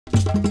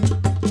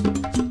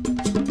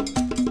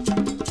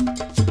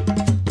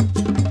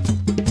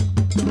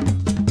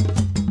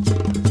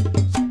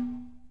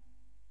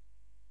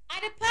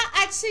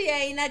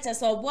Na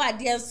just obo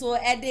ade so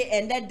ede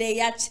ende de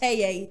ya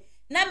cheye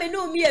na me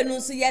no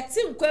mienu so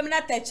yeti nkwam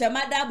na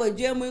techemada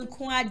abodwemu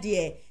nko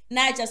ade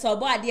na just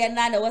obo ade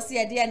na wose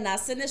ede na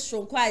se ne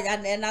hronko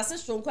aya na se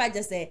hronko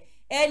aje se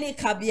eni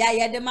kabia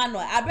ye de ma no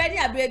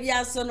abre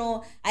bia so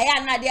no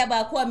aya na ade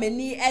ba ko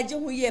amani age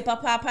hu ye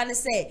papa ne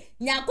se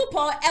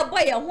nyankopon ebo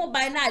ye ho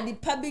ban na ade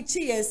pa bi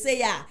chi ye se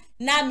ya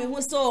na me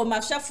hu so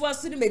mahwafo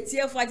aso ne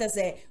metiefo aje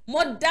se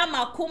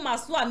modama koma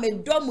so a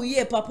medom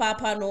ye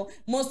papa no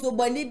mo so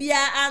boni bia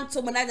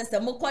antom na aje se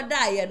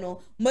mokoda ye no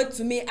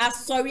matumi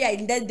asori a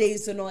in that day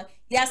so no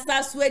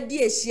yasa so adi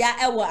ehia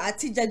ewo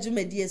atija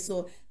dwumedie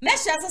so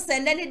mehia so se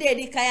ndani de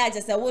edi kai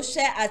aje se wo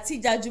hwe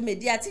atija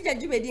dwumedie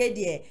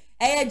de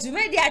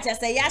dwumedie aje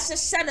se ya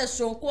hyehye ne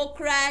sonko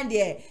kra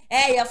de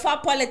ya fa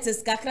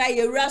politics kakra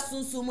ye wura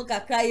sunsum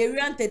kakra ye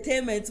wura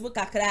entertainment mu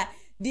kakra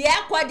de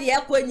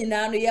akwa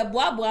nyina no ye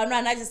boaboa no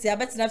anaje se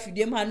abetena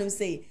fidiem hanum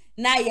sei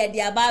na ye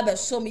de aba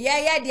som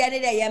ye de ne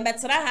de ye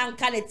metra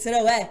hanka ne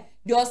trewe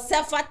de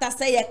osefata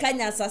se ye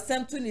kanyansa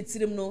semtu ne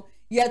tirim no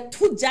ye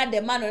tuja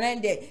de mano na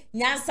de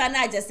nyansa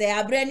na aje se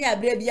abre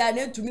bia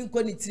na ntumi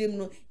nko ne tirim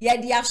no ye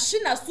de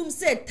ahwe na sum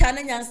se ta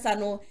na nyansa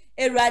no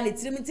ewra ne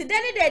tirim ti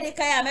de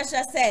kan ya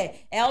mehwe se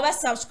we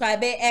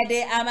subscribe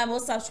de ama mo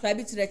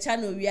subscribe to the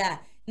channel wi a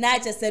na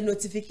aje se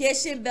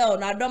notification bell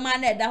na adoma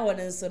na eda ho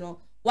ne nso no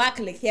wa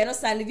click here no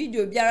send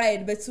video biara e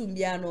betum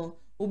bia no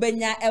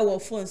ubenya ewo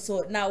phone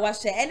so na wa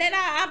share and then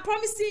I'm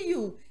promising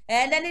you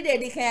and then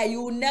they can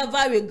you will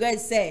never regret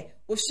say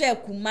we share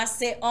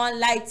Kumasi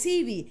online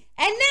TV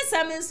and then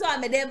some so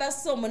am dey be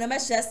so mo na me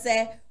share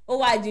say o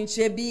wa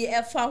dwinche bi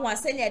e fa ho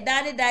ase ne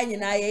dan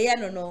nyina ye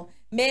no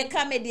me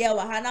ka me dey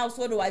wa ha na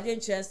so do wa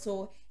dwinche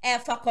so e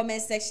fa comment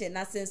section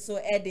na sen so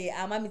e dey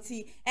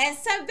amamiti and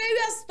some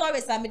various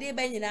stories am dey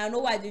be nyina no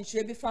wa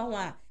dwinche bi fa ho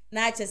a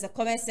na chese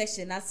comment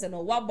section na se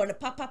no wa bon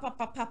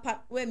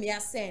papa we me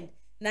send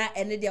na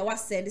ene dia wa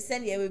send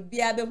ye we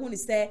bia be hu ni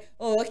say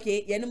oh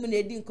okay ye no mu na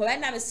edi nko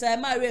na me say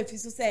ma refi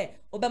so say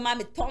obema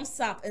me thumbs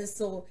up and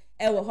so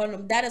e wo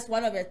honum that is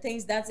one of the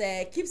things that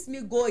keeps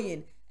me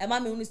going e ma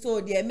me hu so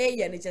dia me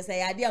ye ni chese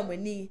ya dia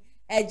amani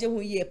eje hu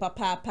ye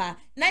papa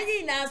na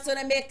yin na so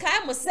na me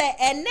kai mo say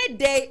ene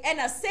day e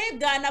na save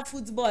Ghana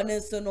football na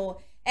so no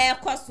e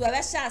kwaso e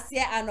be sha ase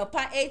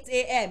anopa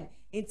 8 am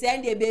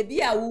intende baby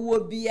a wo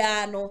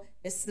bia no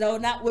beslew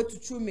na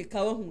watutu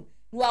meka wahu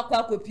no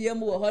akwa kopie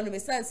mu wo ho no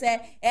mesan se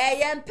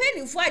ye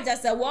mpanifo aja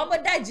se wo mo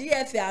da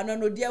GFA ano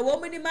no de wo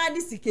mo ni ma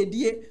ni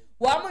sikedie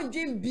wo mo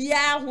ndwin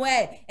bia ho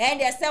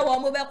ende se wo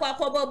mo be kwa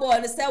kobobo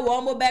no se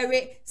wo mo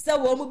bewe se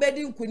wo mo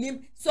bedi nkunim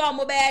so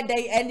mo be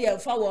dey ende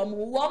fa wo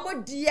mo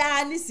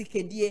dia ni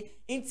sikedie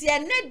nti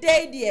ene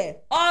dey de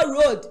all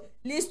road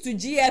leads to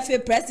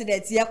GFA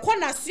president ye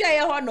kona so ye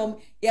honom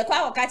ye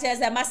kwa akache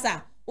se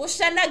masa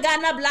Ushana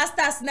Ghana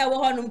Blasters na wo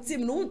honum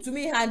team no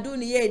ntumi handle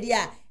ni ye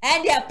dia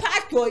and their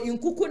parko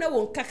inkuku na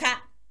won kaka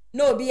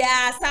no bia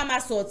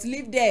Somersault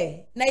live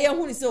there na ye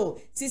hu ni so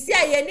sisi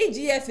aye ni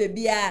GFA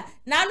bia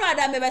na no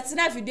ada me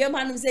betena video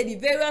manum say the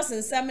various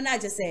nsam na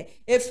jese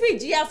e free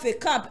GFA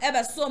camp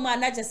ebe so ma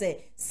na jese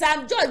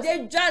Sam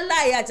George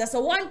Jala ya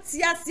jese one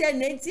tia tia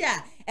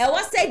nentia e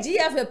was say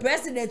GFA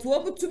president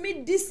wo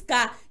butumi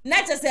diska na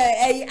jese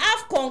e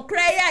AFCON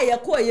kraya ye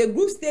ko ye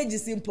group stage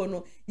simple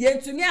no ye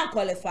ntumi an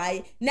qualify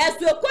na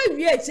so ko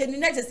wie eche ni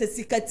na jese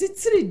sika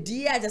titiri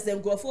dia jese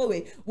ngofo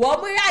we wo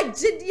mo ya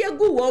gidie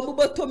gu wo mo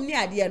botom ni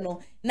ade no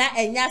na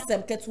enya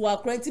asem ketwa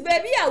kranti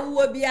baby a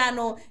wo bia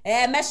no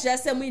mehye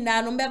asem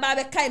ina no mbeba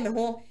be kai me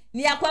ho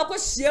ni akwa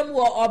hiem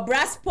wo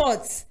Obra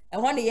Sports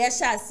ho ne ye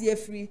sha ase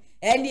afri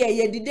ene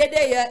ye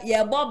didede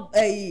ye bob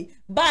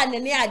ban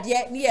ne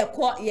ade ne ye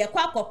kwa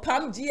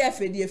akopam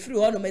GFA de afri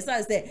ho no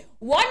mesan se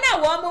wona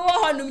wo mo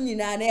ho no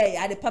nyina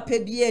na ade papa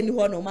bia ni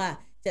ho no ma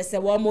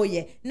chese wo mo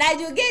ye na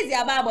you gezi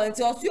ababo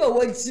nti osu o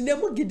wo jine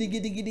mu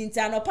gidigidi nti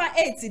anopa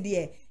 8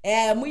 de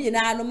mu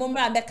nyina no mo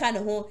mra beka ne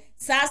ho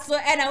saso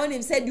na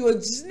wonim se de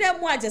ojine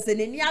mu agese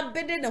ne ni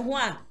abede ne ho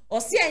a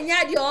osi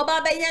anya de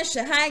oba be ye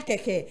hwe han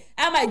keke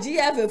ama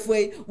GFA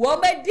foi wo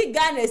medi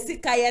Ghana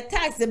sika ye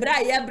tax bra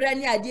ye bra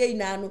ni ade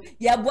ina no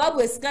ye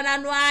boabo sika na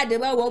no ade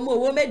ba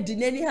wo medi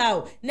nani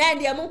how na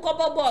de mu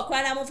nkobobo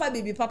kwa na mo fa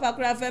bibi papa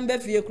kura fa mbe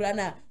fie kura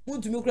na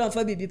mutumi kura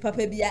fa bibi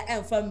papa bia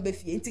emfa mbe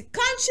fie nti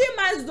country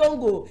man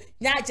zongo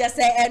nya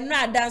chese enu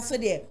adanso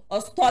de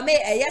ostome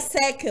eye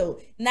circle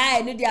na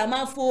enu de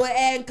amanfo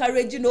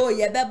encourage no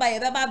ye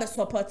beba be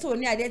support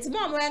ni ade nti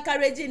mo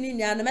encourage ni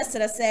nya no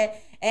mesere se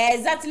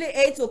exactly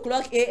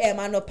 8 am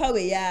and power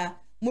ya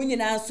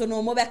munyina so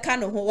no mo beka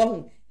no ho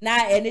wo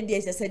na ene de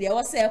chese de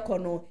wo se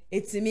ekono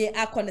etimi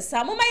akone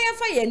sa mo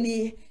mayenfa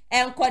yani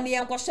enkone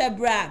yenkwohwe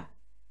bra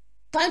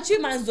country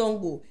man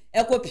zongo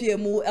ekopie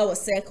mu e wo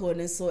circle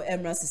ne so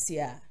emra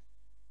sisia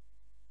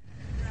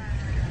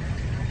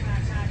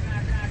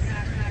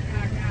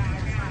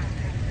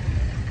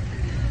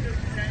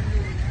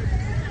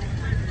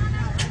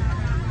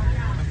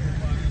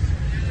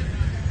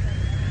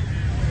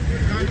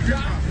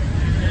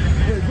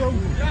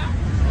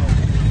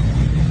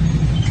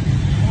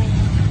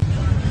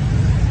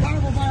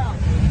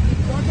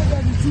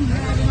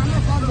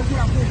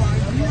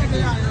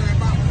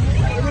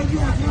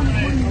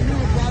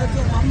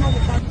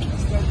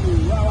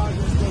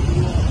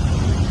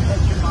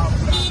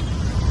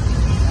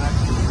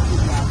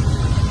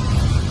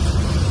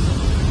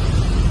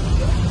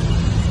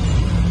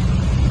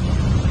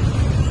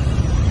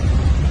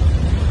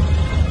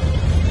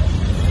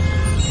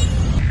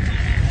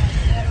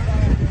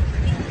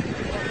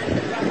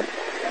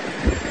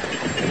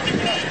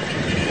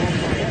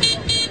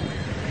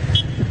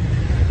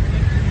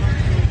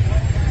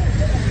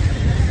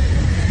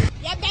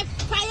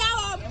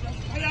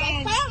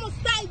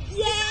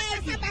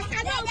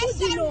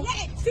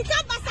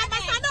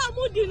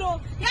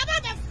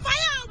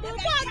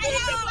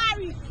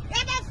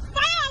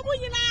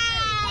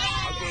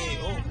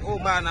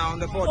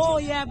Oh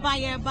yeah,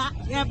 pioneer.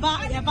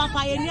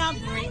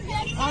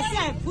 I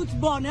say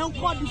football, and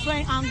quite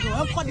different angle,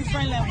 and quite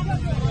different level.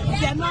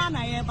 The man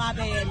I am fire.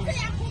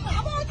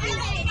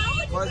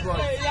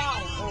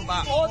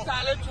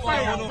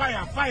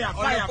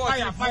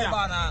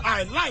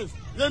 I life.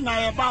 Then I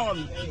am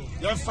bound.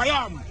 You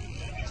fire.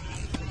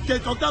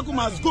 Kotaku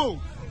must go.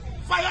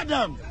 Fire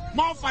them.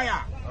 More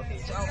fire.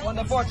 On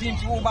the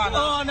 14th,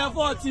 on the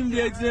 14th,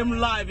 they dream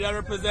live. You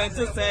represent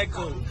the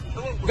circle.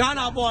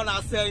 Ghana born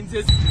as saying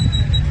this.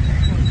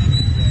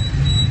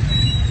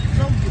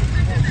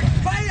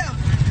 Fire!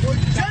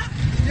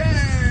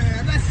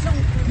 Yeah, that's so.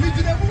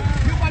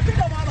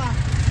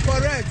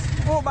 Correct.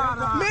 Oh,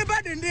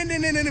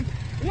 maybe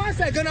once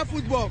I gonna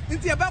football,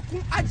 into a back,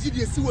 I did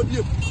you see what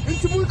you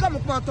into Mulcam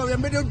of Panto,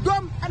 and made a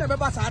drum and a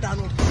babasada.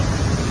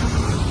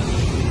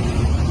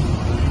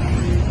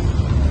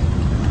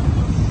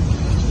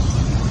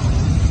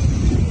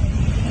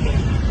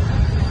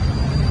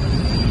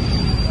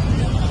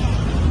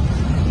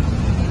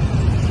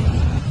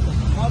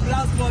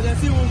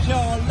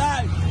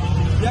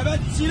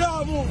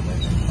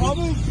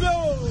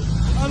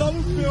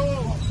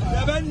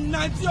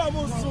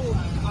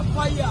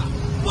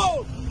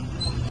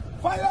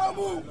 Fire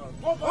move!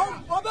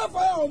 Other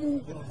fire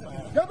move!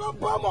 You don't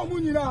bomb on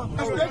Munina!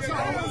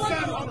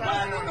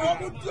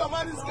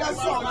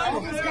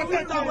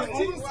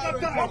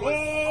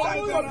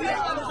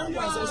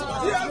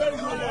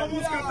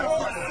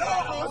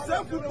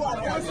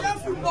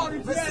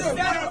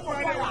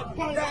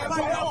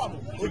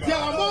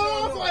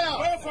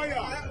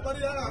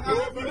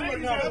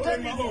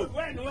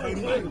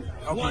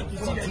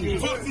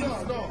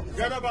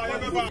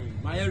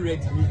 My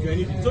red,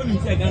 so you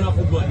say Ghana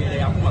football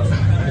here.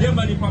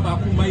 Yemani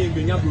Papa Kuma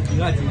Yenya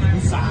Burkina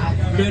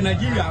Faso,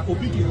 Nigeria,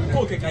 Obiki,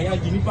 Koke Kaya,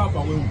 Jini Papa,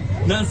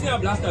 Nancy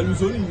Blaster,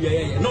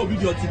 Luzoni, no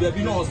video to the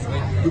Binos,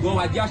 because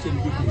I just and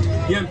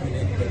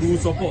we will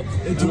support.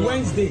 It's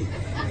Wednesday,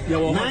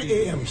 9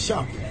 a.m.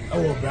 sharp.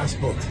 Our brass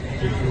spot.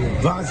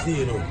 Vast,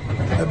 you know.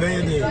 Red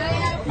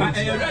and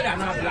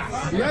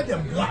black. Red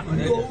and black.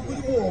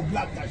 No,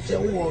 black that share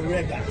or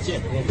red that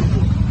share.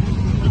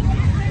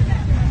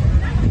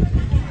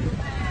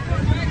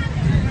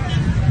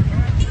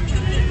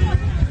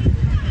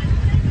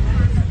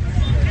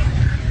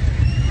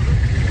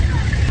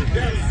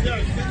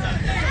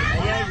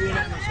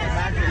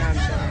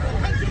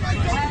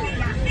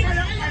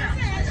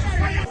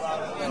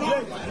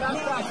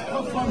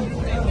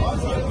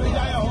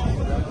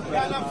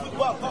 Ghana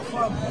football come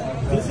from.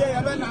 They say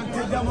you better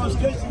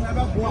demonstration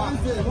never go on.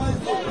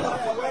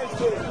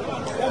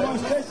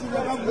 Demonstration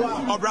never go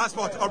on. Obra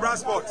Sports.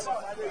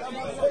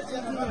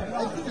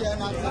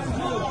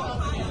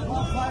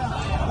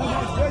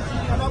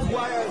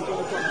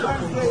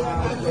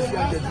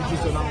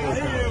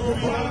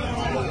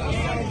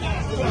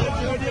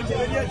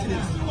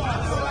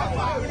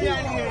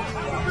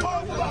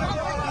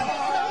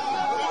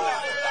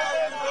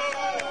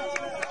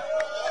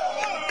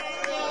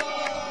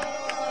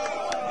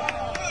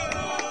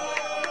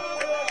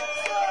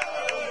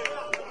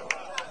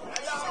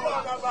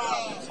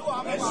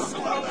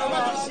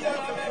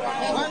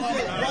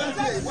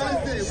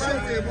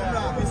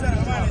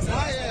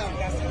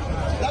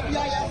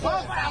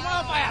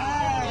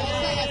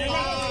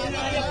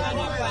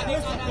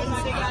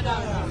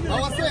 I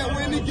was saying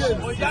winning game.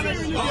 I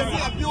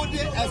was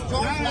building a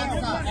strong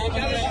platform.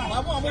 My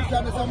mom was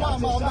trying to say,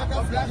 "Mama, I'm not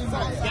going to play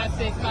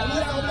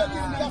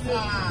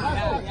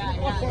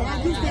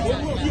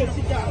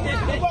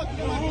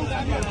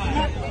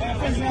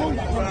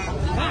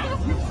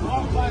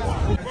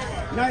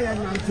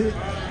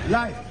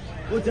Live.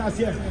 What I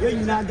say,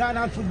 when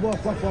Ghana football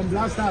come from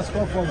Blasters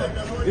come from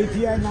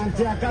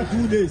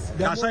 2 days.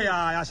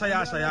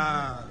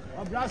 Yashaya.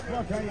 Blast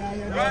sport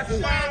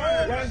Wednesday,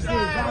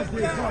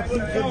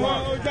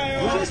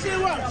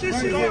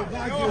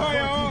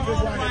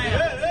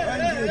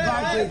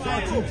 Thursday,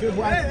 14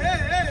 February.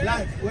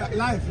 Live,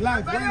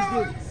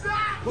 Wednesday.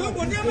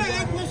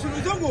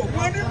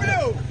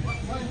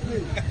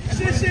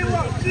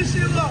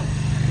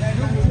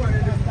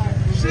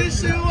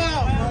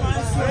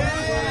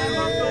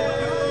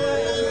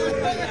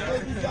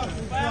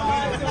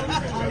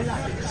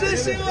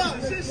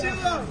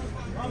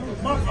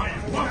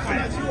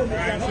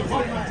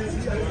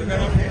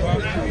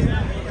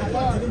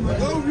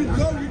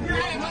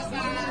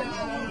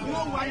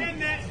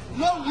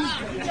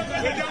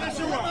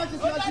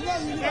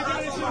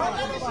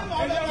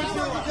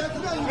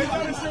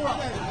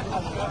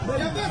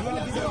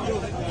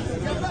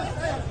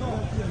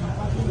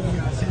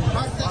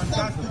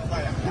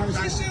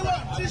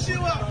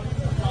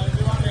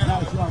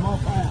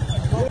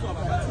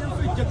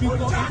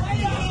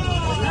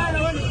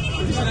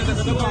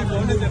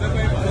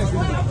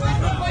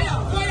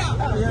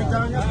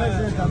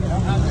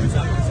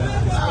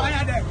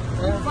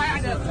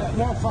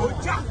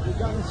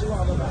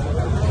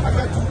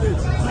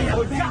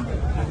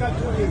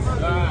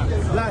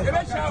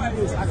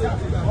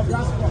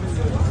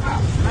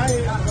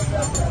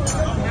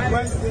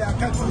 Wednesday, I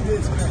got 2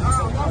 days.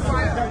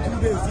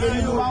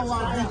 You know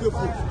one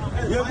beautiful.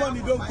 You're going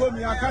to don't call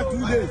me. I got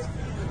 2 days.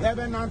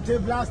 Even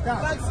anti-blaster,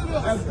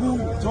 a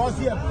good, so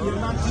here,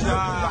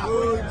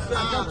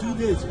 after 2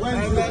 days.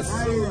 Wednesday,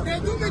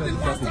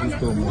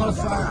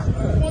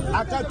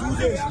 after 2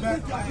 days,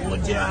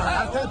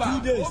 after 2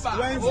 days,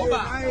 Wednesday,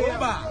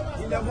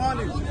 in the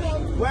morning,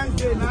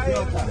 Wednesday, 9 in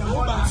the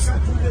morning, after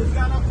 2 days,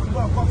 Ghana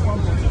football come from,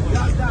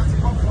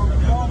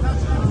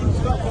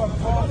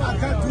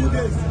 after 2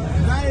 days,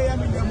 9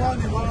 a.m. in the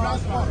morning, on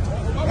transport.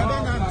 And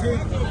then until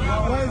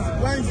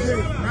Wednesday,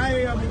 9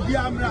 a.m. in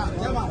Biamra,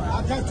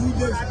 after 2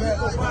 days,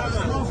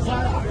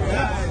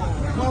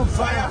 no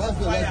fire, no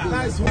fire.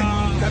 Nice one.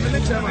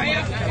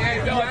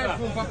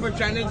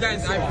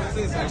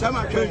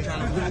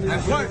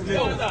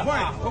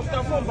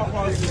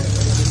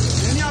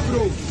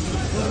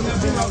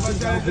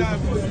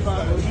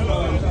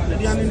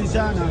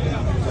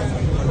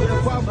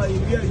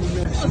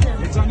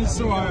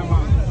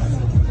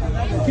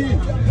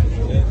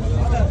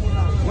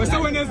 What's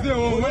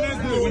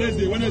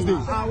Wednesday? Wednesday.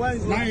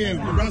 9 a.m.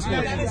 Nebraska.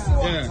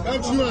 Yeah.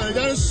 That's you. I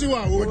gotta see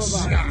what.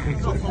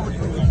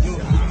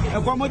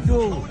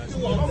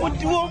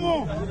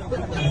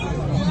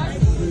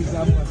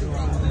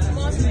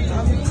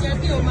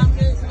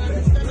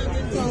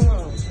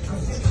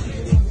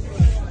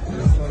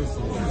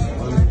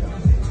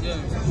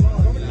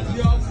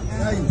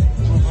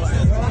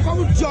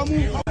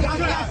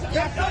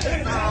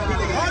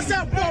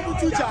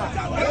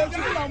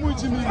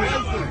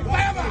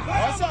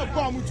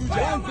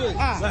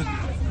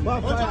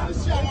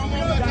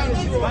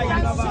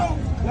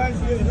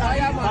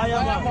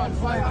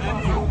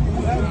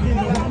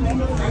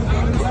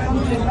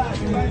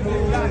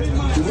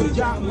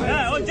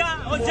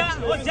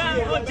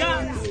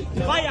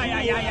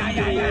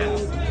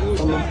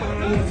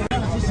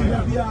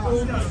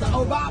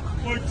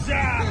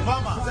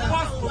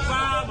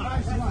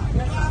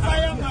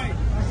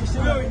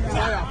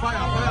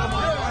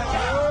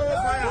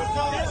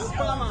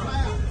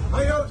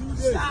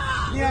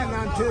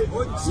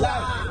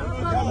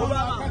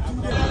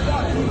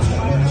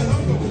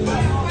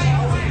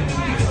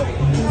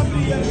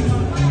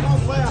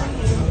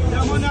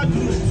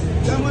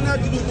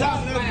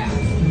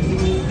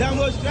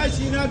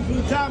 Demonstration not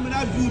do time and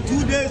I do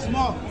 2 days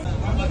more.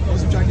 I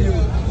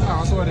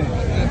saw that.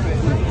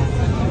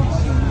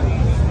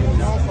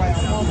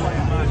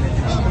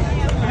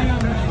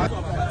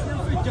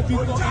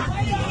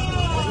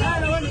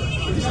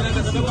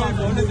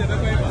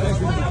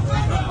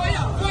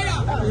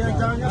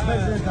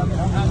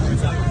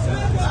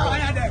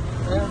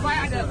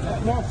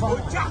 More fire.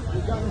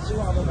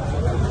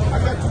 I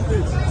got 2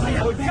 days. I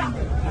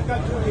got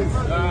 2 days.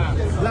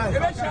 Live. I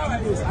got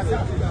 2 days. I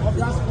got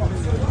transport.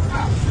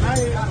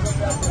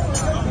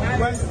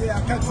 Wednesday, I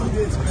got 2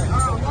 days. I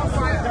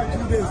got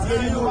 2 days.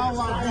 You know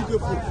one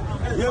beautiful.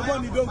 You're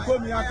going to don't call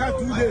me. I got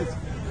 2 days.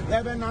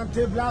 Even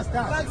anti-blaster,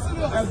 a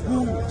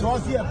good, so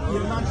here,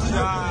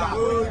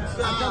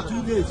 after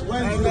 2 days.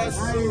 Wednesday,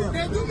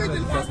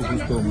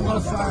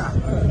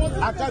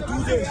 after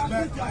 2 days,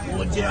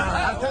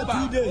 after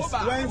 2 days,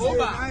 Wednesday,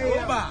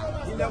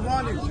 in the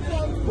morning,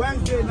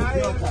 Wednesday, 9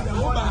 in the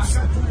morning,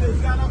 after 2 days,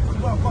 Ghana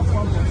football come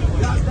from,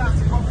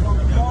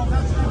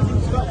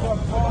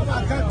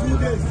 after 2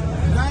 days,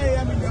 9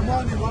 a.m. in the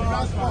morning, on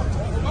transport.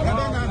 And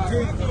then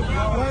until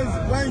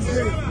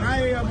Wednesday,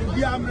 9 a.m. in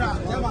Biamra,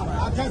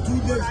 after 2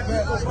 days,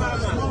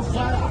 no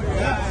fire.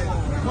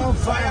 More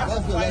fire.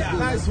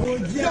 Nice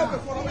one. Yeah.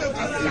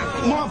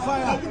 More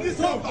fire.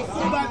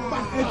 But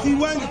it's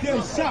Wednesday,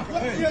 sharp.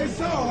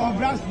 On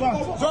brass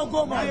box. Don't go,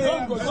 man.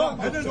 Don't go.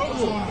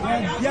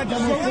 Yeah, the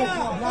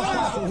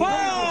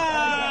Fire.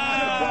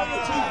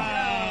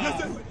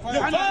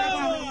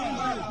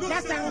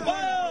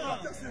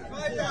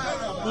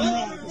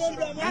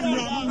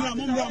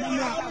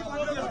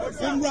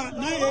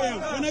 9 a.m.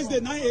 Wednesday,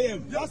 9 a.m.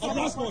 On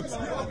brass box.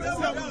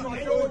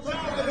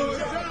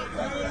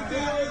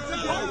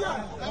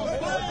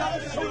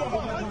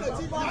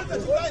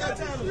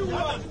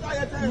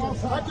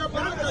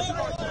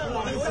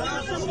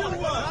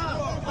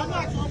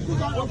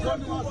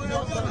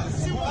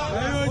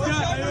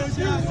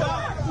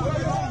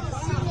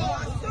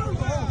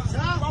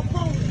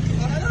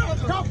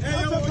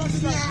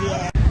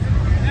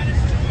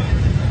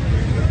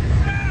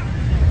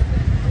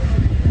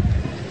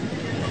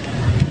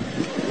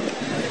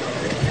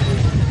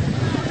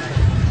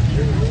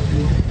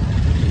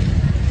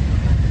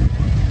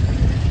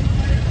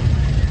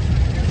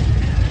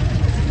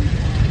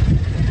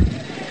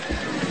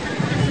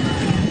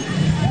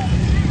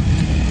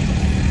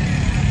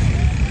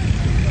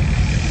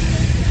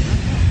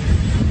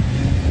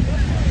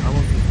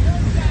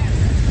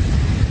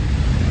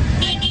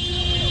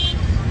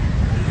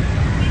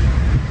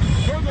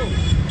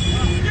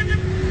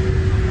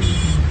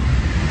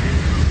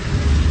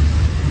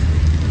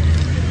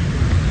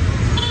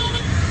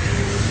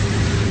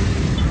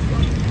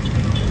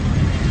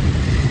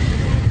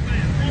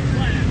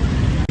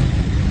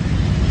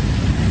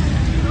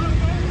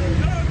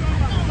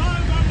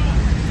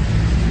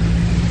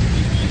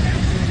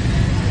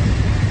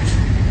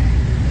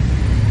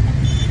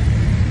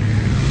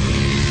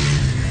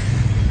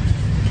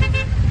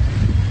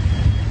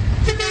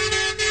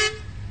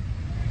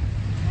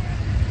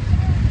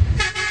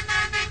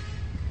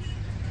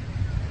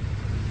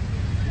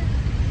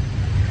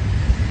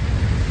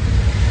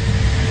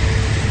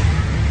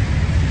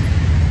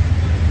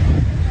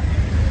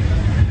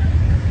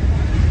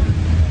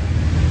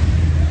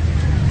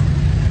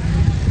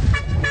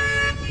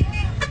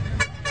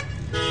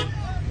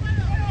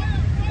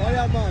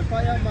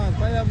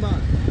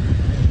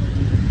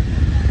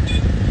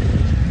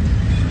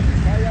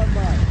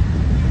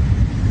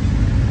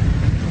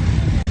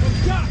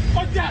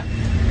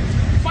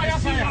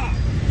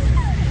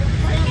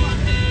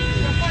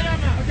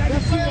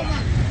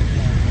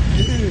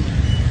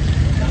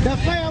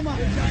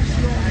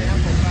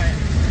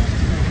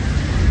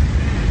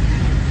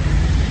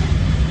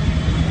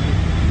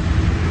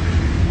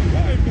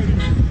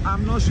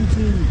 I'm not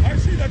shooting you. I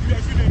see that you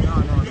are shooting. No.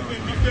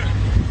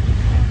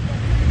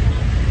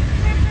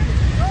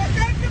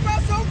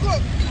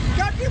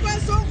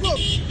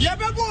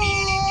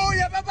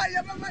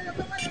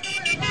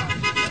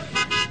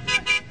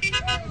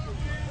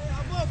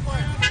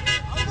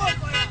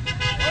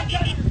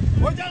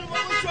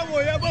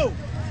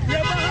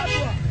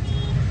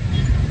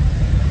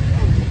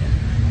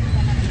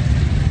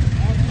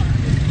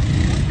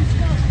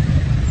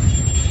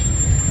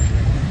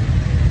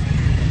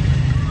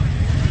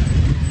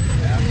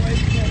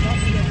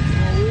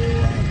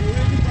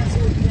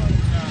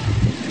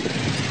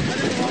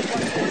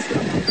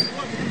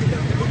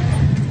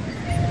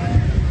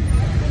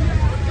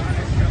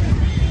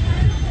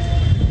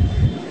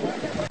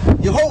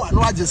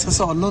 Just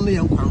so no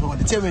young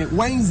tell me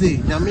Wednesday,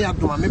 Yami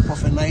Abdoma me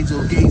profanize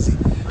or gazy,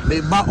 me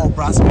bar or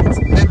brass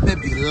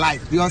let be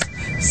life because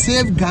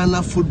save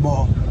Ghana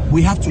football.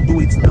 We have to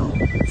do it now.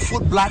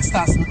 Foot Black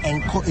Stars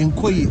and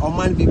Koyi or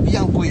man be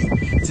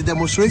Koyi to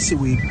demonstration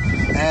with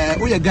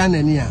we are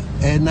Ghana near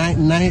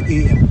 9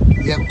 a.m.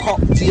 You call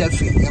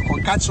GFA, you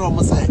can catch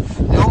almost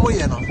no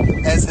you know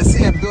as I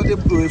see a building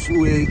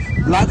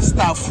Black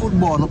Star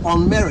football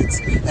on merit.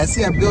 I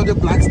see a building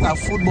Black Star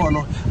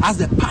football as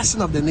the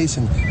passion of the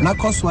nation. Now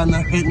cause one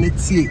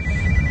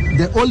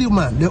the only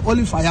man, the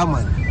only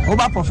fireman.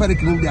 Over prophetic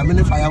there are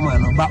many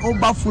fireman, but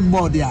over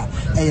football there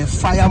a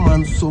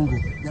fireman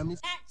song.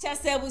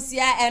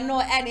 Chasebusia and no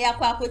any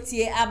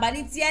aquacotie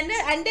abaniti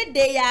and the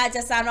day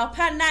just an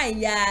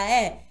opana ya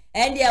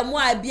and the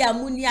moi be a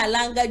munia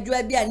langa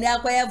dwebi and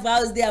acquire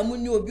vows the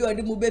amuni will be or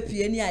the mube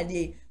piania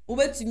day.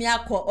 Ube to me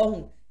aqua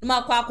on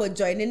Maquaco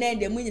join the name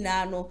the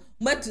munano,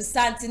 but to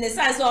stand in the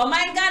size of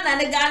my Ghana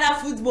and the Ghana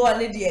football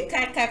lady,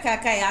 kaka,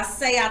 I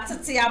say a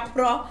tatia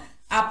pro.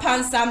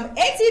 Upon some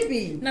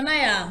ATP.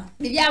 Nanaya,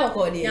 the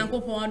Yawakodi,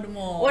 Uncle Pond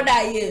more. What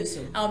are you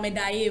so? I'll me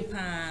die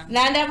pa.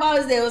 Nanda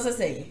was they also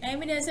say. I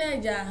mean, I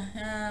said,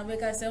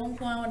 because I won't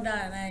point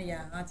down.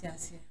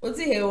 Atiasi.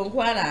 What's here on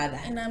Quanada?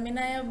 And I mean,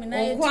 I have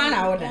Minaya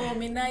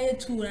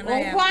 2 and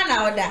I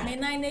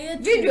Quanada.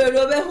 Video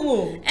over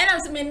whom? And I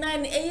was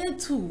Minaya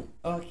 2.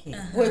 Okay,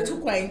 we're too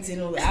quiet to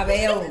know. We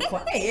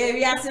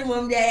are some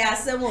one day, I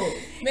some more.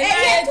 Maybe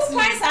 2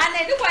 points,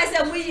 and you guys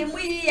are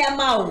we are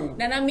mouth.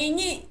 Then I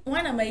mean,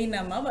 one of my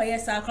mother,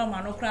 yes, I'll come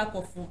on no crack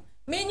of food.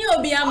 Mean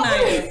you'll be a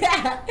man.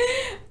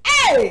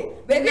 Hey,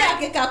 baby, I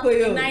can cackle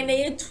you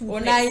 982 or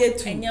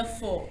 982 and you're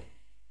 4.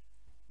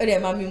 Oh,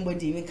 mammy,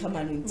 would even come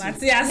on.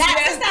 That's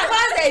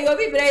you'll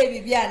be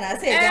brave, Biana.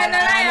 Say,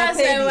 I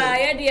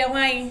say, dear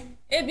wine.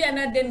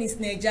 Ebiana Dennis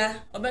Neja,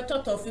 or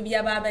better to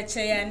Fibia Baba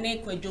Chair and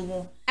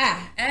Nequajumo.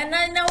 Ah, and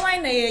I know why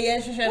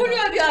yes, who will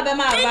be over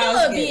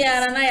my be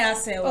and I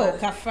say, oh,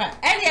 Cafra.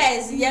 And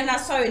yes, Yana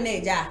sorry,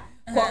 Neja,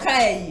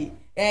 Kokai,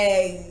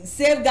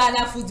 save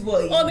Ghana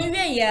football. Oh,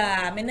 maybe,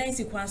 yeah, me nice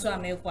sequence or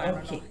make one.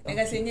 Okay,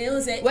 I say,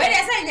 you say, where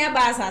I say, near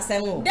Bass, I say,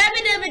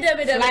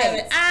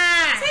 David,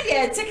 ah,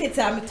 say, ticket,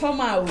 I'm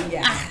Toma,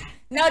 ah.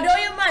 Now do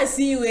you mind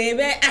see you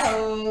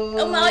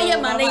oh my your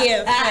money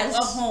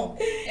home.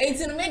 It's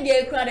in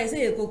media crowd I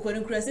say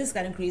cocoa crosses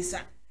can increase.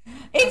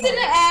 It's in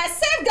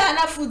save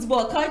Ghana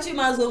football country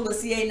man's over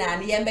see na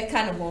yembe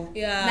kanamo.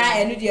 Yeah. Na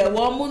enu de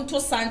one month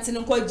to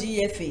something called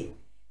GFA.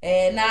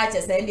 na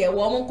che send ye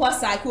wo mo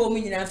nkosa ke wo mu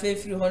nyina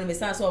fefiri ho no me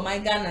san so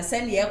man Ghana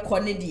send ye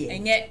kone de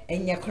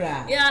enye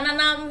kra yeah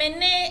na me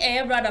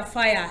ne brother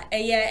fire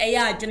eye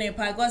adwene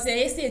pa because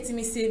eye say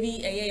etimi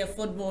save eye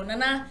football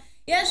na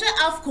ye hwe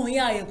AFCON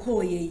ya ye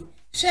ko ye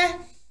hwe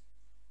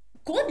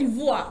Côte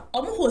d'Ivoire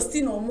omo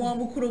hosti no mo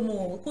amukuro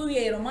mo ko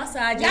ye ro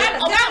massage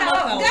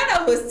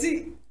Ghana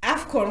hosti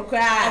AFCON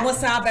cry.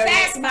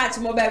 First match,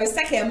 mo baby,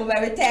 second, mo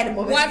baby, third,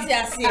 mo baby. What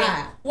you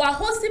say? Wa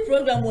host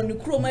program on the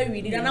chroma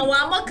reading na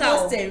wa maka.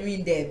 Host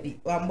read there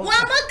wa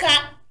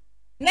maka.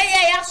 Na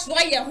ya so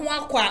ye ho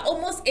akwa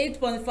almost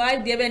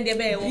 8.5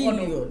 debe wo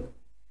no.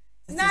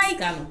 Na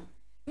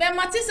me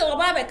matise wo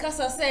ba be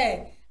kasa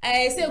say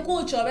say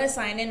coach obe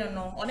sign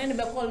no one ne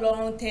be call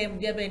long term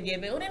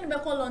debe one ne be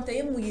call long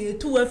term mu ye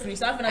 2 afri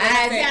so afina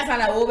be say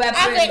afina wo be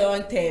play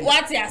long term.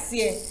 What you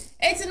say?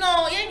 Eti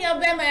no yenya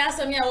be ma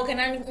yasam ya wo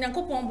kana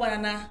Nyankopon bona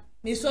na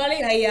me sorry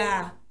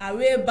ya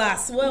away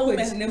bus well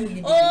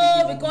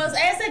because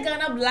I say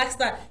Ghana Black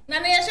Star na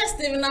na yeshe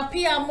Steven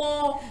Apia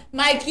mo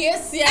Mike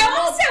Esia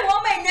I say wo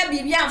ma nya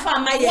bibia amfa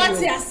ma ye what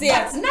you say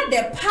but not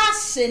the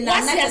passion na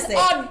na say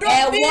I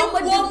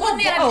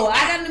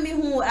don't me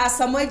hu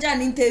asamoja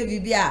ni interview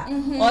bia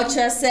o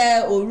che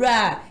say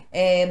owura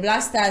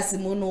Black Stars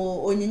mu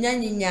no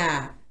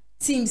onyinya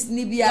teams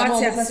ni bia no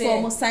person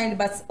almost signed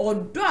but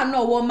odo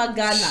na wo ma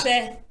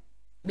Ghana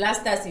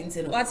Blasters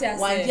into no. What you say?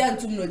 One day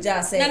to no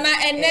just say. Na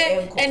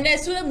ene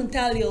sule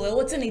muntali o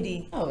what ni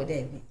din? Oh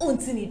David.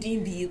 Ontini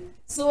din bi.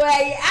 So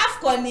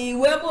AFCON ni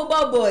we mo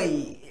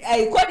boy.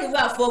 Côte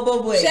d'Ivoire for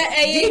boy.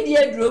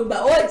 Didier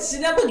Drogba. Oh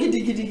china bo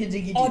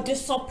gidi. Oh the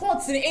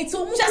support ni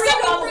eto mu. Just say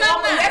we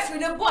referee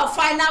the ball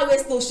final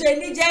waste to she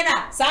ni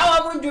jena. Sa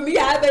wa mu ndumi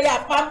ya be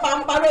ya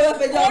pam paro ya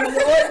pe jo. Oh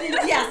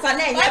di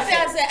asana ya. What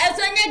you say?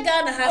 Eto nye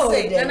Ghana ha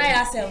say. Ghana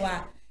ya say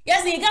wa.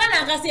 Yes, you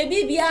Ghana ka say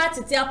bibia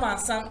tete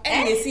apansam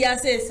and ye see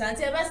say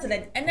santi e be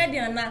select ene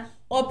dia na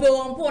ope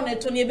won na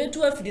to ne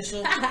betu afidi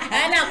so na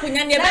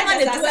akunya ne be ma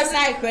ne tu asi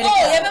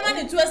oh ye be ma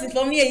ne tu asi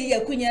from ne ye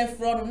akunya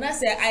from na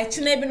say I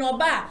chine bi no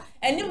ba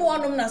eni mo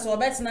onom na so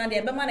obetena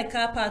de be ma ne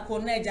car park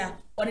on naja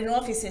or the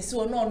office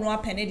so no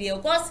apene de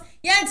because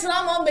ye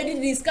ntira mo be di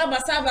discover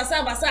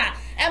basa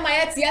e ma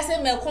ye tia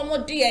say me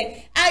komo de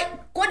I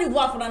Côte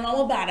d'Ivoire for na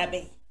mo ba da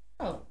be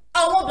oh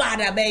mo ba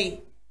da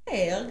be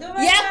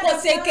yeah, ko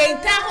say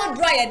kenta ho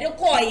draw ya de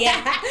ko ya.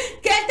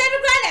 Kenta du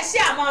gba na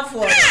share man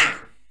for.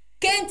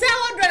 Kenta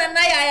ho draw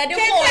na ya de ko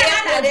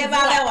ya na de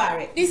ba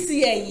worry. This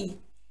year yi.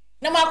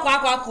 Na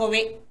makwa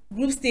kowe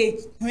group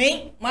stage.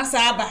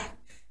 Masaba.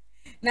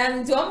 Na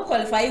nti o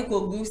qualify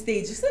ko group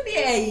stage. So be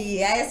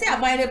I say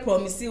abide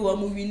promise wo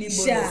mu win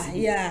bonus.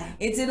 Yeah.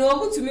 Enti no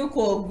mu tumi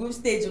ko group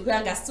stage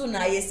kra nga still na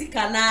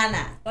yesika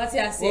nana. What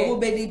you say? Wo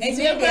be di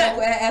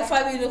e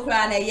family no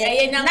kra na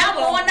ye. Na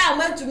mo na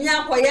ma tumi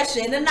akoye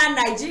hwe na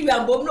Nigeria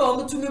mbom na o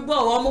mu tumi bo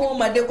wo mo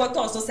ma de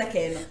koto so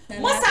second no.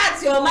 Mo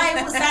sat your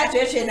mind mo sat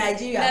hwe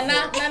Nigeria.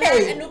 Na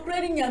no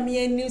kra ni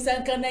nyame ani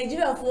sanka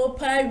Nigeria for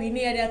pa wi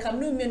ni ya kam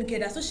no me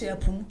nkeda so share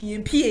pum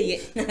yempie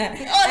ye. Oh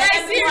na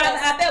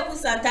serious abeku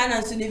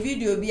Santana the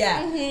video bia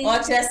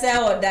o chere say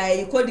o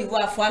dai Côte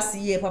d'Ivoire for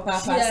asiye papa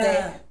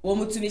say wo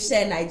mutumi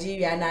share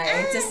Nigeria na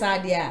ente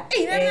sade a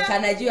ka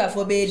Nigeria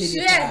for be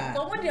de pa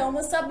ko mo de o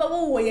mo saba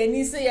wo ye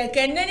ni say ye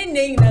kenani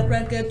neyi na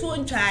kranka to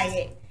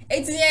ntwaye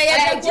eti ye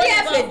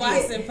GFA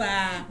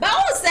but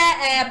who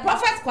say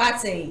prophet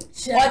Kwate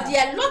or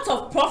there lot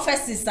of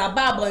prophecies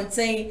about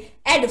bonten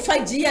the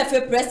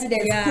GFA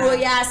president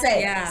Kroya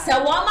say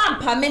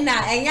woman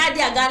pamina enya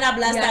dia Ghana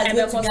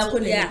Blasters go to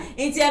yakole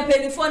enti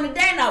empelifon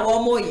den na wo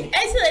moye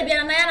enti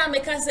bia na ya na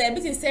make say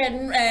bit say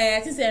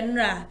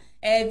nra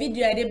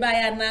video de ba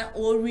ya na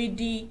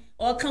already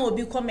or can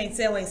obi comment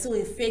say we so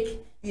fake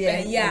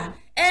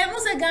mo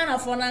say Ghana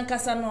for na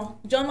nkasa no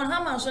John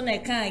Mahama so na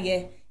kan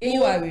ye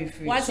you are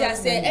free what you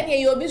say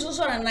any you obi so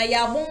na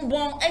ya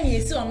bonbon any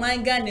si o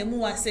man Ghana mu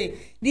wa say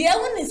the e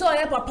ni so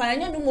ya papa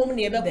anya no mom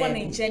na e be ko na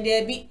nche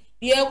de bi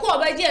ye ko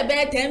obaje e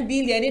be 10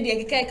 billion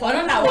de keke ka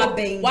ono na wa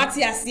ben what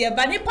you say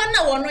ba ni pa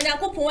na wono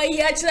Yakopon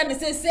ayi a kire ne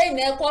say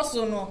na e ko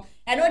so no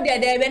eno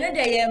de be ne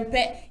de ye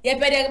pe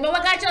de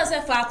ba ka kire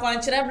say fa kwa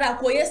kire bra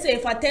ko ye say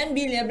fa 10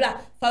 billion bra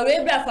fa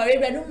we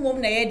bra no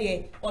mom na ye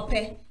de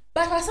ope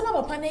but asema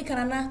papa na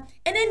ikanana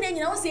ene ne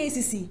nyina wo say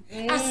sisi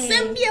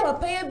asem bia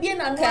papa ya bia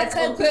na no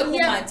aka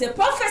ko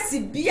prophecy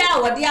bia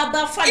wo de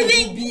aba fa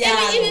bia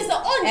even so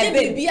on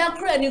de bia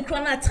kra ni kra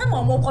na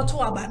tama mo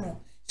koto aba no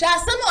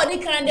asema odi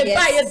kan de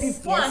ba ya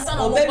before asema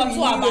mo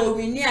koto aba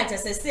we ni acha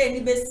say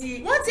ni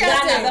besi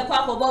Ghana be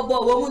kwa ko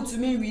bobo wo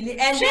mutumi wini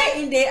and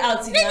day in day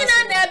out ni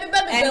nyina na be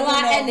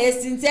and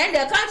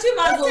the country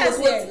man go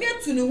so me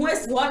to ni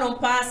west one on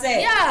pass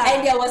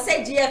and there was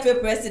say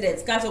GFA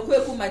president ka so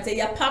Kweku Mate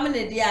ya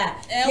permanent dia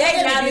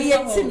ye na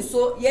ye team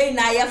so ye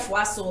na ye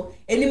foa so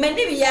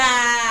enimani ya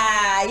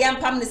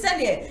yampam ne sɛ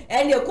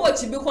ene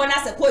coach bi ko na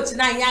sɛ coach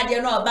na anya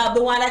de no ba be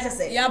wana kyɛ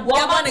sɛ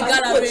wa ne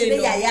coach ne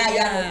ya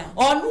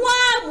ɔno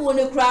amu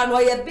ne kra no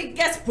ye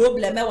biggest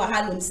problem e wa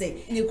hanom sɛ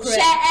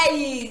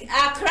hwɛ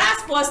Accra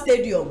Sports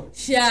Stadium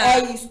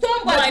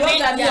Stonebwoy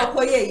program ya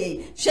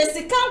koyeye hwɛ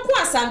sika nko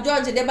Asam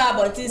George de ba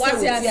abontin sɛ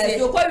wotia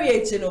so ko wie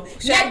echi no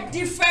hwɛ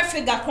different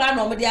figure kra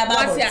no mo de aba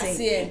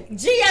abontin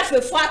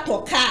GFA fo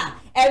atoka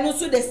and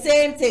also the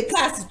same thing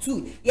class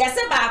 2 yes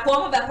ba ko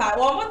mo be pa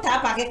wo mo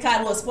ta pa ke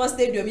car no sports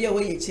stadium ye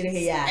we ye chire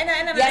he ya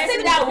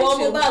yes that wo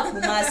mo ba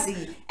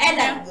Kumasi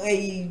and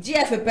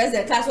GFA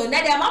president class so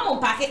na dia ma mo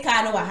pa ke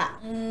car no wa ha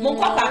mo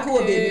ko pa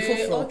ko baby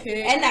foforo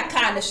and na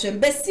car no hwem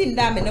be sin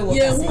da me ne wo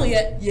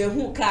ye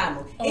hu car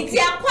no iti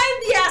akwan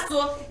bia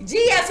so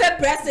GFA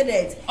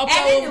president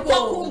and the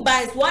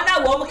combines one na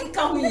wo mo ke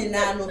ka hu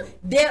nyina no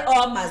they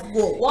all must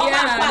go wo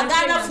ma kwa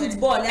Ghana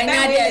football na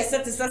me dey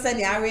set sasa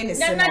ni are ni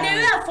na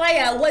dey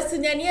fire what's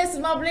in your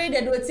small blade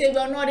that would say,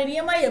 well, not in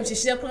your my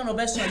share crown of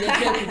best. Because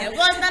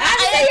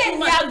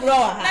I grow.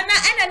 And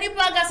any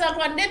progress of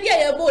one, maybe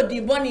a body,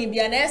 Bonnie, be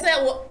an essay.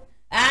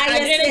 I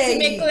didn't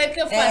make like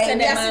a fuss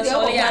and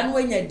a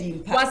when you're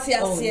deep. What's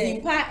your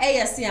saying?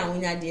 I see,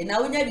 when you're dear.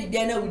 Now, when you're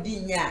dinner with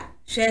Dinya,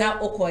 share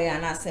out Okoya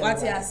and I say,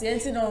 what's your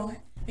sense? No,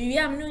 we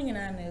are knowing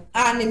an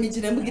enemy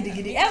to them.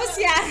 Ever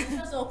see,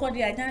 so called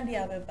the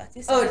idea of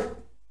a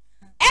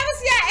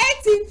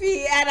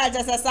ATP and I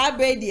just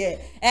celebrate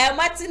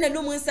Martin and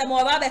Lumun some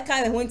more about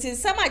kind of winter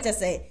so much I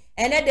say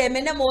and then the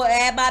minimum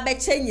barbe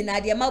changing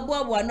idea my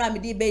boy one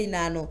ramidi bay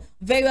nano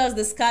various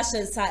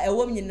discussions are a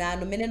woman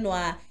nano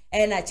mininoa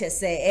and I just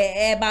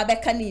say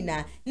barbe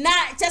canina na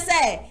just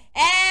say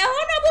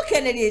honorable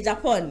Kennedy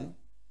Japan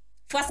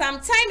for some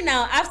time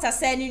now after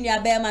sending your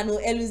Bermano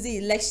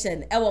Eluzi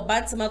election our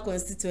Bantama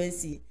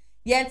constituency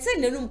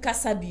yentin the room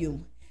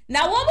casabium.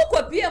 Na wo mo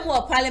kopie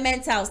mo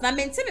parliament house na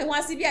mentime ho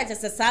ase bia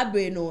kyese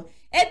sabre no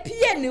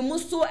epie ne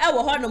muso e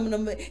wo honom no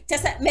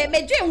kyese me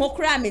dwen ho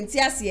kra menti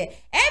ase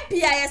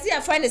MP ayese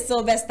ya find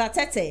SYLVESTER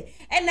TETTEH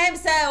and I'm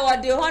say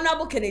o de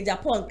honorable Kennedy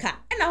Japan ka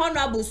na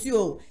honorable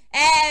suo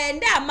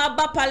nda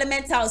amaba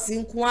parliament house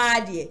nko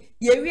ade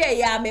ye wie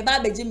ya me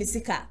ba beji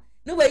misika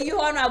no we yi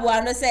honorable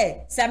ano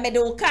say me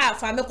de wo ka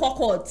fa me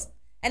court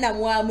na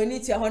mo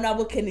amuniti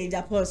honorable Kennedy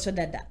Japan so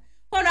dada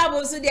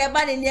honorable so de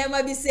ba ne niam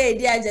bi say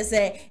dia je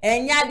say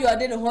enya de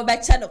ode ne ho be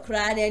che no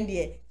kra na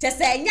ndie che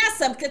say enya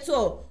sam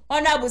keto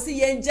honorable si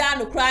yenja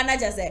no kra na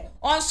je say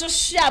on so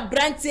hia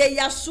brantie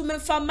ya sume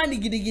fa ma ni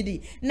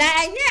gidigidi na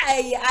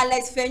enya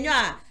Alex Fenyo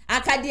a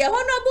akade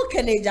honorable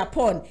Kennedy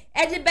Japan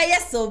e de be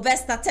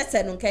SYLVESTER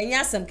TETTEH no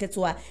kenya sam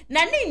keto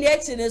na ni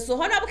echi ne so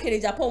honorable Kennedy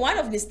Japan one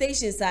of the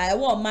stations e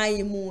wo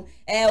man mu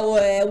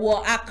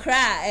wo Accra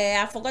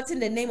I forgotten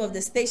the name of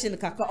the station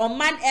kaka on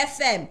Man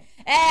FM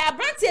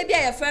Abrantie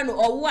bia your friend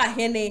owo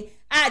ahene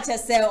a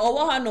chese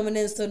owo hanom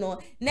ne so no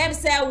name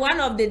say one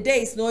of the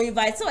days no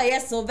invite so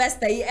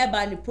SYLVESTER yi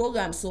eba ni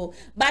program so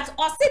but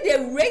o see the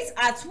rate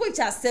at which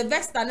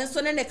SYLVESTER ne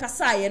so ne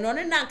kasa ye no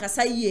ne na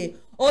kasa ye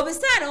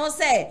obisa no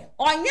say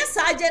onye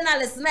sa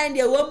journalist na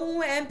ndie wo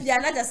mu MP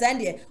na chese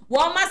ndie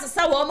wo ma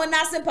sesa wo mu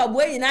na sempa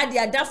bo yina de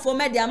ada fo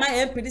me de ama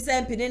MP dis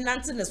MP ne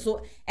nante ne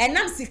so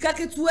enam sika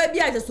ketua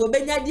bia chese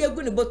obenya de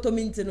egu ne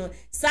botominti no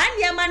sa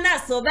ndie ma na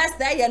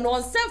SYLVESTER ye no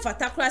nsem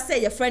fatakra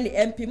say your friend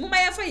MP muma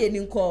ye fa ye ni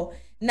nko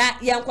na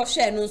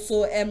yankwohwe no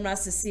so emra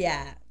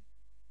sesia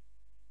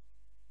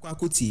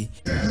kwakuti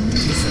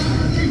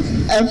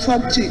and for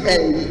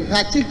a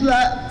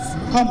particular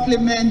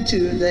compliment to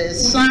the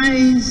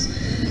science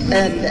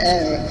and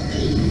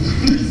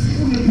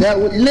the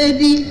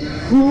lady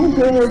who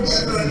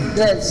holds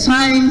the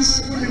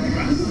science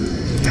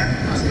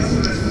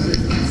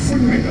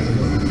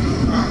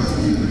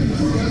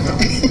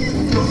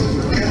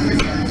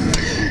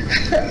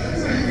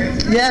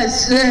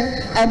yes,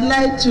 I'd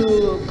like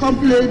to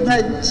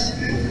compliment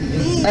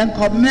and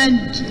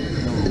commend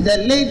the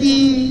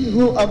lady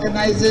who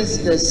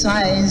organizes the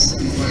science.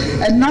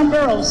 A number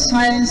of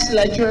science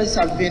lecturers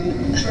have been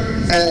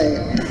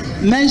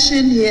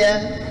mentioned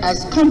here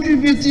as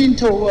contributing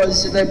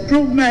towards the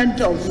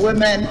improvement of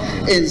women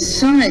in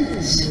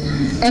science.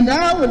 And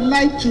I would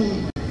like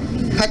to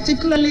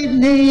particularly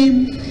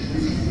name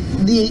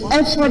the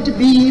effort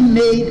being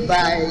made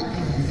by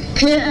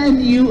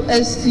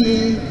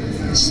KNUST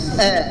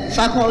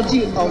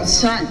Faculty of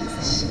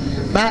Science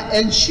by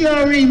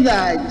ensuring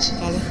that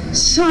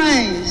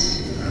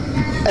science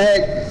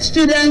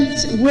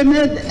students,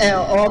 women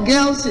or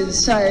girls in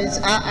science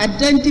are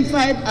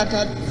identified at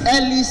an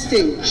early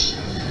stage.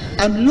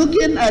 I'm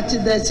looking at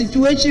the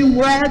situation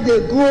where they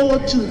go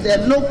to the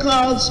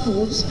local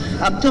schools.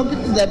 I'm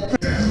talking to the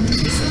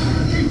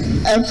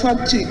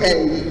effort to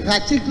a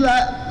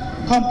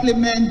particular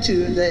compliment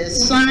to the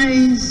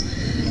science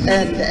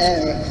and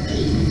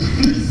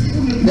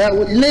the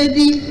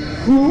lady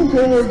who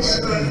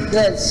holds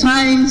the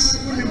science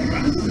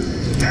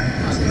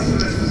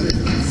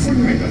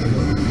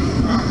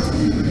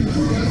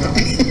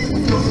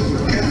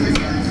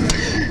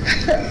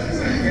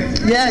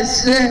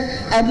yes,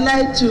 I'd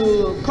like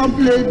to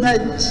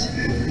compliment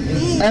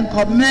and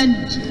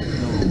commend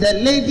the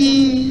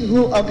lady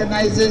who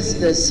organizes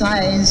the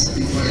science.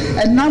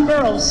 A number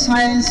of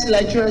science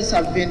lecturers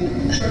have been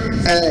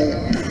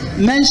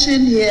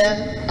mentioned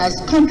here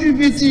as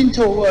contributing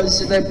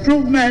towards the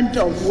improvement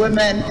of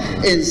women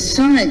in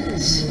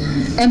science.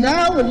 And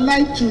I would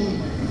like to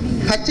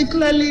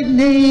particularly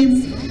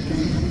name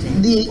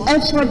the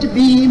effort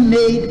being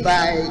made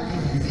by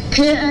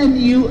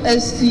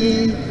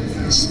KNUST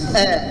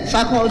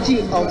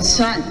Faculty of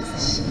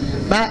Science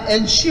by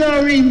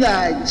ensuring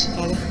that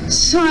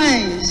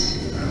science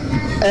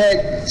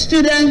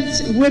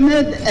students,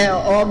 women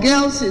or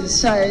girls in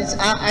science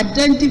are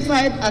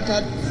identified at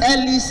an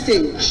early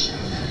stage.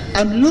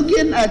 I'm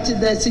looking at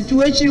the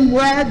situation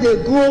where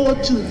they go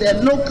to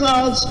the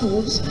local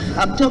schools.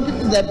 I'm talking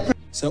to the...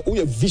 So we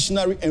are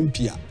visionary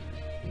MP.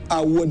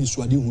 I want to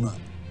swadi huna.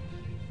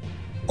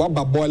 What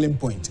about boiling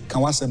point?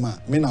 Can we say ma?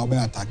 Me na obe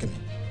attack me.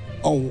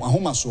 Oh, I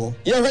hope so.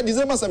 Yeah,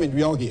 December 7th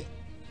we are here.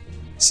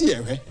 See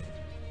here.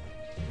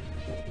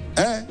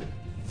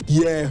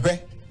 Yeah,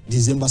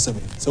 December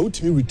 7th. So what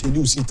we retain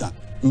you sita.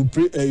 We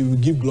pray. We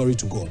give glory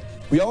to God.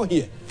 We are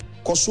here.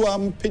 Kosua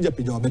peja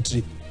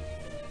battery.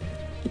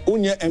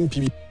 Onye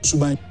MP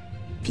suban.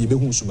 Pibe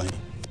hu suban.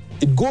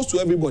 It goes to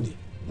everybody.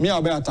 Me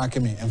obe attack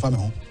me and family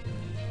home.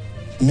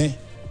 Me.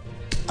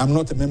 I'm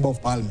not a member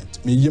of parliament.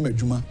 Me yeme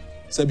juma.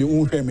 Sabi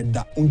unhwe me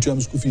da. Untuam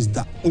school fees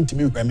da.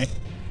 Untimi hwe me.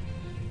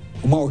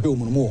 Uma ohe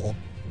omuno ho.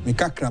 Me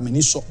kakra me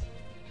ni so.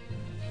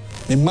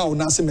 Me ma o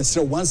na se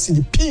mesre 1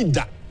 cedi p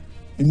da.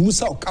 Me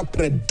musa o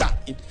kapre da.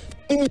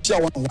 Imi tia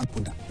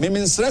 1 da.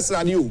 Me stress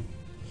radio.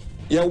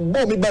 Ye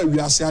bo me ba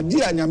wiase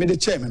ade anya me de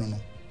che me no no.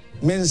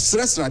 Me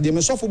stress radio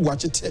me sofo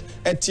buachete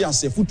eti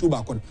ase futu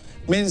ba ko.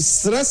 Me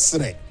stress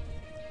re.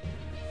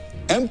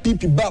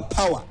 MPP bar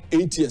power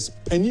 8 years.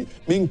 Penny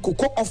me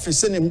koko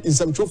office in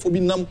some trophy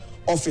nam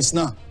office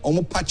na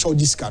omo patch all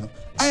this can.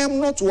 I am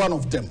not one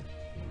of them.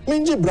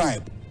 Me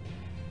bribe.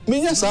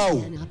 Me yes how.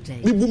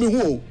 Me bu me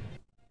hu.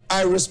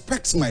 I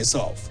respect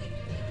myself.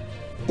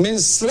 Me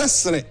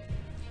stress re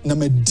na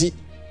me di.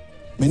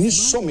 Me ni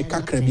so me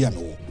kakra bia me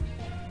wo.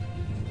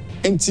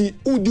 Enti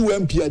udi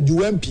MP di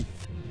MP.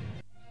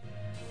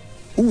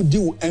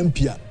 Udi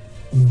MP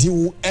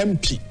di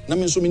MP. Na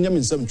me so me nyam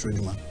nsam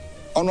treduma.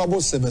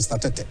 Honorable SYLVESTER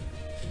TETTEH.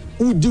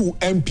 Who do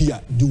MP?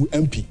 Do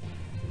MP.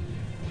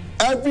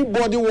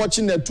 Everybody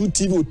watching the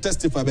 2TV will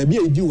testify. Baby,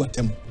 I do what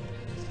them.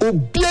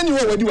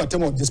 Obiani do what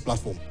them on this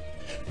platform.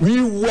 We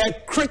were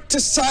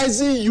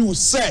criticizing you,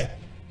 sir.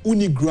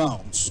 Uni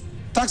grounds.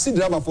 Taxi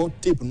driver for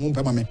tape no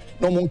pema me.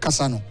 No mon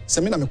kasa no.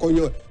 Se me na me call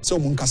you so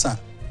mon kasa.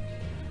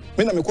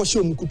 Me na me call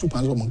show mukutu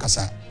panzo mon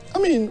kasa. I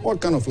mean, what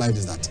kind of life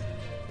is that?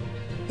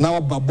 Now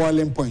a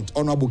boiling point.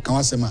 Honorable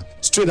Kawasema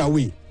straight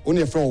away.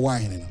 Only a for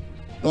wine.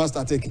 No, I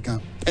start taking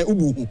camp.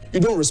 You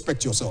don't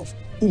respect yourself.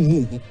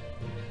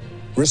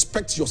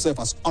 Respect yourself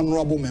as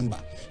honorable member.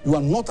 You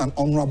are not an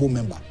honorable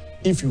member.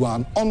 If you are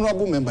an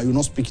honorable member, you will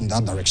not speak in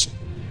that direction.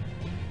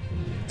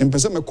 In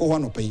person, me call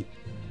one pay.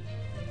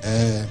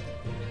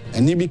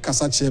 And maybe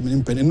Kasache,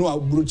 no, I'll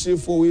brutal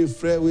for we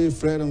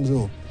friend.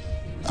 So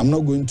I'm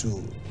not going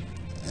to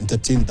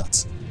entertain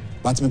that.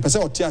 But me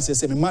person, what I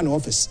say, me man in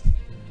office,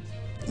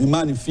 me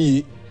man in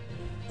fee,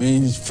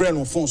 me friend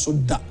on phone so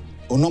that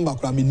or number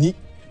kura me ni.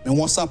 Me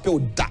WhatsApp o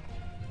da.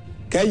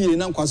 Kay ye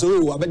na kwaso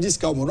o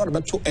abediska mo no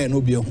beto e no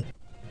bia ho.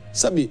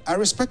 Sabi, I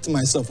respect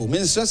myself. Me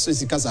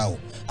stress kasa o.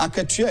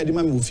 Akatua e de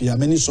ma me ofia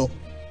mani so.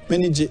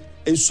 Mani je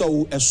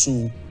eso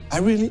eso. I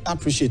really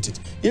appreciate it.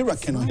 Era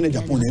ken o hene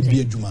Japan e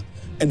bia adwuma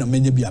e na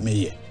manya bia me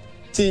ye.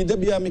 Ti da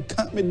bia me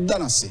ka me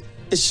danase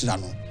e hira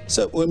no.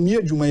 Se o mi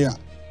adwuma ya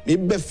me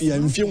ba fia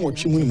mfie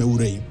nwotwe mu na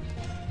mawura yi.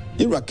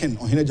 Era ken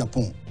o hene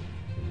Japan.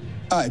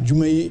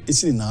 Adwuma yi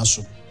esi na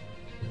aso.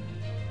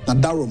 Na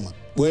daroma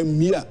where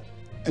Mia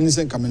and the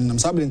same coming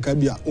and Sabin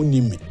Kabia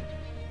unime.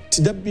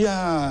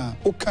 Tidabia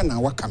Okana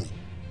Wakami.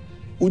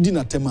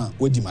 Udina tema,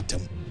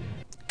 Wedimatem.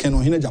 Ken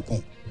on Hina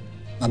Japan.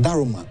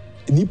 Nadaroma,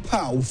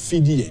 Nipa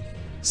Fidie,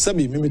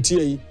 Sabi,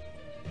 Mimitia,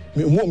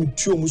 me mom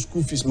two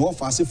school fees, no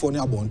fancy for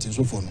near bond and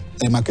so forth.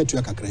 And market to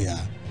a cacrea.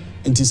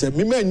 And he said,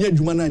 Mima and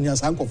Yajumana and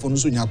Yas uncle for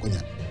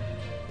Nusunakonia.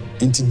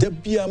 And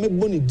Tidabia me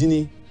boni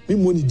dini, me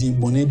money di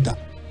boneda.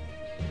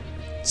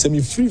 Semi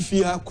free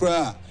fee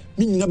cry.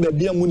 Me nyina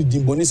babia mu ni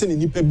dimbone se ni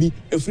nipa bi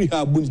afri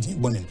ha abu ni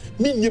dimbone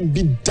me nye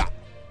bi da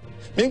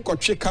me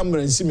nkotwe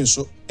camera nsi me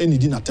so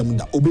enidi na tem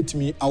da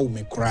obetimi awo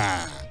me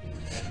kra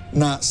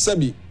na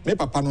sabi me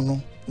papa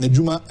no na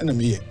djuma na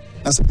me ye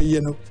na se ye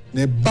no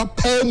na ba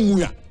pa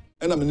mu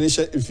a na me ne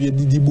hye efie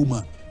didi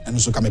buma eno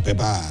so ka me pe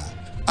ba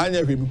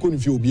anya hwe me ko ni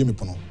fie obi me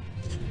pono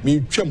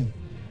me twam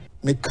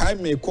me kai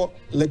me ko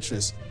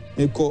lectures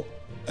me ko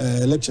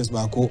lectures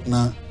ba ko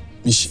na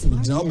me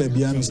dina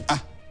babia no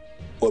ah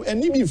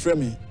and you be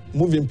frame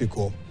moving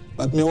pico,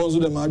 but me also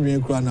the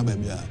madrid crana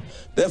baby.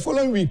 The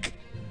following week,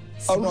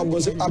 I don't know,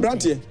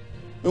 Abrantie,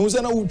 me was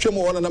an old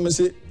chemo and I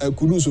say,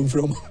 could do some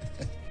from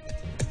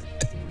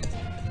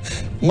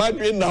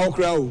Madrid now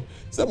crowd.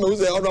 Some was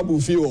the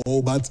honorable feel,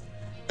 but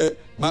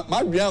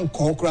Madrian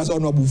call crass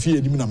honorable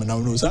fear,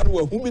 no, so I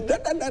will whom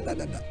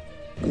that.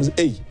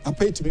 Hey, I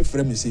pay to be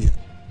friend here.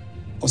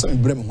 Or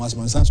some Bremen was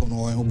my son's on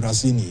or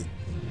Brasini.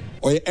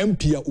 Or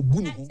MP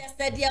Ubunu. Just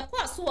said the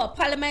course who are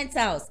Parliament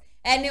House.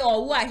 Any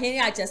or who are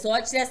here just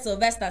watch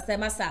Sylvester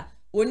Semasa.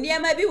 When near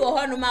maybe we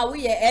honor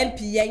we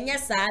MP, and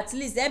yes, at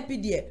least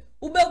MP dear.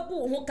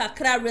 Ubeku who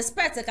kakra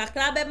respect a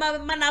kakra be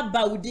mana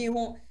baudi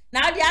ho.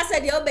 Now the answer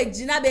the obe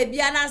Gina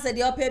baby and answer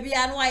the baby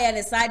and why and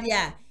the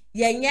sadia.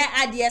 Yenye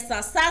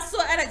adiesa saso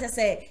and I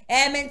say,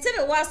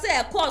 maintain was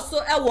a course so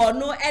a war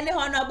no any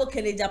honorable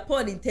Kenny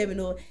Japan in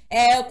terminal.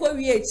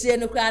 Kowie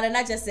no crowd and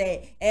I just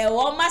say,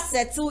 one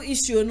settle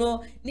issue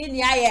no,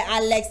 Nini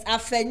Alex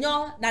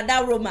Afenyo,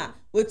 Nada Roma.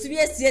 With 2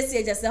 years,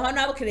 just a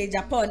honorable Kenny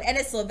Japan and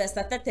a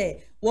Sylvester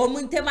Tete.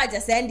 Woman tema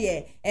just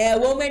endie,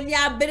 woman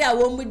ya better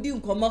woman do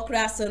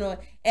comocrasono.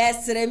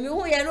 Remi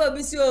who ya no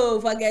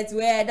bisio forget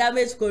where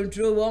damage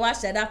control, woman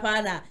shut up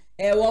ana.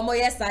 One more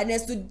yes, I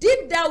to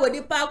deep down with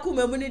the park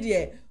muni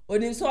dear.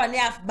 Onim so an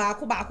half back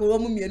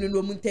woman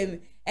no muntem,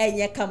 and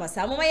ye come as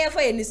some way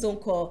for any song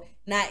call.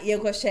 Na ye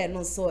go share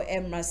no so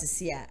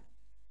Emrasia.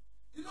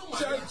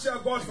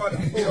 Godfather.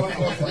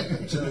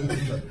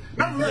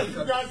 Not ready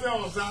to guys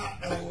else.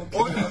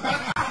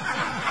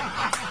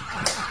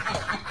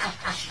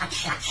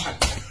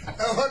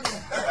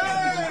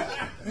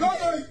 No,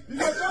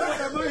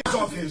 you're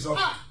talking.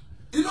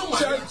 You know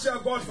what?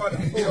 Godfather.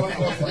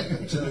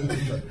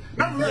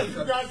 Not ready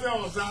to guys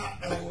else. No,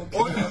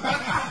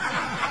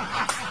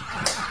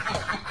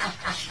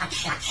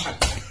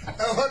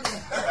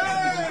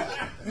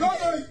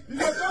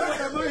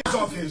 you're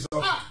talking.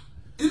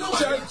 You know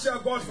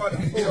what? Godfather.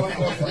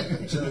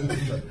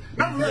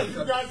 Not ready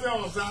to guys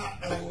else.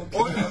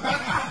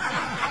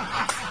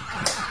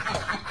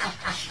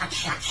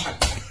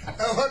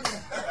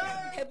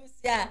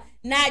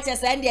 Na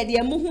just ended the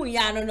muhu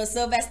yano no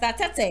Sylvester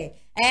Tete.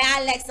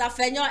 Alex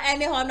Afenyo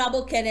any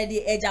honorable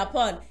Kennedy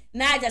Japan.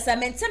 Na just a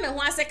menteme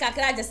who ase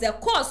kakra just a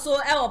course so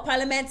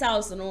Parliament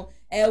House no.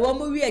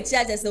 Womu we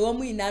charge just a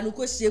womu na no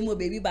ko shemu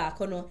baby back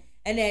no.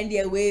 And then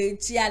the way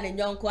chia and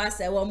young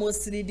class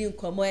almost reading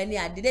come any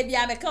did they be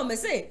a come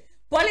say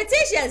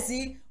politicians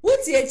see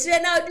what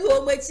you now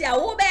do much ya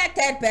wo be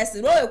third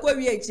person no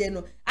e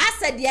no I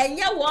said the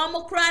anya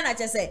wo cry na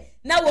say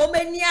na wo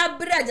mani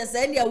abra just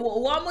say the wo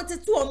mo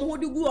tetu o mo ho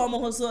dugu o mo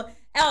ho so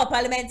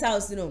Parliament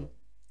House no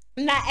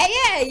na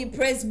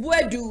Prince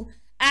Buadu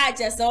I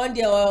just on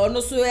the no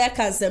so e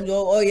kan sem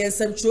o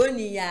yensem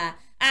troni ya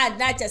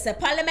na just say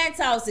Parliament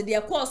House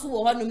the course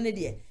wo ho num ne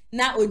de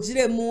na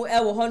ojire mu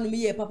ewo honum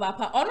ye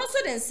papa ono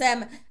so den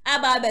sem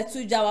aba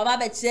betu jawa aba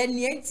be kire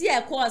ni enti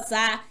e course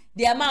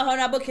de ma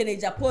honorable Kenny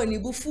Japan ni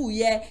bufu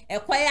ye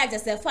ekwaye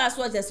agese fa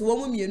so agese wo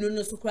mu mienu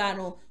no so kra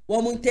no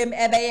wo mu ntem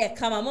ebe ye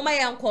kama mama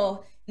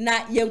yanko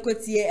na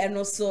yenkotie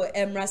eno so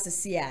emra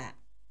sesia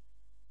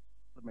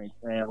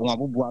wa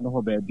bubu ano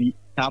ho ba bi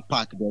car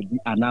park ba bi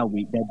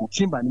anawe da bi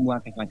chimba ni mu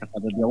akaka kaka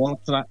da bi won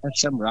tra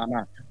ehemra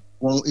na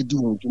won edi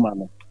won dwuma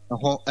no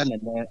ho ene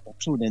ne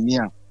otu na ni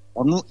a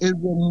ono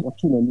ewom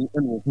otu na ni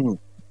ene hu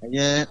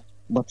ye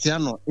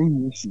botiano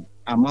enyishi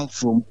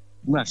amanfrom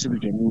mu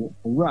asebedwani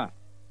owura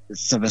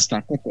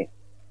Sylvester Tete.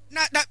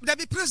 Na that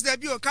be president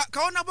bi o ka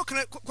ona bo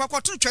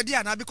kwakwatu twade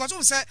ana because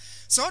we say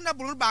so ona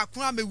bulu ba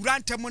ko amewura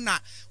ntem na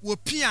wo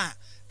pia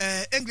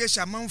English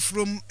among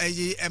from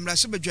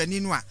emrase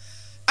bedwani no a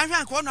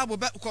ahwan ko ona bo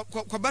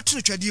ko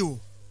betu twade o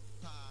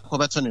ko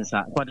betu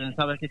nsa ko den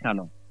sa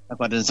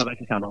ba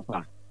kika no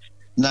fa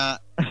na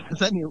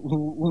sani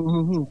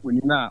hu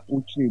na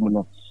uchi mu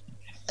no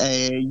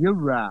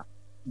yewura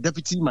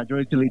deputy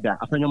majority leader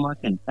afenyo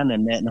market ana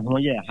na ho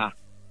ye ha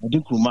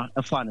Odinkruma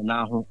efa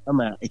na ho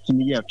ama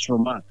ekimi ye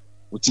troma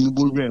otimi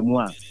bolwe mu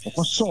a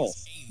okoso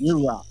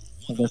yewura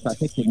Sylvester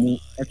Tete mu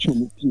etwe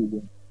mu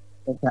pie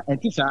eka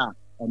entisa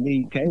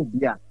ame kai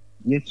bia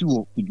yesi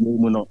wo pidie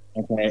mu no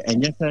eka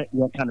enye se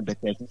ye kan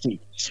bete se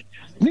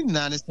ni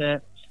na ne se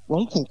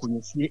won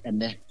konkonyesie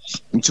ene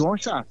nti won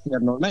hwa ase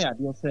no na ya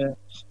de se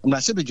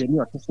na se bedwani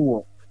otofo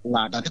wo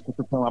la da de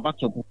kutopo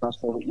abato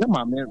so ye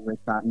ma me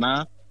reta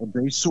na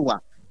obey so a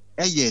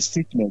eye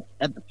statement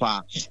at the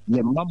far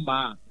ye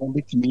mama on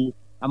betimi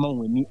ama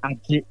wani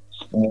age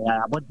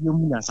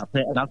abodium na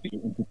sape na fi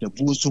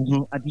interview so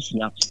hu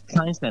additional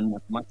science and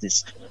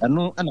mathematics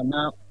eno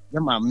na ye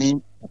ma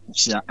me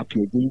apia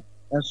apiedi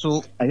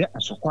so aye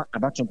asokwa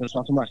abato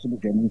so ma se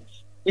bedwani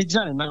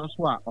ejane na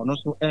so a ono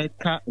so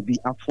eka bi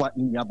afwa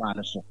ni yaba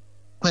na so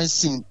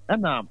kwansin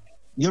na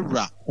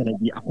yewura na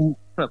bi akon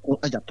preko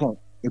Japan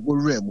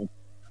eborura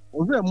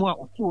mu a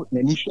oto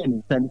na ni hwe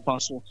ni san fa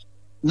so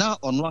na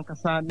ono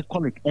ankasa ni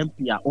colleague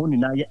MP a oni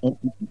na ye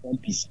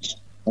MPs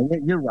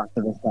yewura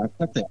Sylvester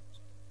Tete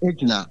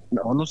ejina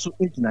na ono so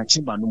ejina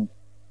chimba no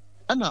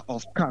ana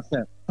of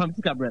course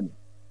political brand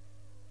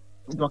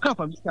ndo ka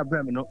political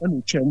brand no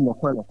enu twa mu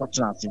okwa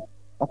okwatra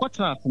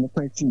ase no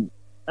kwati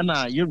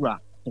ana yewura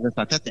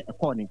Sylvester Tete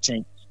ekọ ni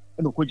chen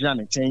eno ko jira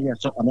ni chen ye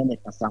so ono ne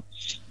kasa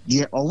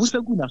ye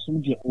owusagu na so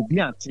je obi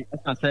ate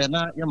ekasa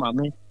na ye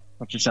maame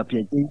Patricia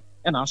Piede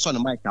ena aso ne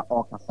mic a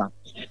okasa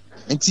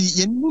enti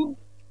yenu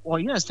o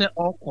yes say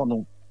all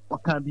kono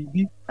can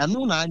be and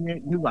no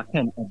anye you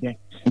can again.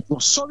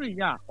 Sorry,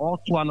 yeah, all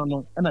to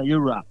one and a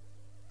euro.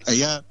 A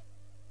year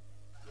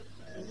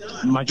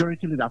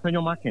majority leader, Penny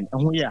Markin,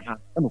 and we are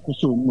and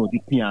also no the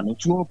piano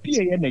to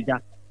appear in a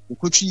jack. The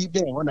could she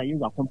there when I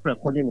use a compare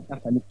calling the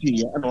Catholic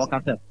and what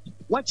I said.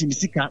 What Jimmy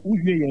Sika,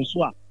 we hear and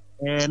swap,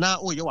 and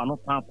now you are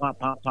not pa.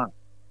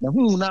 The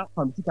who now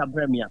from Tika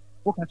Bremia,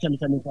 what can you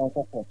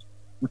tell for?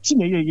 Which you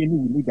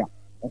leader.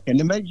 Okay,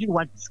 imagine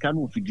what this kind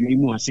of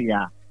dream was say.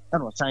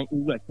 That was saying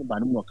you work by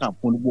no camp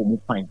on the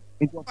woman fine.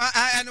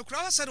 And the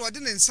crowd said, what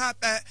didn't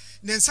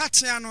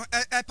Satiano,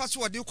 a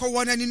password you call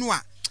one any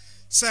noir.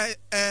 Say,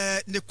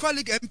 the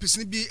colleague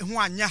MPs be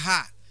one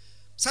yaha.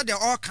 Said they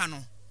all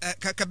canon,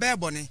 Cabell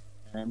Bonnie.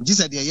 This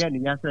is the year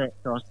in the answer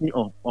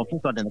or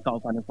people than the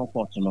company for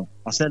Portugal.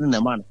 I said in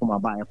a man from a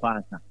buy a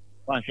partner.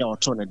 Why shall I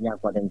turn the young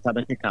for the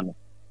Sabbath?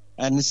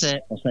 And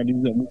say, I said,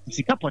 you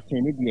see,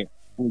 Capotin, idiot,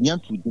 who young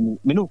to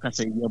Minuka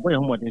say, you're boy,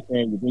 what they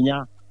say, you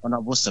on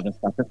our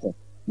SYLVESTER TETTEH.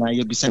 Now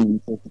you'll be sending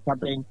to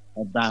Cabin,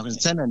 a Barron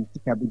and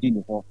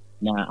Ticabini for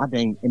now. I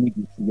think any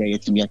BCA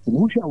to me.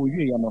 Who shall we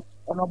hear?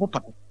 Honorable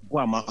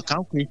Guama, a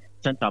country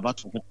center about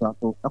to get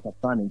to a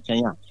plan in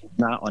China.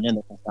 Now on any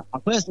of a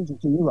person to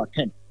you, I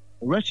can.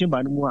 Russian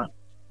by the one.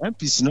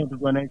 MPs not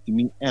going to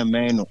me, and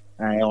man,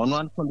 on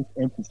one colleague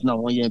MPs now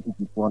 1 year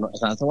before,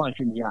 as I want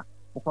to hear.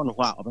 Upon a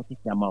while, or the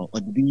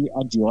be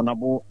at the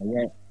honorable,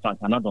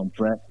 another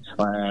prayer,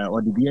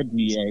 or the beer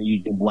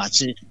be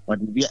watch it, or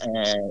the beer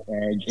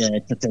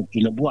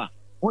Kilabua.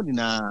 Only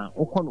now,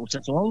 Ocon,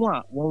 such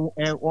one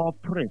or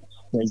pray,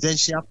 the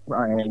essential,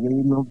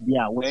 you know, be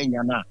aware,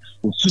 Yana,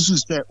 who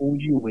said, oh,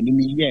 you when you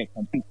mean,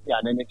 can pick the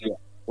energy.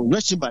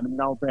 Russian by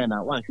now,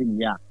 Bena, 1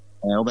 year,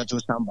 over to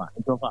Samba,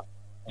 and so far.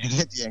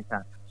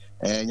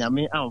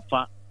 Yami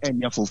Alpha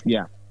and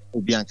Yafofia,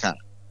 Bianca.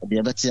 The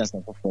other tears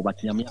for but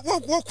Yami.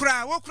 What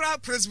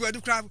crowd,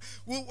 President crowd?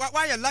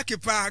 Why a lucky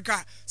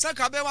parka?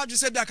 Sakabe, what you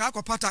said that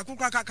Kakopata,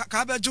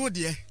 Kaka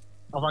Jody.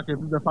 I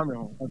can do the family.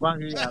 Oh,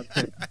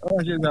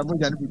 she's a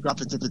good and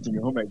graphic to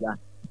your home.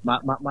 My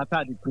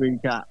daddy,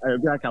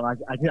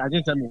 I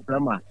just am in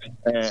grandma,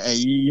 a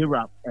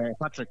year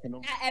Patrick, and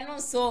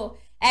also.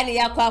 Any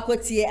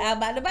aquacotia,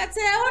 but what about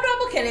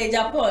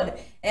Japan?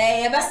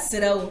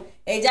 Bastero,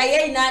 a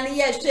giant 9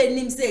 years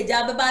training say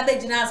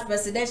Jabba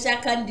presidential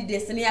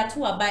candidates near to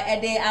by a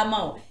day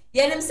amount.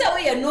 Yet him say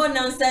we are no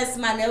nonsense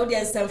man,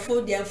 audience and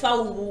food and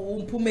found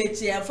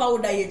Pumechi and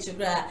found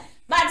Diachugra.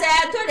 But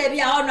I told them,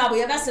 you are now,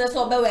 we have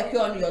so work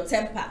on your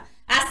temper.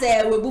 I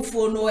say, we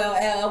before no,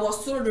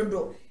 was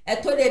so. I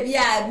told them,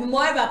 yeah,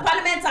 more of a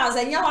parliament house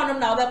and your honor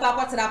now, the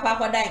Papa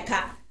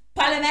Danka.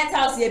 Parliament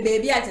House, ye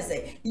baby, I just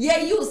say,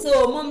 ye, you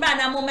so,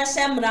 Mumbana, Mumba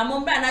Shambra,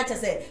 Mumbana,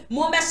 just say,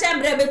 Mumba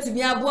Shambra to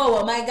me a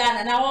bow, my gun,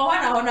 and I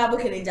want a honorable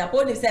in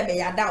Japan, if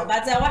they are down,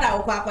 but I want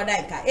our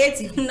Papadaka,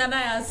 80.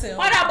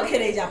 What about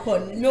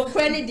Japan? No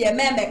credit, dear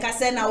member,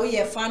 Cassena, we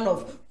are fan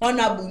of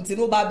honorable to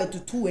no barber to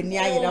 2 and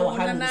near our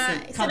hand.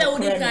 So that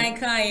would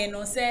cry,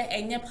 no say,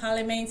 and your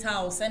Parliament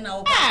House and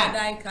our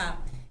Papadaka.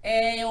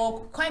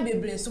 Or quite be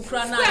blessed to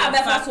cry now.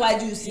 That's why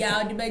you see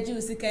how the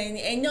Bejusi can,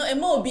 and no,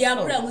 and more be a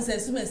promise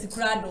as soon as the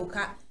crowd will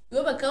cut. You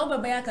ever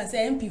come by a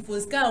say, MP for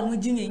Scout,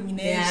 Mujin,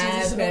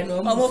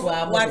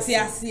 what's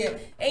here?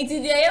 80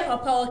 days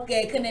of power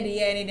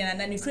Kennedy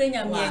and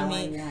Ukrainian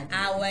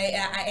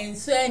and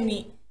so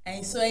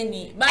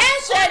any. But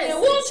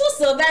who should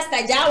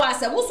Sylvester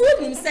Jawas and who's with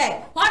him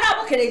say,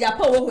 Honorable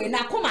Japan when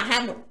I come a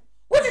hand.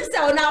 What is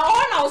that now?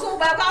 All so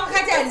by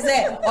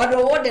or the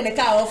word in the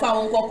car of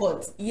our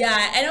court. Yeah,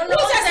 I don't know.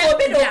 Oh,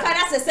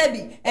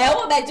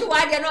 but you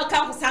are not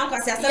come sound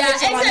even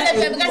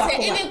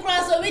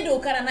cross a window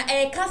can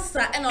a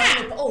cassa and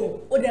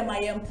oh, them I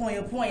am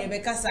point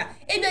because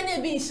it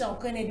didn't be so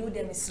can I do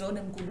them slow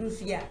them good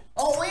roof here.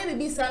 Oh, where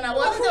be son? I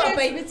want to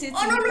pay it.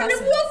 Oh, no,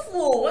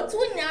 what's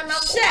when you're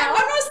not share?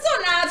 What was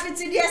done after the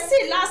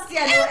say last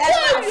year?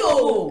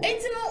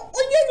 It's no,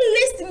 you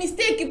list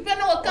mistake. You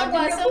know, come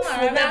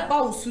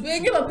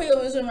when you pay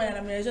over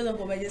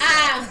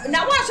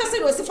now, what I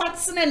said was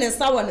fattening and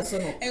so on and so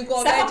on. And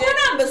go back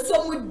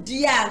so with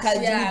Diaka,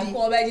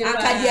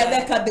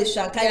 Rebecca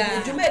Bishop,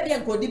 you may be a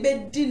good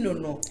debate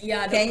dinner.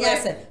 Yeah,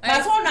 yes, my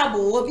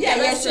honorable will be a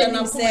yes,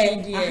 and say,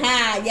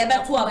 aha,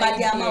 Yabatua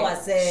Badiama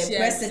was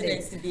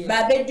president.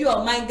 But I beg you,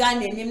 my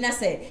gun and him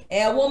say,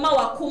 a woman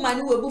or Kuman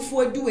who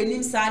before doing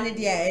him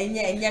sanity. And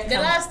yet, the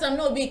last time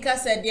no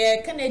because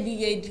dear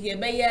Kennedy,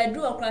 but I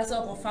do a class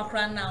of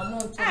Fakran now,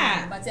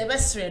 but a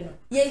best friend.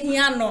 Ye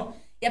no,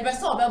 ye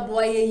best of a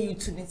boy you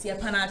to the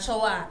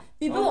Panachoa.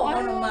 People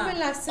on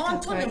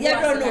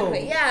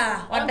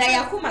yeah, or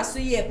Diakuma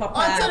Suye, Papa.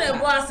 Until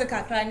the was a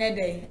cacrania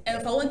day,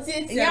 and for one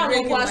thing, you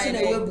are washing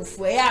away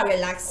before I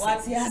relax.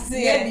 What you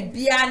say,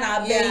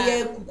 Biana,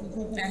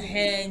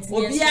 hands,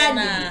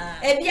 Biana,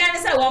 and Biana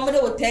said, one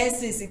with 10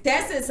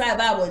 cents, I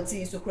about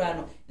tea, so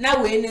crown.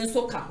 Now we're in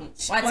so come.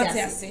 What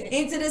I say,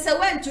 into this, I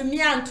went to me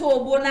and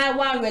told Bona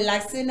one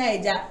relaxing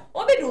age.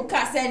 Obi do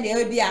cast and there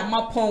will be a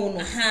mapon.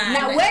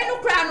 Now, when you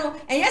crown,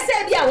 and yes,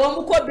 I be a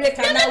woman could break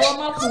and I want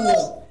my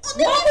pool.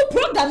 One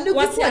program no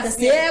go to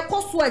say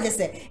koso je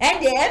say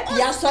and the MP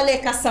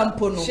asole ka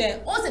sampo no.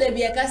 O se de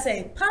be ka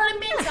say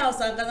Parliament House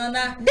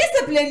Ghana.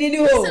 Discipline ni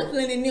ho.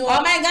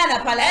 Oh my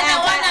God,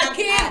 Parliament.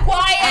 Keep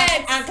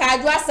quiet. And ka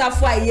adwa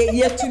safo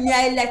ye tumi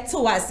elect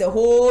was a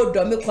whole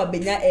do me ko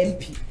benya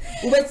MP.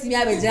 Ubetimi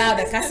abegina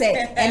be ka say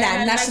and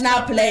a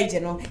national pledge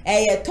no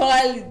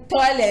toil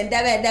and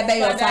debe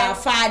your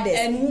fathers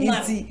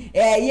inti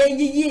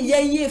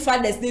ye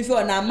fathers dey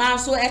for na man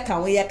so e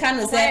kan we kan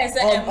no say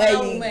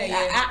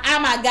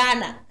ama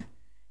Ghana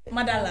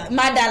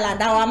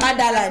Madaland our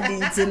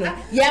motherland inti no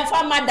ye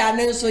fa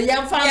madan so ye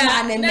fa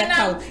man ne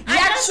kan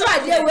ya try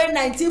dey we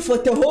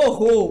 1940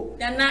 ho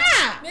na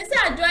me say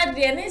adwa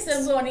dey ni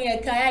se so ni e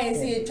kan ya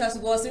see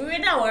trust go so we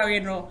na worry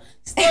no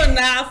still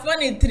na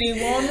funny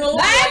 3 no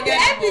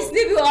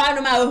episode bi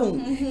on ma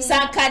hu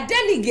sanka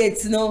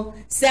delegates no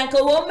sanka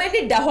wo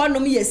mani da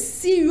honom ye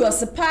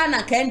serious pa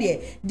na kan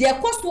de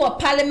cost of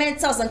parliament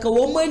sanka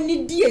wo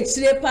mani di e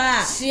chire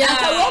pa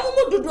sanka wo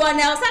mu dudu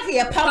na sanka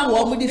ye pam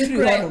wo mu di free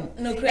honom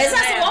esa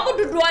wo mu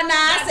dudu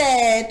na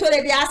se to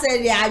le bi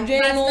ase ya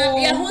adwen no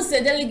ye hu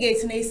se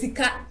delegates na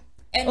isika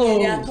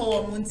ene ya to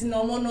mo nti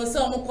no mo no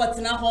so mo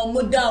kwotena ho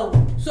mo dawo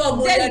so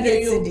mo da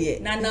de yo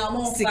na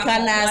mo sika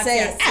na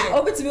say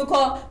obitimi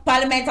ko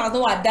parliament as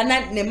no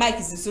adana ne mic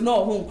is so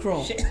no ho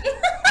nkron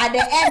at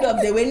the end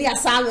of the when you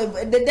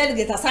the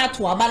delegate asat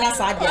to abala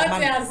sa dia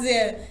man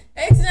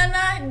etina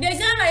na de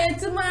Ghana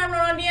yetima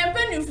no ne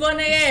empanifo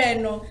na ye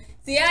no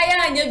ti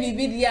aya anya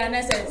bibidia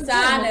na se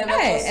sa na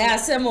be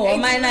asemo o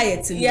man na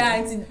yetima yeah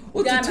nti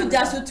ututu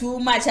just too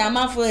much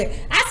amafo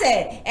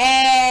ase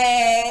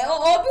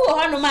obi wo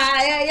hono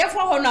ma ye fo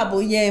hono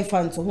abonye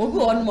infanto obi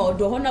wo hono ma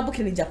odo hono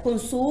abukini Japan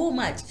so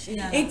much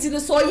nti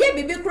so ye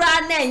bibi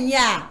kura na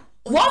nya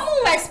one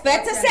more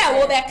expect say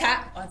wo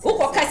beka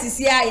ukoka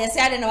sisi ya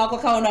say ade na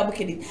wakoka hono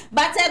abukini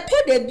but to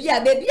de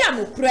bia baby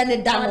amokura ne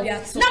da no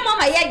na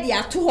mama ye de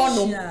ato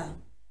hono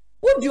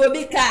Udi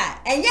obi ka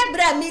enye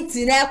bra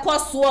meeting na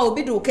ekoso a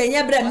obi do ka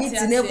enye bra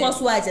meeting na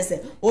ekoso a chese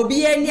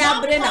obi eni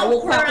abre na wo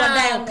kwa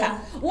dan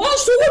ka wo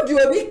so udi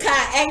obi ka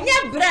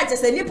enye bra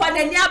chese nipa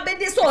na ni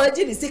abedi so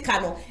oji ni sika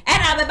no e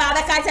na be ba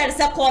be ka chese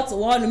se court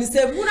wo no mi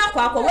se bu na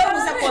kwa we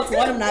mu se court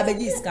wo no na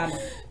abedi sika no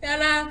ya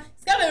na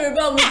sika be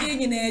reba mu di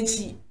nyina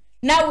echi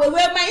na we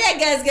ma ye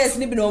guess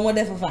ni bi no mo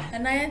de fafa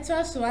na ye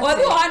to so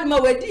obi on ma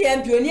we di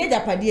MP oni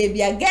ejapade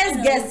bia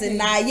guess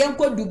na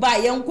yenko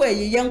Dubai yenko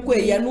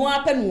eyi no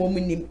apa no wo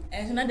munim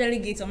na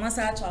delegate ma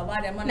sa to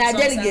aba de ma na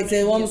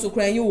delegate wo so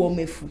kran yi wo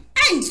mefu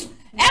si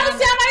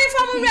amari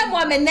from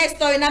remo me next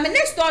story na me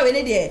next story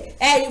ni de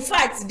in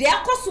fact they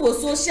akoso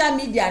social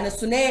media no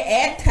so na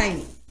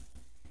time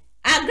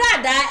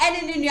agrada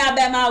eni ni nua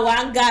be ma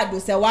one god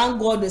say one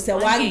god say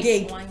one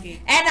gig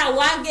and a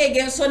one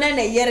gig so na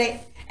yere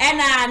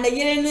ena na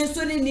yere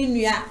nso ni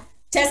nua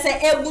chese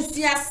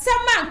ebusia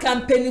sama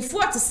kampanifo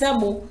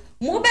tesemo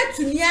mo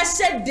betumi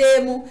ahye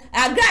dem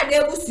agrade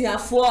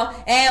ebusuafo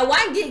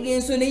one gig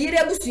nso ne yere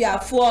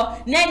ebusuafo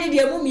na ni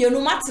de mu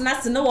mienu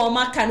matena se ne wo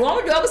maka ne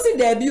wo de obusi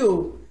da bi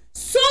o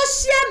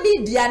social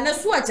media na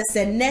so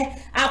chese ne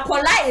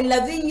akola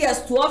 11 years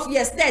 12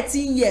 years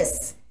 13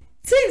 years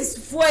things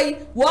foi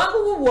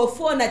wo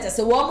phone na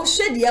chese wo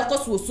hwede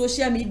yakoso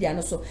social media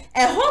no so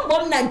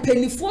hombom na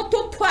mpanifo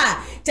toto a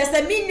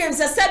chese minim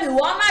se sabi wo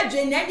ma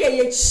dwen na de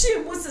ye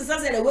chimu se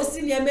se le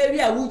wosi ne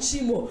meri a wo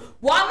chimo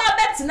wo ma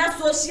betina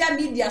social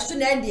media so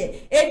na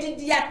de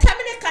edidi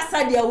atamne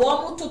kasa de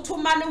wo toto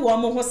ma ne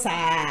wo ho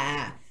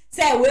saa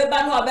se we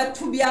ba no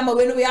obetu bia ma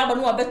we no we aba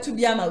no obetu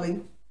bia ma we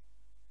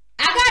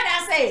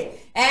agada say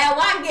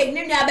one gig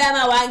ni nua ba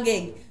ma one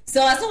gig so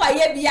wa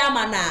ye bia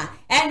ma na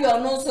and you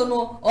no so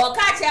no o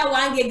ka che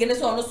one gig ni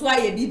so no so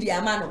aye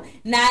bia ma no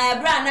na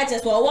ebra na che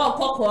so wo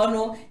kokko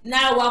no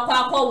na wa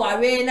kwa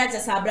ware na che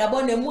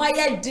sabrabo na mu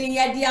aye din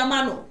ye dia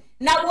ma no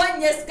na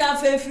wonye ska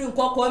fefiri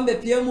kokko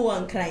mbepie mu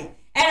wankran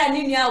era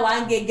ni nua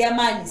one gig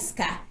ma ni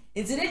ska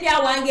Itini dia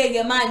wange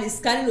ge man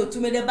scan no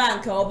tume de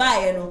bank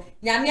obaye no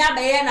nyame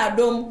abaye na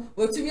dom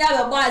otumi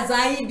abebo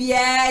azan yi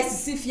bia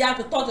sisifia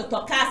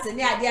to case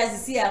ne ade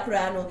azisi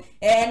akra no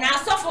na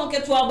asofo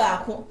nketo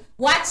obaako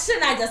wachi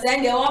na just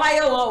end e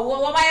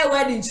wobaye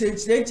wedding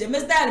church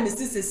Mr. and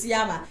Mrs.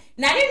 Siama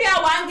na ni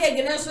dia wange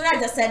ge no so na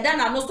just da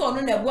na no so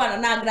no na bu ana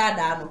na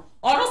agrada no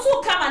ono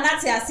so kama na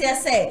te ase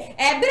se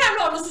bira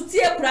no ono so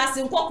tie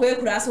kurase nkokọ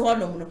ekurase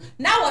honom no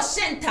na wo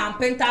hye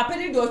ntampe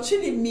ni do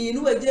twini mi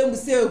no wagye mu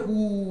se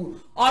hu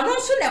ono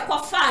so le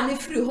kofa ne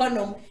free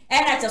honom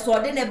na che so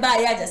de ne ba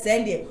ya je se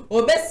ndie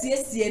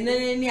obesiesie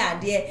ne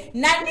ade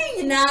na ni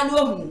nyina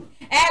no hu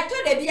to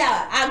de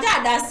bia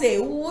agada se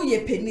wo ye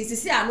penisi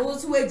se anu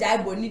so wagya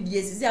iboni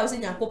die sisi a wo se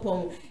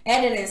nyankopon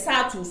de ne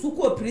sa to so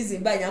ko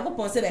prison ba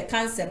nyankopon se be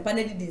cancer pa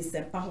na didi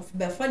nsempa ho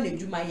be fa na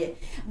dwuma ye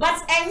but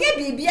enye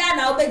bibia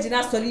na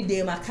obegina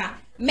solid maka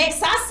make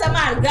sama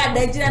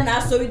agada gina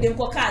na solid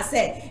nko ka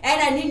se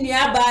na ni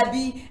nua ba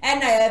bi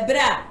na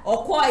ebra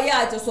okoye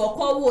a so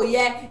okowo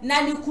ye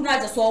na ni kunu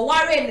a so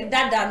ware ne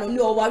dada no ni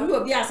o ware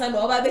obi asa na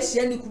oba be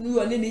hye ni kunu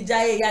yo ni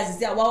jaye ya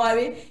sisi a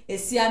ware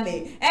esi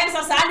ame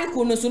sasa ni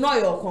kunu so no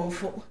yo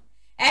konfo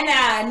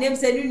ena nem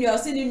se nunua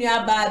se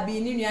nunua ba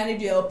bi nunua ne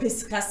de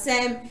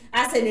opesikasem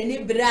ase ne ni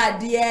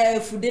brade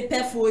fude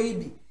pefo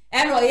ibi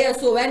ena oye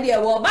so when de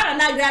wo ba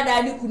na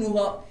grada ni kunu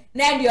ho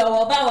na de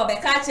wo ba wo be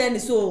ka che ni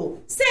so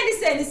se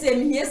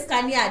mi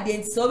yeska ni ade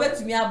nti so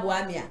betumi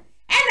aboa me a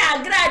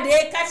ena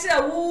grade ka kire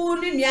wu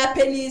nunua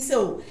pani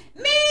so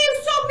mi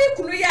so mi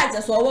kunu ya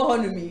je so wo ho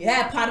no mi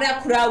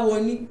pare kura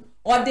woni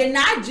ode na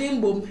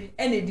adwimbom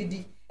ena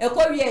didi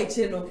ekowi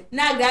eche no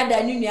na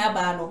grada ni nua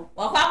ba no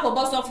wakwa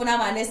akọbọ sọfo na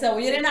ma ne se wo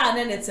yire na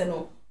anenete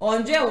no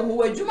onje wo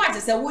wadwuma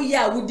te se wo yi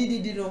a wo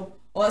dididi no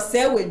o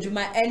se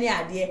wadwuma ene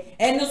ade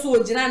eno so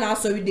ogina na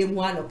aso wi dem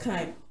ano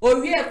kan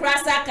owie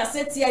krasa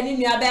kaseti ani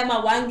nua ba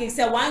ma 1 gig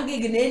se 1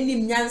 gig na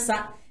enim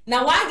nyansa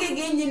na 1 gig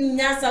enim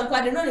nyansa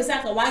kwade no le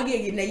saka 1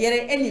 gig na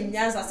yere enim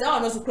nyansa se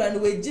ono so kura no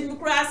wajim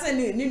krasa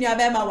ni nua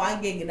ba ma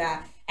 1 gig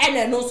na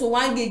ene no so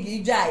 1 gig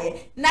ijaye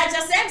na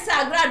je se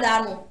sa grada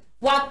no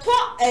wato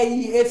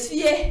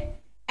efie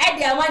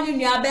edi amani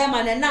nua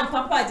bema na nam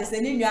papa je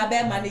se ni nua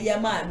bema ne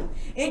yema no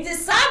nti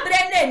sabre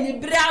na ni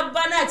bra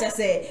bana je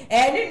se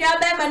ni nua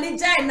bema ni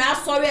jai na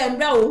asori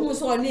embra ohun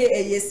so ni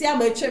eyesi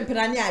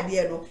amatwempena ne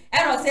ade no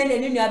eno se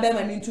ni nua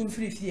bema ni ntu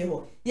free fie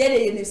ho ye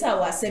de ye ni sa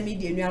wa asemi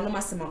de nua no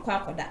masema kwa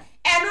akoda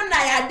eno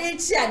na ya de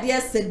chi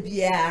ade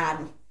sebia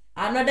no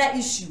another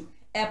issue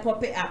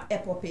pop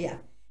up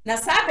na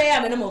sabre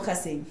ya me no mo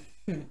kase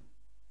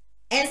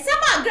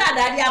ensema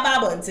grada ade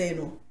ababonte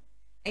no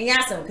enya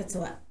asem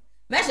ketwa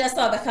measure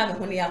stop be come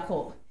ho ne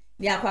yakọ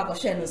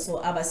akọhwe no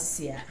so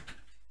abasisia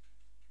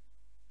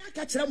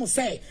aka kire mo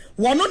say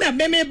wono na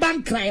meme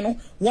bank cry no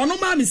wono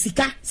ma me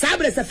sika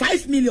sabre se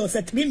 5 million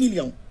se 3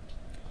 million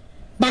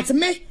but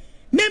me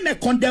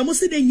condemn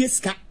se de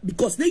nyeska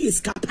because they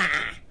yeska pa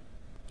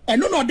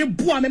eno no de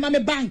boa me ma me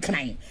bank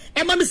cry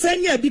e ma me say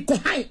nya bi ko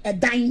hai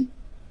edan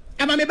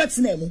e ma me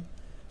betina mu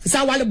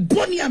sa wale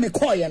boni a me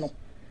koye no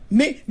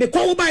me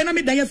ko wo bai na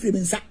me dan afiri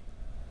nsa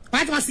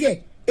what was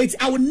here.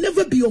 I will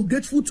never be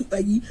ungrateful to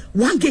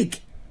 1 gig.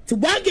 To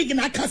 1 gig in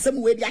a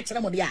custom way, the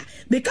actual money.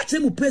 They catch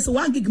them who press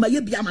 1 gig my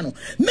biamano.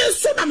 Me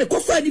so na me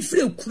coffee any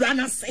free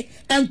Kurana say,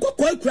 and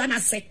Coco Kurana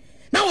say.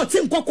 Now I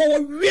think Coco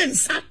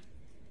rinsa.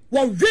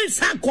 What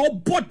rinsa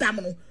call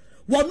bottamano.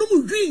 What no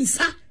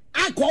rinsa,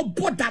 I call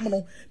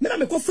bottamano. Me na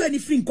me coffee any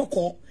free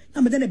Coco.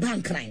 I'm then a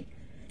bank crying.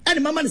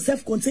 And my money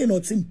self contained no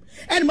team.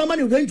 And my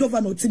money Range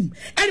Rover no team.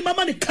 And my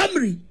money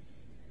Camry.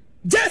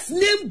 Just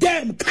name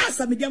them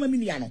Casa Mediama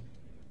Miniano.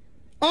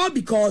 All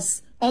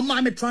because on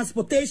my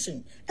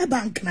transportation a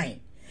bank nine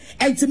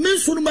and to men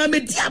so my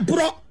media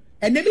bro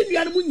and then you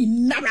are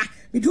nara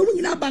me do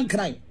in a bank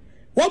nine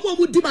one more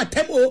would do my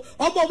temo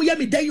or more we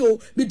me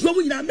dayo me do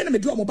in a minute me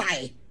do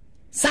buy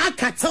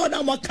saka tell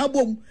na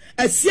makabom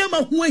a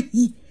siama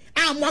huhi a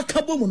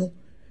makabom no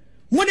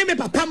one me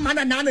papa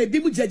mana na no ebi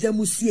mu jeje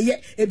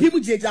musie ebi mu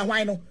jeje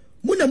hwan no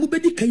mu na mu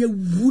bedi kan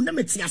wu na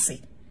meti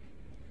ase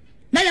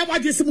na ya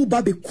wadwese mu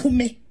ba be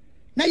kume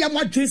na ya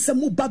wadwese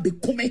mu ba be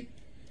kume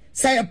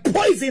say a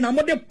poison, I'm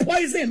not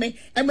poison me,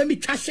 and when me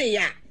trash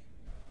ya.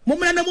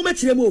 Momana na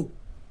mumechiremo.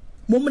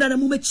 Momana na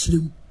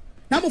mumechirem.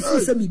 Now mo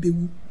full me be.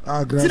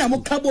 Tina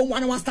mo kabo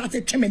one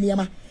started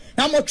tremeniama.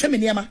 Now more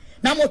tremeniama.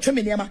 Now more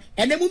tremeniama.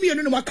 And then mummy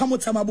no more come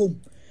out boom.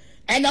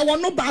 And I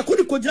want no back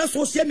could just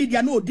social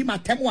media no di my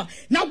temwa.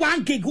 Now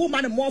 1 gig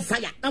woman more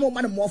fire. Now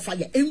man more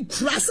fire. In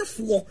crass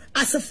for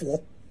as a for.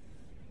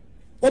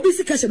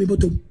 Obisi kasha me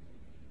bottom.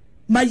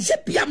 My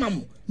jepia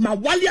mamu, my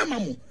walia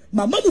mamu.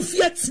 Mama mu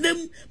fiat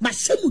nem ma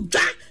shemu dwa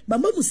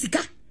mama mu sika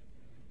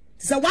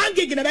se 1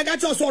 gig na daga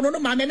cho so no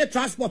ma me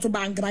transport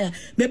bank cry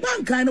me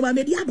bank cry no ma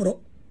me dia bro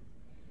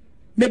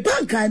me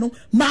bank cry no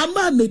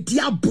mama me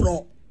dia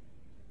bro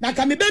na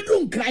ka me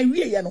bedroom cry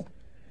wie ye no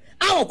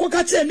a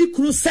okoka che ni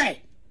kru say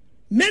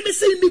me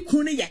se ni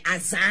kru ne ye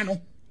azano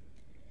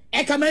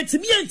e ka ma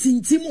timi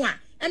antintim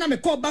a na me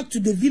call back to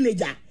the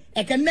villager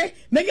e ka ne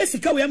me ye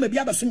sika we ma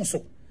bia baso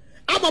so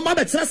ama ma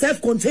be tra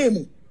self contain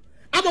mu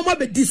ama ma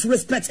be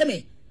disrespect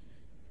me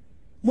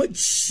mo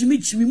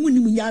chimi muni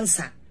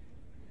munyansa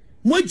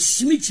mo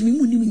chimi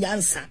muni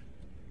munyansa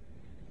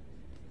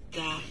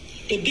da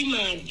ebi ma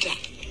da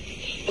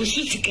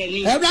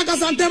osusikani ebra ka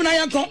santem na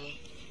yanko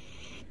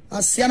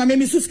asia na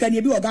me susikani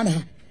ebi ogana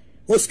ha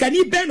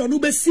osikani ben no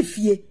be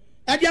sifie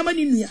ade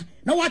amani nua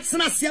na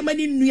watsena asia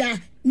amani nua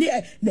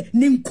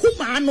ni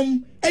nkuma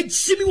anom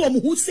achimi wo mo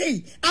hu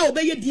sei a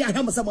obeye di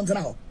aham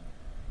samontena ho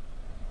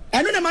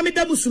eno na mami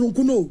da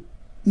musurunku no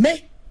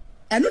me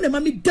eno na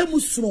mami damu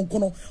suronko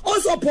no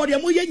also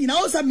podium ye nyina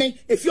also me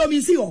if you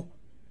mean see ho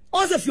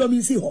also if you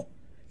mean see ho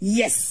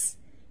yes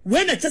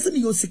when I just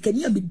me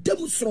osikani am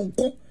damu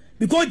suronko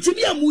because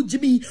jimi amu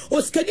jimi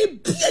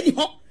osikani biani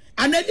ho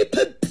and any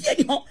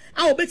biani ho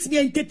I will be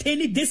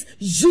entertaining this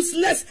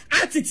useless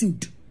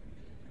attitude.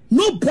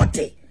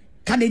 Nobody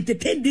can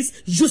entertain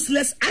this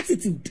useless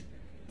attitude.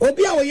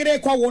 Obi a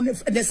oyere kwa won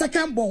the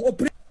second born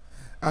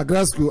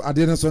Agrasco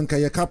adeneson ka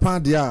ye kapa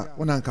dia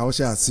wonanka wo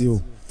sha ase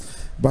o.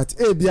 But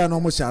e bia no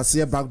mo sha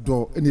back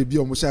door ene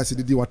bia mo sha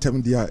di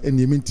watem dia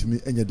ene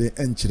mintimi enye de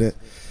enkyere.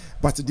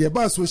 But the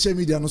ba social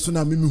media no so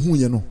na mimi hu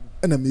ye no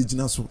ena me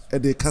gina so e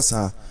de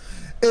kasa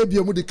ebi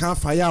omu di kan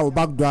fire o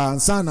back door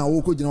ansa na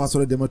wo ko gina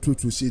wasore dem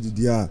atutu shade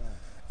dia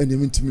ene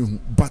mintimi hu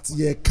but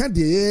ye ka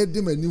de ye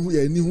de mani hu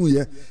ye ni hu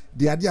ye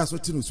de ade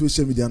asoti no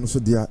social media no so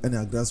dia ene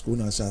agrasco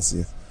na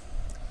ashase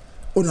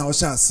ona o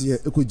shase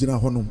e ko gina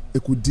honom e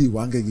ko di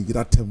wanga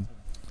gigira tem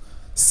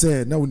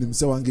se na wonim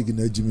se wanga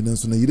gina ajimi na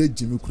so na yire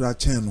jimi kura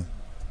chen no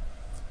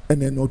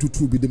ene no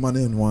tutu bi de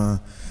mane no a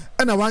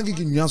ena wanga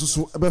ginwa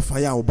so e be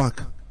fire o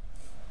back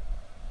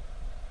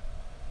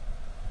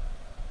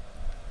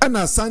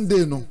ana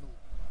Sunday no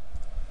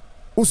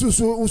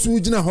usu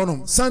jina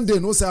honom Sunday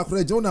no say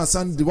akora je na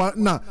Sunday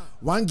na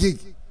 1 gig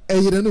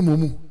eyire no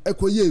mumu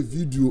ekoye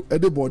video e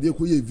de board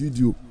ekoye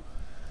video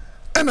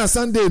ana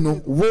Sunday no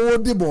wo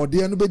de board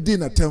no be di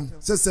na tem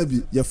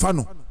sesabi ye fa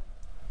no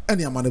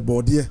ene amane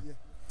board ye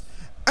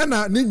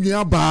ana ne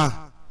nwia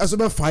ba eso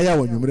be fire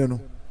wa nwumre no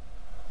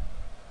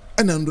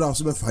ana ndura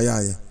so be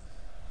fire ye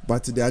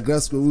but the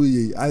agrasco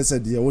we I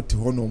said ye wote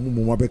hono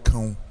mumu be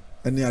kan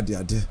ene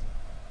ade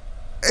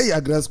Hey,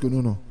 agrasco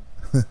no.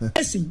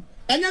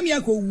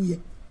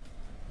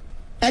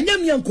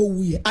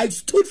 I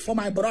stood for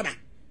my brother.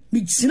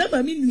 Me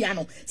cinema mi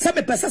nuano.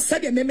 Sabe pesa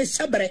sabe me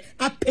shabre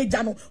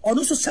apejano.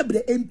 Ono so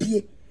shabre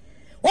MPA.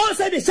 All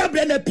say the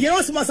shabre na pie.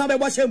 Osi mo sabe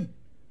washem.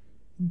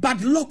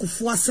 Bad luck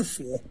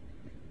fuasefo.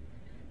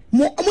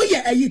 Mo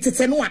ye ayi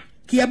tete no a.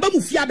 Ki eba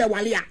mu fie abe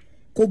wale a.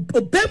 Ko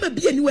obema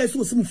bi eni we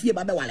so mu fie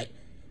ba be wale.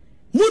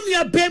 Mu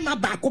nua bema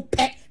ba ko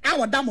pe a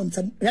woda mo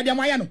ntam. Ya de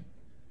mo aya no.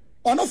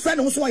 Ono friend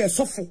who so ye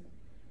sofo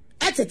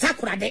ate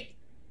takurade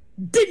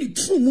dini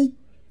trumu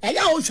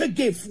eya o hwe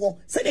gave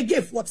say the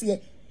gave what ye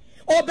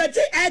obedi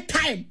air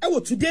time e wo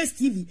today's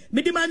TV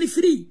me di mani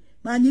free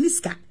man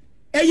niska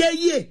eya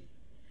ye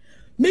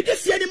me di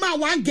fie ni ma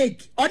 1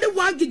 gig ode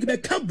 1 gig be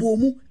ka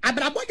bomu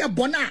abrabo ya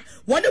bona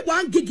wode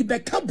 1 gig be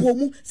ka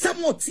bomu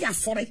samo ti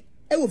asore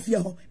e wo fie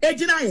ho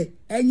ejina ye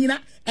enyina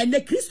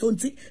ene Kristo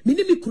nti me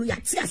ni mikuru ya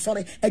ti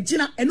asore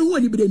ejina ene ho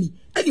ani breni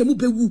ene mu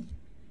bewu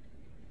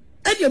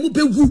ene mu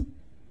bewu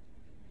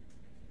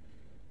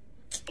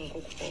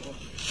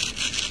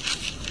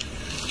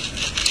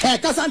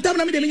kasantam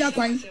na me de minya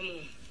kwan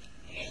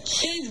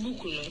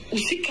Facebook no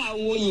usika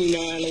wo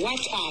nyina no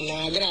wata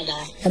na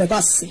agrada ene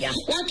basia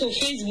wato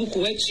Facebook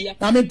watua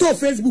na me to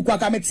Facebook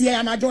aka me tie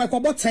ya na jo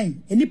ekobo 10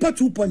 enipa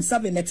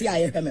 2.7 net ya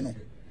ye hweme no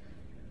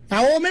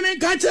na wo me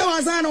kan che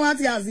wansa na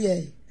wati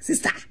ase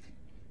sister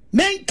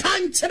men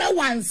kan che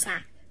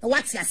wansa na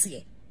wati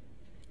ase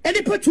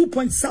enipa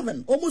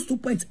 2.7 almost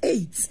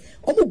 2.8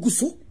 omo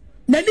guso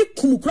na ni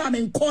kumukura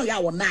men call ya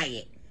wo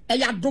naye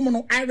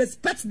I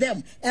respect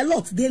them a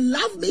lot. They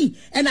love me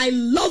and I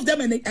love them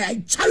and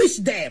I cherish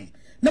them.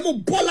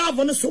 Namo bola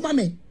vono so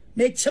mame.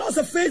 Me chose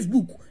of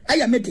Facebook. I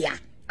am media.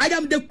 I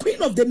am the queen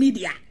of the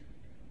media.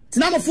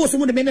 Tinamo force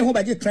mo de me ho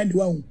ba je trend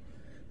wa.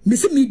 Me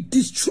say me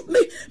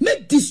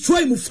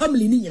destroy my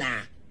family ni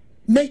nyina.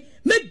 Me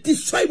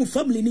destroy my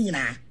family ni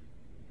nyina.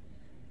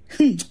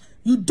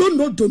 You don't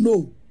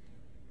know.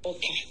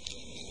 Okay.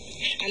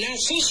 And our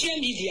social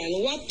media no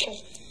what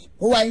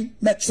why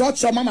me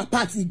church your mama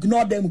party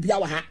ignore them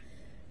biawa ha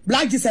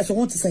Black Jesus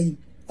want to say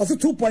also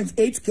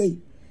 2.8k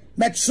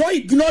me try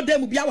ignore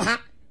them biawa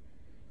ha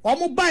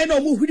omo buy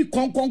no mo huri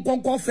kon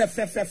fe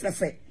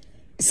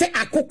say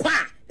akokwa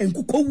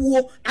enkuko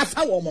wuo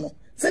afa wo mo no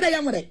say da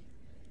yamre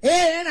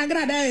na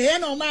grada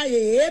no ma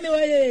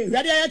anyway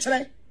ready ya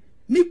chere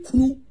mi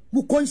kunu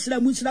mu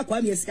konshira mu nshira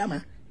kwa mi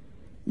esikama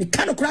mi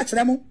kanu kura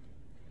chere mo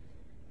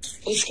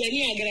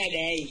Oskani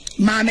agrada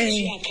mame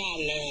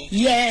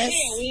yes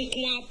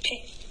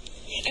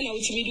and I will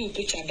do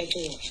picture better.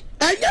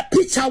 And your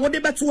picture what they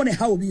better want to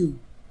help you.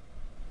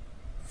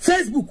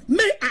 Facebook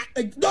me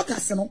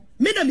Docas no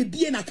me na me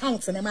be an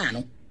account na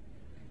man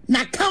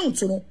na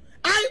account no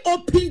I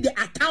open the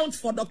account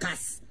for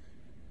Docas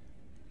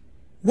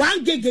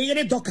 1 gig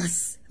yere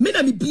Docas me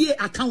na me be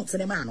account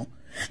na man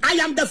I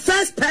am the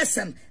first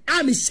person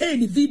I'm sharing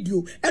the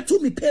video e to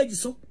me page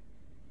so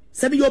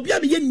say me obi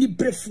am ye ni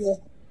brefo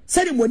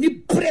say me ni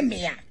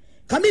premier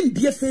come in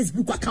be a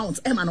Facebook account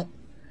e man no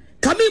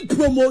come in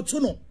promote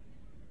no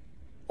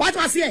what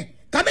was here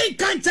come in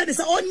can't say this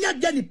onya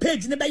get the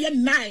page ne be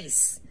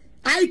nice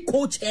I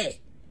coach her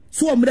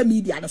so omra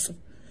media no so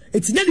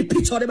it's any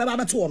picture de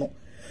baba to no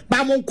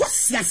ba mon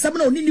kwasi asem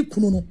na oni ni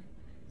kunu no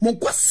mon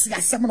kwasi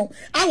asem no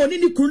a oni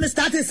ni kunu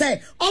start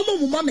say omo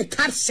muma me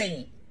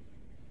caption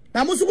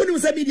na mo so boni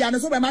say media no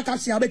so be ma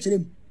caption be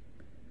kirem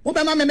mo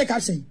be ma me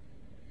caption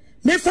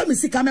me fa me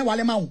sika me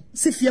wale ma wo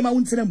si fie ma wo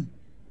ntiram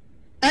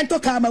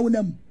ento ka ma wo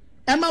nam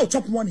e ma wo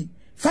chop money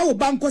fa wo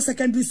banko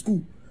secondary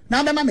school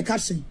na be ma me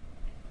caption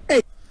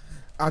eh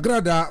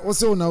agrada wo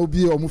se na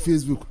obi o mo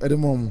Facebook e de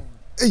mom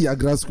eh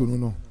agrasco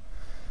no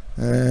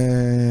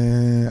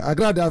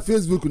agrada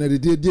Facebook na de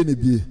na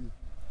bie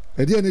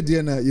e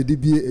de na ye de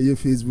bie e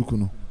Facebook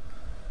no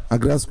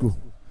agrasco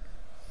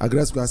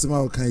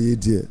asema o kan ye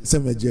de se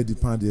me je di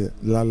pan de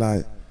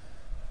lala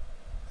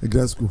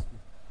agrasco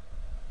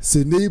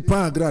se nei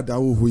pan agrada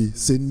wo hoi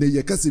se nei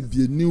ye ka se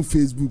bie new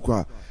Facebook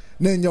a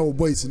na nya wo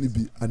boys ni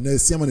bi ana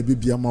asiama na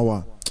bibia ma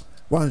wa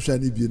hwa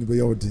ni bie ni be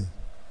ye odin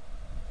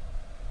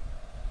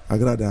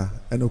agrada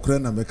eno kura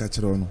na meka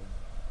kire no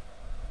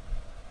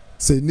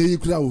se ne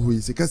kura wo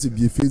hoyi se kase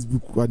bi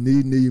Facebook wa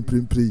ne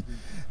prempre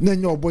na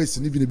enye boys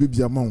ni bi na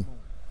bebia ma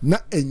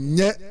na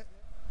enye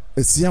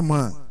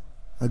esiama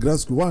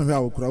agrasco wan hwe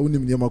awokura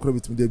wonim ne makura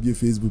bitum de bi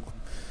Facebook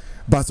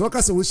but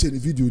wakase wo share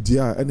video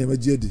dia ena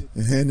magie de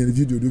na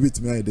video do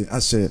bitum ayede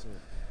a share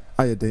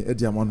ayede e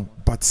dia ma no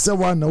but se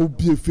wa na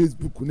obi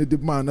Facebook ne de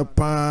ma na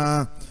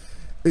pa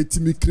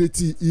etimi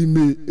create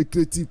email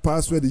create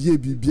password ye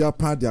bibia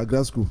pa de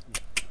agrasco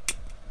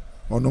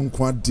ono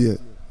nkwa de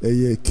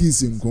eye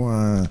keys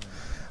nkwa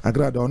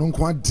agrada ono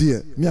nkwa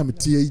de me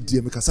amtie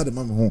de me kasa de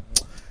ma me ho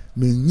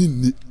me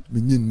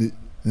nyinni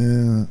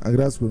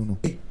agrasco no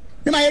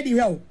ne ma ye di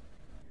hwe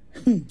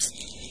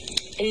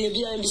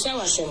bia bisa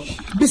wasem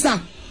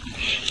bisa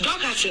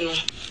dokasi no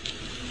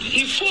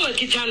ifo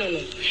kitano no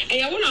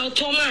eya wona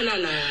automa na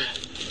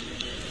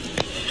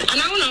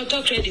ana wona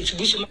auto credit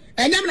gusu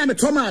enyam na me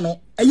toma no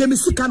eye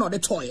misika no de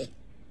toye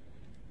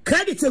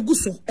credit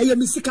eguso eye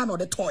misika no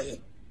de toye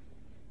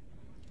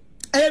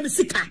eye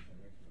misika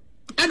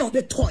ana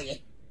de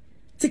toye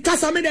ti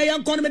kasa me de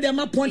yan kon me de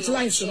ma point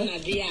lines no na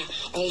dia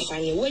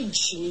onfanye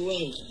wajini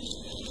we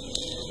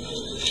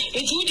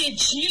etu de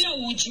chira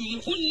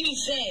wuchi unni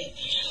se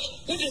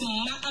ude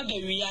ma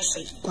abawi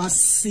ase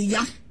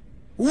kwasia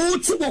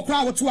wuti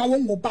bokwa wotu a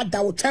wongo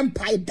bada wo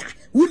twempai da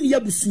wuni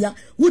abusia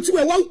wuti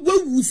we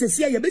wawu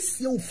sesia ye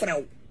besie wo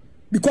frɛw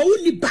because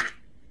wuni ba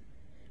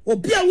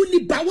obi a wuni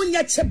ba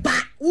wonya cheba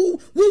wo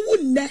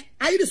wunne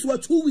ayire so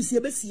 2 weeks ye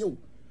besie wo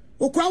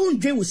okwa wo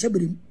ndwe wo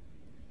seberem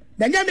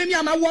da nya me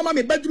ama wo ama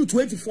me badru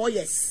 24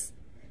 years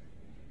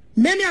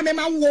me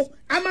ama wo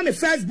ama me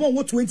first born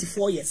wo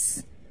 24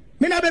 years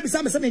me na be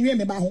bisa me se me nwe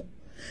me ba ho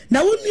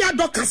na wuni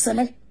adokase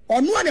no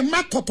onu ane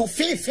matoto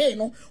fefe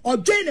no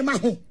odwe ne ma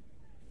ho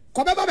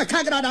ko be ba be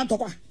kagra dan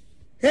tokwa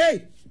hey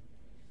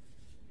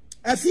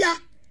afia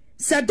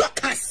se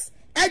dokas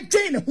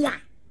edwe ne ho a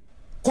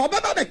ko be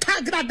ba be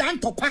kagra dan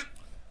tokwa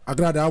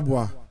agrada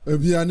aboa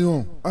ebia ni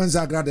o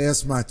anza agrada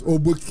smart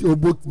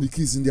obok ni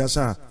kiss in dia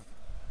sha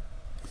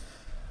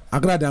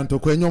agrada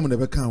ntokwa enyom ne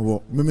be kan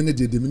wo memene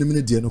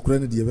de no kura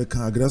ne de be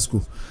kan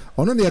agrasco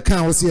ono ne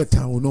kan wo se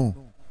etan no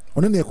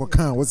ono ne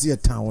kan wo se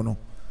etan no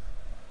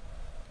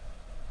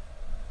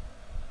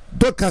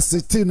doka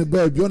sitting ne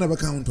ba bi ona be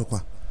kan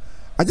ntokwa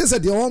aje se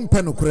de won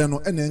pe no kure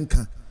no ene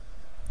nka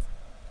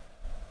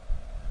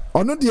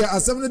ono de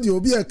asem ne de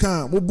obi e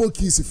kan mo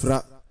bokis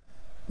fra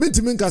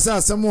mitimi nkasa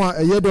asem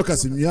a eye doka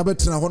se nua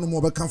betena ho no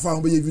mo be kan fa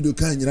ho be video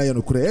kan nyira ye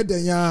no kure e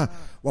den ya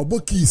wa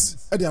bokis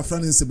e de afra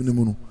ne nsem ne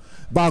mu no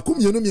ba kum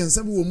ye no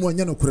miensa bi wo mu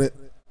anya no kure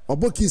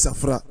obokis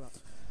afra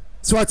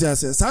so what I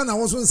say sa na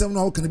wo so nsem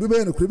na wo kan bi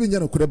be no kure bi nya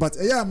no kure but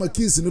eye ama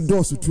kis no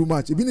dose too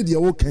much ebi ne de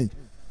wo kan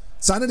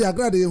sana de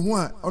agrada ye ho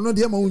a ono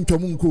de ma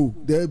wontwom nko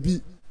da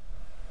bi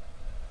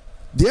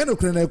de no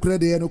kure na kure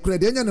de no kure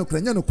de nya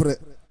no kure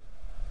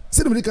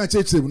se de ka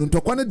chechire mu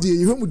ntokwa ne de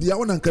ye hwemu de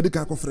awona nka de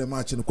ka akofre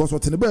match no koso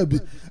tene ba bi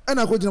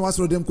ana akogina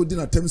wasoro dem ko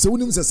dina tem se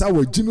wonim se sa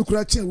wa jimi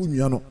kura chen wo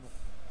nwua no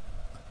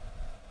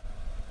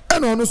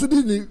ana ono so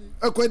di ni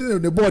akwede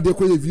ne board e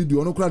ko ye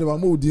video ono kura de ba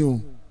ma odin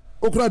o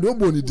okura de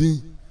obo ni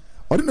din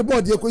odi ne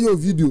board e ko ye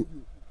video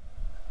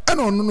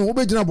ana ono no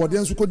obegina board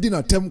enso ko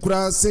dina tem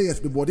kura say yes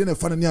the board ne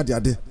fa ne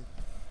ade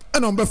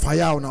ana on be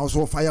fire na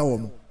so fire wo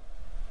mo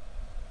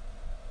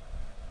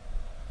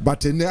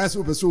but in the as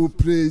so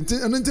pray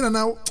ntina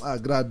na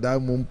agrada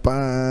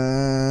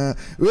mumpa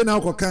we na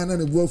ko kan na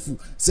ne buafu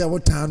say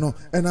what no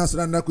and as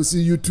na ko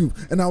see YouTube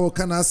and I will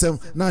can asem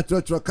na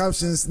church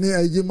captions ne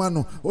ayima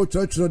no o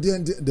church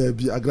de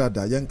bi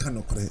agrada yen kan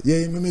no kore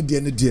ye me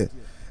de ne de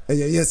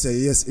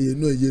yes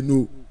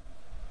no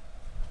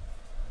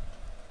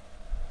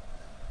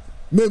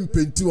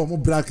mempenti wo mo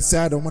black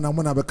side wo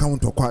na be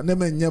count kwa na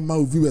menye ma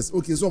viewers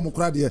okay so mo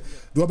kura de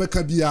do be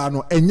ka bia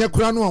no enye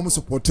kura no wo mo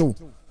support wo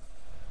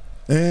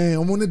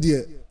omo ne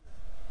de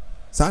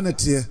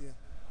sanete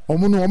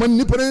omo no omo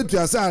ni pere tu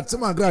asa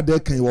atima agrada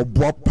kan wo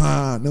bo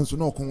pa na so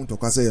na okon to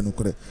kwase ye no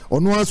kure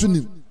ono aso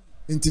ni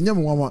ntinya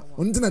mo wama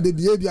ontina de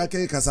bia bia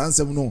kai kasa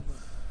ansem no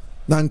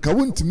na nka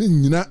wontimi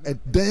nyina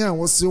edan a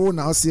wo se wo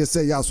na wo se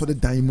se ya so de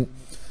dan mu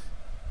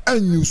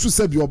anyu su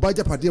se bi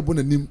obaja pade bo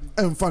nanim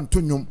emfa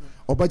ntonyom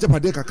obaja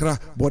pade kakra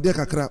bode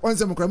kakra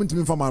onse mo kra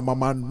ntimi mfa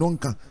mama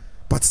nonka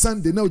but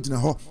Sunday na ojina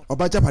ho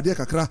obaja pade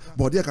kakra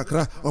bode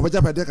kakra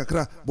obaja pade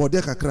kakra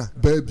bode kakra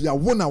baby a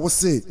wona wo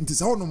se nti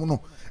sa hono mo no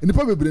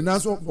enipa bebre na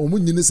so omo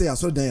nyini se ya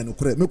so dan ya no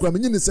kra me kra me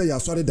nyini se ya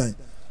so dan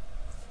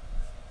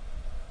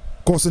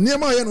koso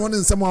niema ye no won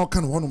nsem a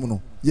kan hono mo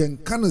no yen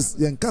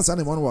kan sa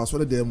na mo no wa so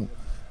dan mu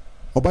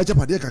obaja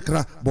pade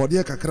kakra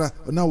bode kakra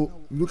now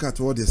look at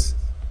all this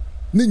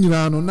ni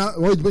nyina no na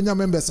o benya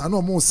members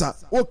ano mo sa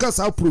o ka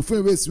sa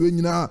profile we si we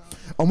nyina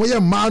omo ye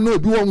ma no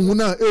obi wo hu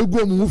na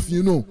egu omo hu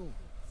fi no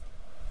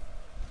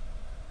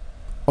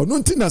ono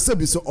ntina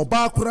sebi so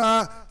oba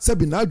akura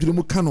sebi na adwere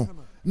mu ka no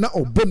na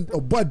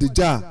obo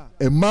adeja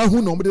e ma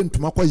hu na omo de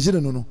ntoma kwa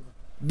jire no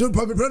Don't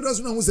public predators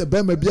no who say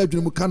bema bia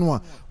dwene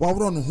kanwa wa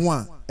woro no ho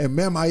a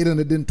emema ayire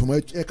ne de ntoma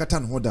e kata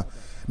no hoda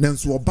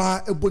nanso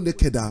oba ebo ne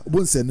keda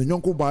obo nse ne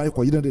nyonko ba e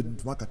koyire de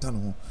ntoma kata no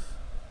ho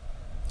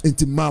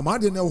enti mama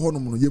de ne ho no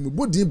no yemi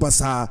bodin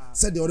basa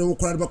se de ore wo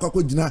kora de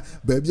bakwa gina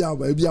ba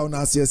bia na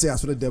asese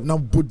asore de na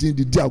bodin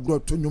di agro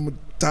to nyom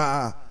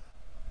ta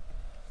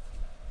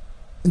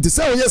nti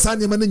se oye sa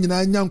nyema ne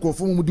nyina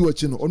nyankofo mu di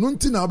wachi no ono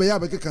nti na obeya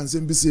abeke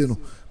kansem bisie no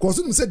ko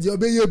so nim se de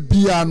obeye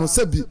bia no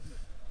se bi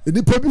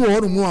enipa bi wo ho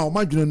no mu a o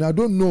madwene na I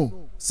don't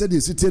know se de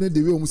sitie ne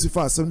de we o mu si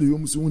fa asem de we o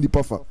mu si hu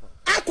nipa fa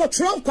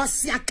akotro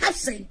nkwasi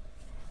akasen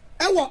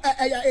ewo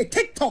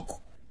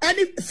TikTok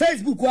any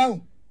Facebook wa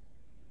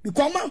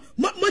because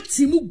ma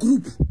team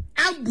group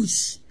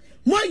ambush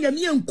mo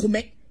yami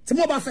enkume ti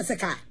mo ba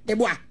feseka de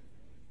boa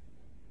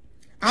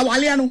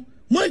awale no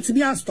mo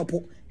ntimi an stop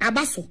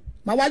abaso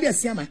ma wale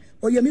asiama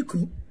oyami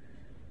kunu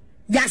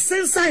ya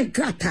sensa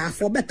krata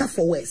for better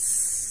for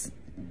worse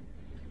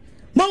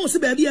mo so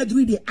ba bia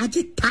duru de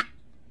agita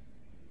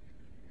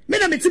me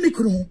na metimi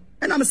kunu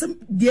and am some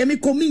de me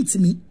comment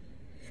me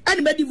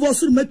and me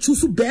divorce me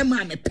choose be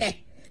ma me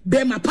pe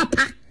be ma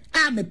papa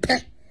a me pe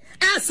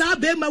asa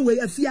be ma we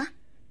afia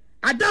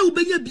ada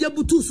ubenya bia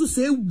butu so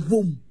say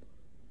wom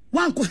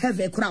wan ko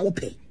have kura wo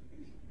pe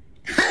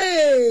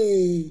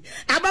hey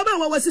ababa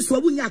wa wasi so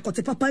abunya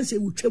akote papa nse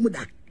wutwam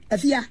da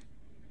afia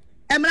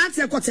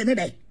emrante akote ne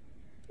dai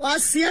wa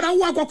siera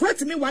wo akokora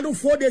timi wadu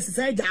 4 days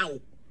say jawo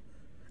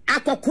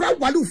akokora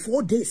wadu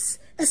 4 days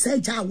say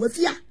jawo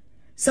afia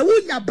se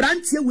wunya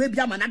brantie we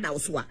bia manada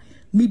so a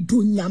mi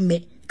dunya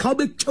me ka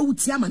obetwa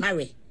utia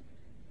manawe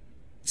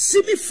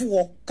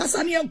simifo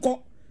kasane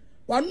enko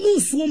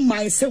wanu so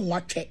man se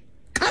nwatwe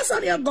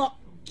kasane enko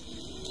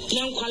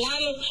nyankwala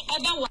no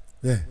eba wa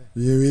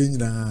we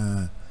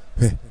nyina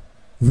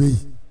we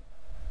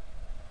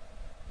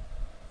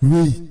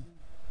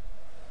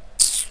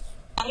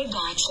ari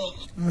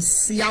gache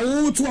sia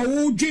wo to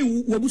wo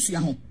dwen wabusua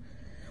ho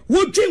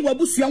wo dwen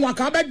wabusua wa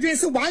ka badwen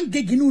se 1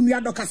 gig ni unu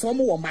adoka so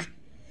mo wo ma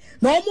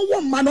na omo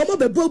wo ma na omo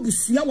bebo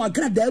abusua wa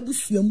grada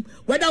abusuam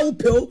whether wo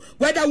peo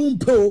whether wo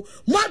mpeo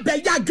mo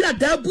abeya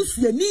grada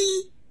abusua ni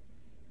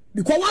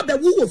because wa be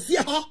wo fie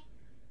ho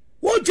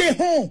wo dwen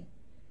ho.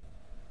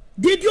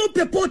 Did you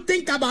people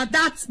think about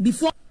that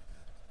before?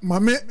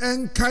 Mame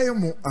enkai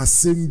mo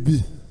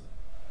asembi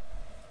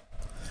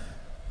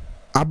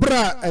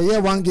abra eye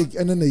 1 gig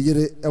ene na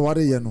yire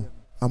eware ye no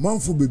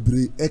amanfo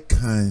bebre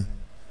ekan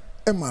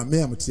e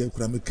mame amte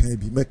akura mekan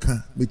bi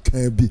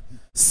mekan bi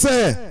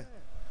se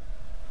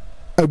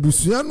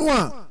abusua no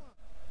a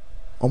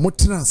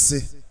omotena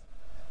ase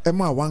e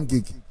ma 1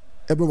 gig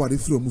ebe ware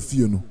firi omu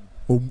fie no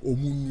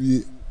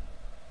omunue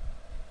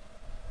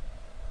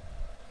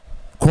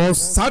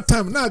cause that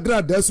time na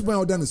agra da suban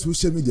oda na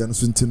social media no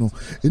so ntino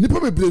enipa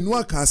bebre no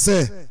aka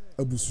se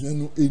abusua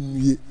no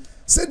enue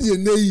se de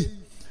nei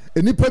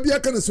enipa bi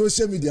aka na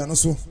social media no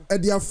so e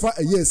de afa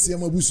eye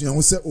asiam abusua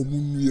ho se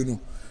omunue no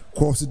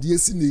cause de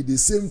esi na the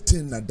same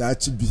thing na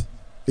daachi bi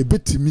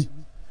ebetimi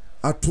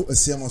ato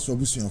asiam so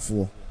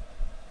abusuafo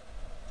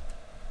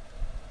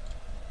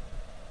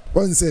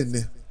one say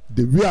ne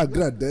the we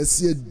agra da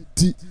sie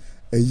di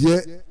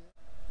eye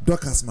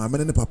dokas ma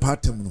mene ne papa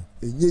atem no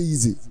enye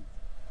easy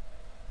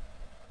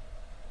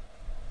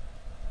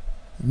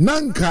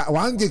nanka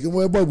 1 gig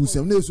mo eba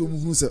busam na eso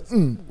mu se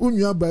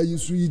onua ba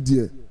yisu yi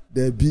de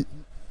da bi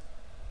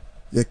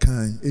ye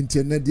kan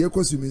enti na de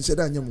ekosu mi nhye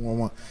da anya mo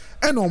nwa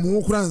e na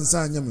omo kura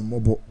nsa anya me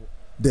mobo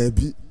da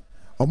bi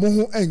omo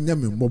ho anya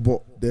me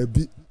mobo da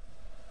bi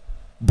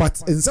but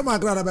ensem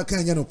agrada ba kan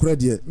anya no kura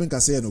de menka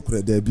se ye no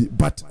kura da bi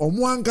but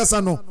omo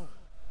ankasa no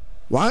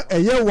wa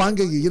eye 1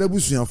 gig yira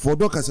busuafo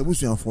do kasa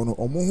busuafo no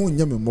omo ho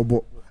anya me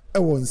mobo e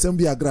wo nsem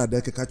bi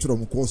agrada keka kiro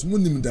mo cause mu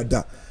nim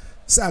dada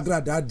se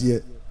agrada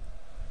de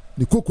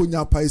ni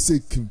kokonya pai se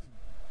kim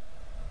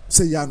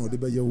se ya no de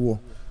be ye wo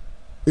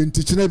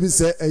enti kina bi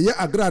se eye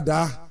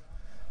agrada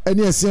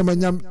ene ese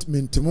manya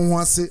mentimo ho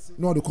ase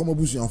no de komo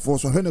busuafo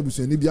so hwe na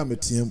busuani bi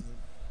ametiem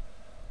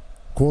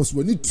cause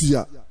woni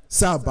tua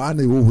sa ba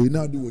na wo hwe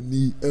na de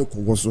woni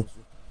ekowo so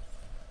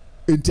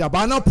enti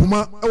aba na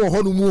poma e wo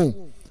ho no mu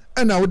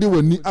e na wo de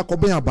woni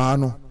akoben aba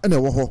no e na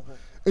wo ho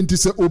enti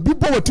se obi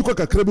bo watiko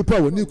kakra bi pa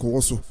woni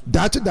kowo so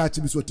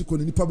daachi bi so watiko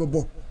ni pa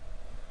bebo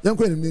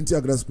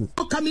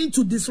coming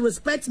to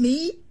disrespect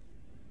me.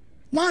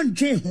 One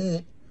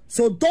J.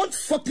 So don't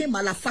fucking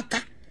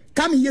motherfucker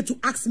come here to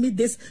ask me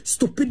this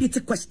stupidity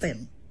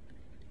question.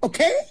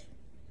 Okay?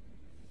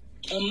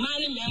 A man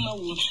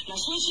member na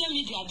social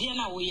media there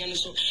na we yen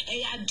so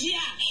e idea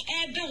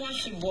e be wa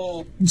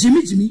football.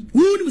 Jimmy,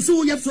 who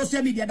so you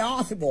social media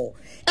na football.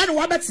 And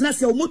what bet na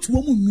say o motu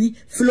o mu nwi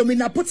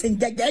Philomena Putin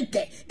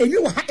gegege eni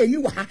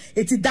wa ha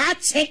eti da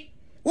che.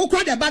 Wo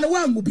kwa de ba na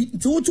wa ngu bi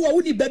nti wo to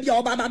wo ni ba bia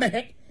oba ba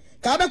be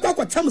ka be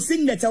kwa tam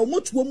signet o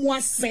motu mu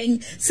asen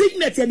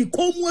signet ani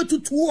komu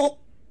atutuo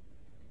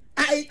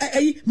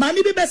ai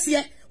mami bi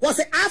besie wo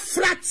se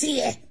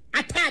afratie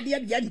atade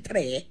de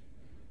ntre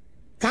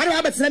ka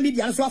na ba tsena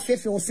media so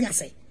afefe wo se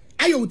ase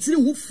ayo utiri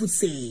hu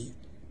fuse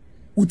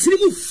utiri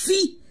mu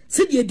fi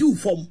se de edi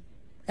ufom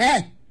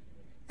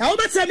I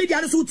over tell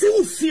media so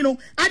ti fi no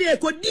ade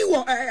ko di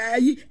wo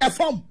a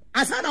form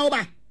asana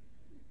oba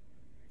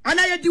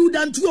ana ye di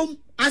udan tuom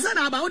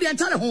asana aba wo de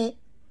entare ho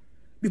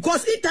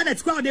because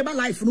internet crowd dey ba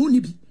life no ni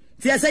bi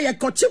ti say ye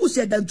koche bu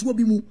se dan tuo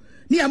bi mu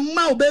ni e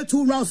ma obe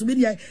 2 rounds bi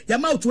ni ye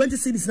ma 20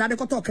 cedis na de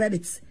ko to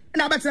credits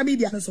na ba tell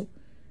media so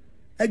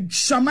a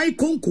jamai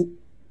konko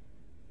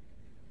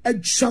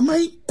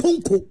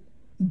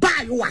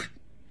baiwa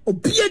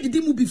obia didi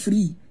mu bi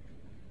free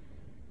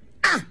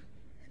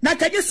na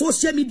kanye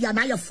social media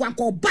na ya fo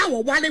anko ba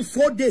wo wale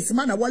 4 days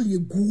man na wale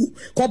egu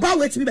ko ba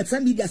we timi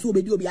better media so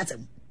obedi obi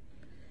atem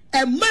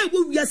e man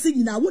wo wiase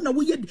nyina wo na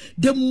wo ye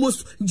the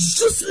most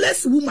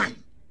useless woman.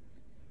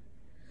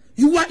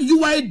 You are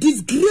a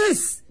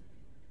disgrace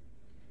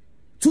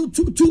to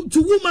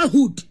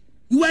womanhood.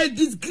 You are a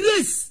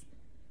disgrace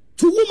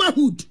to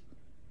womanhood.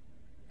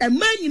 A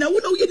man nyina wo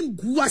na wo ye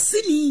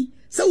guase ni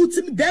so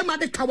utimi dem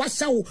ade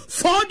kawasha wo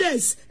 4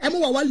 days e mo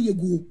wa wale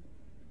egu.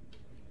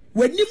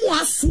 When you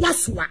more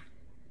swaswa,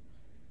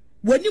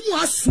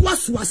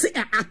 say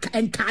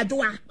and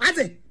Kadoa, as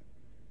it.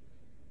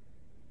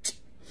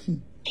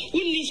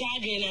 We need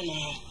again, and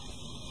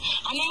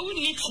I would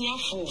need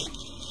for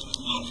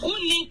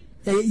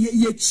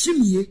only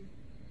chimney.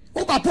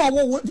 Oh, Papa,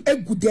 what a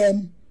good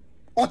damn.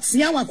 Or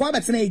Tiawa,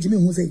 quite an age, me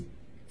who say,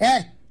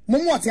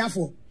 Momo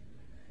Tiafo.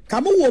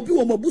 Come on, be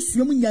a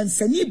busium and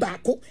Sani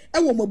Bako,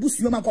 and one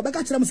busium, I go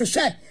back to them,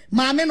 say,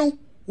 Mamma,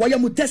 why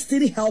you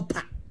destiny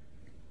helper.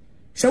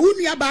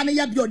 Shawuni abane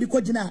ya biodi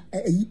kojina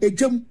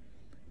ejum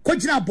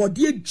kojina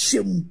body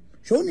ejum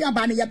shawuni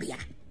abane ya bia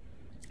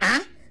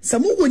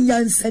samu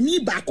wonyansani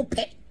ba ko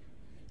pe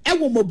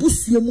ewo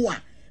mabusue mu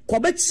a ko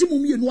bechi mu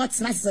mienu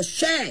atena se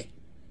share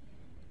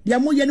dia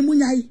mo ye ne mu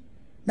nyai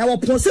na wo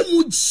ponse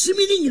mu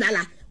jimi ni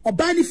nyinala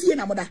oba ni fie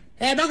na moda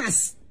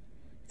dogas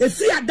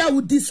efi ada wo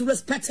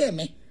disrespect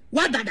me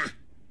wadada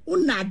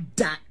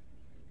unada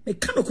me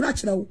kanokura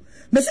kira wo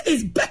me say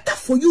it's better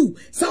for you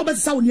so be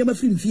say wo niam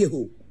afiri fie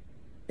ho.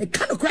 A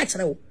kind of cracks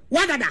now.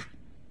 What are that?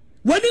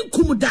 When in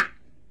Kumuda,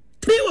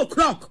 3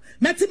 o'clock,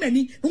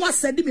 Matimani, who was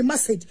sending me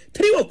message,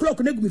 3 o'clock,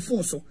 and me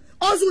phone so.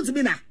 Also to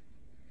be now.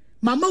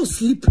 Mama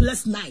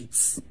sleepless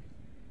nights.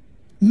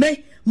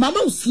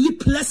 Mama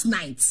sleepless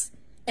nights.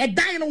 A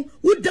dino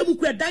would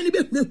democrat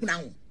dino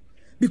now.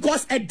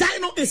 Because a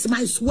dino is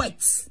my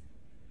sweat.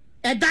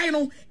 A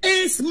dino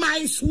is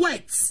my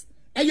sweat.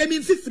 And you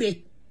mean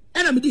 50.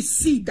 And I'm this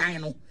sea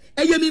dino.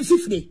 And you mean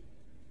 50.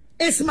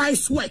 It's my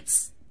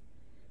sweat.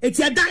 It's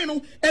a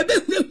dino, a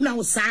bit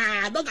now, sir.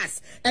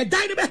 Dogas, a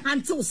dino be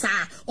handsome, sir,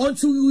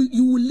 until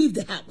you will leave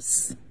the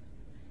house.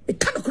 It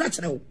can't crash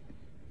now.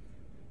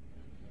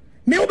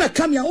 Me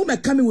overcome ya,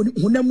 overcome when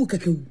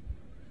Hunamuka.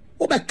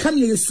 Overcome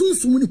ya,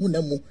 soon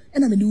Hunamu,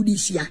 and I'm a new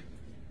this year.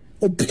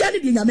 O piano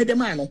in a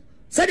medemano.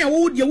 Said I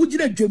would you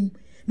would dream.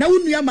 Now,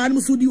 when your man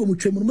must do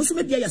must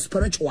be a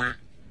spiritual.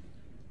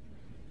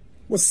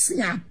 Was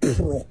sing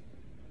pro.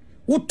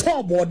 What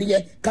tall body,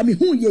 come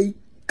who ye,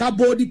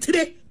 body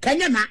today,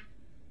 Kanyana.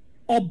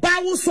 Oba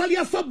wo sori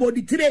afa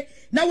body today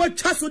na wa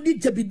twaso di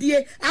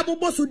jabidie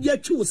aboboso di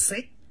achi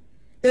say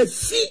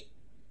efi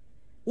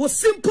wo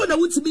simple na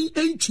wutumi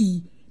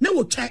entwi na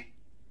wo twa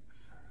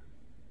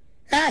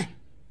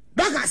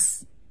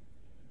bagas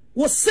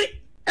wo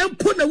se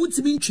empo na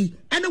wutumi entwi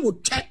ana wo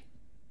twa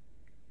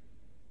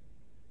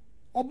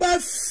oba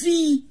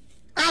fi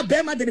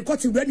abema de ko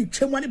ti ready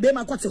twem wane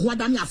bema ko ti ho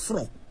adane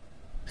afro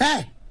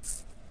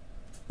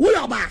wo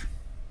yoba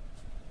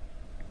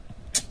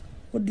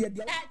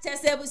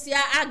Chesebusia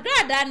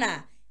agrada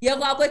na ye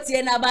go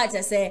akotie na ba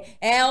chese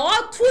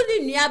otu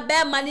ni nua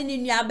be ma ni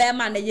nua be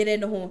ma na yire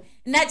no ho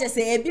na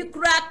chese ebi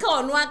kura ka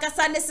onu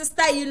akasa ne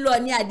sister in-law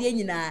ni ade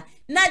nyina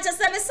na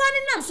chese me sani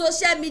nam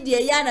social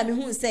media ya na me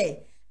hu se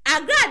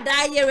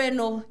agrada yire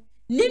no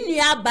ni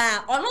nua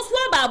ba onu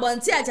so ba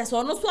bonti a chese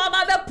onu so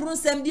ba be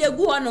prusem bi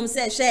egu honom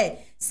se hwe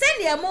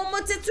sene mo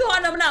tetu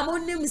honom na mo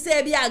nim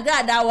se bi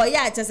agrada wo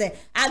ya chese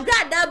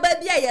agrada ba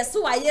bi a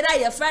yeso wa yira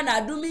ye fra na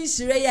adumi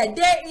nhire ye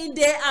day in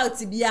day out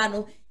bia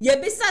no ye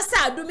bisa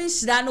sa adumi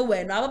nhira no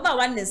we no ababa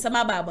wan ne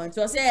nsama ba bonti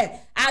o se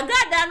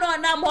agrada no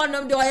na mo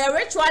honom de o ye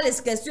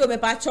ritualist kesi o be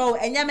pa chow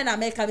enyame na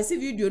make am see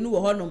video no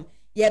wo honom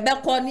ye be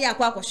ko ne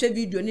akwa akohwe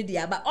video ni de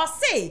aba o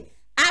se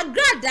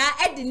agrada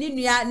edi ni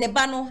nua ne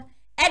ba no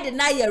edi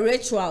na ye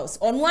rituals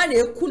onu an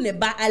eku ne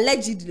ba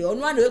allegedly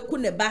onu an eku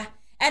ne ba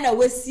ena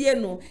wesie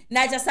no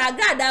na jasa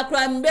agrada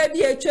kra mbe bi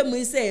etwem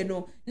ise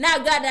no na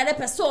agrada de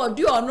pese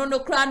odi ono no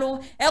kra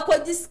no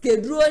ekodi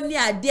skeduro ni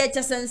ade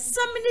chese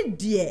nsam ni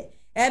de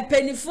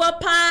empenifo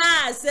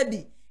pa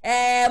sebi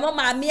mo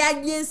ma mi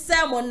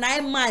aginsem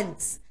 9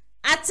 months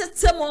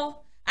atetemo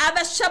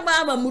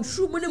abehwaba ma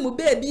mutru mu ni mu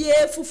baby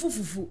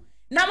fufufufu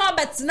na ma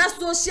betina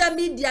social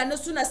media no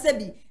so na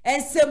sebi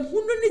ensem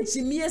hunu ni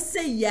jimie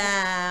se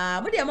ya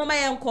mo de mama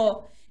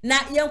yenko na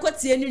yenko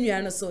tie ni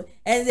nua no so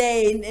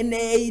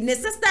ne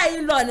sister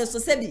in-law no so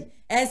sebi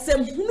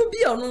ensem hunu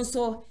bi ono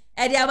so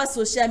e de aba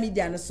social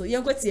media no so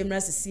yenko tie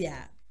mra sisi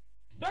a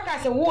doka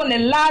se wo ne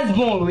last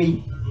born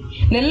we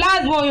ne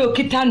last born yo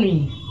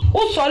kitanu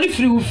o sori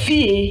free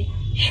fie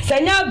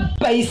Senya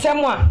by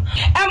someone.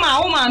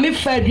 Emma, oh, mammy,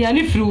 fed the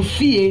any through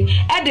fear,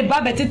 at the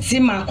babette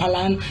Tima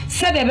Kalan,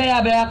 said the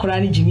bear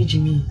Kurani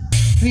Jimmy.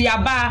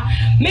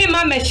 Siaba, me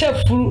mamma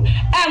chef fruit,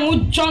 and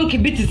would junkie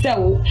bit to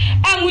sell,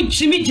 and would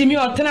Jimmy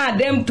or turn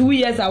them 2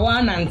 years a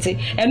one auntie,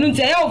 and would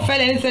say, oh, fell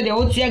and said the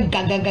old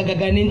gaga,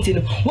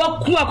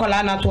 what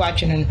Kuakolana to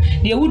watching,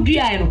 the would be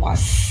iron was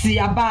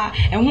Siaba,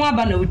 and one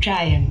banner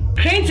trying.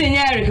 Cranton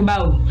Eric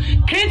Bow,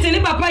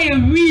 Cranton, Papa,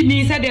 you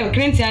really said they were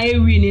Cranton, I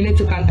really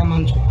to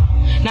Cantamanto.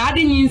 Now I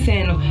didn't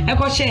say no, I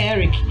could share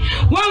Eric.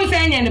 One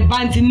saying and the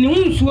banty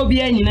noons will be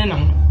any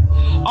nano.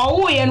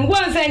 Oh, and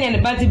one saying and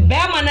the banty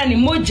bearman and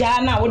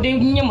Mojana would they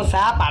name was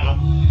Apano.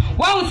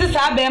 One says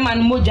I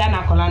bearman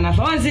Mojana Colana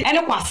for once, and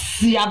it was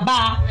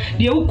Siaba,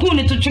 the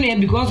Ukuni to train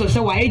because of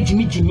so why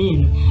Jimmy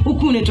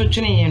Ukuni to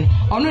train,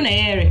 or no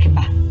Eric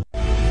Ba.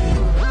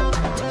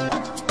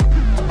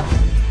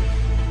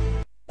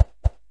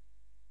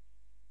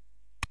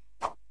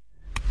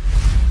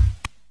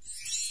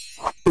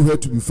 Where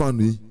to be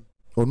found,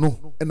 or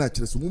no, and I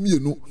just you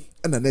know,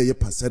 and an air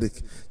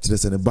pathetic,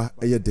 just an eba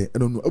a day,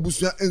 and no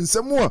abusia and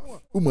some more,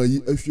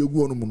 if you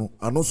go on mono,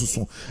 and also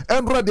so,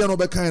 and Radiano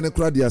Becca and a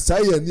cradia,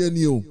 Saya near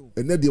you,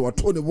 and Neddy what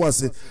Tony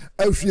was it,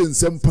 Elfie and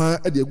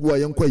Sempa at the Gua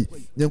Yanquay,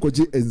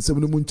 Yankoji and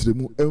 7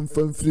 Munchrimu, and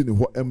Femfrin,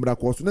 what Embra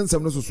was, and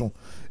some so,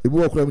 a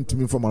walk around to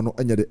me from Mano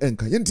and the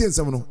Enka, Yanti and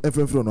Samano, and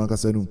Femfron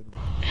Casano.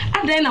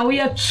 And then we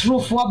are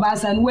true for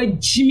Bass and where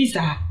Jimmy,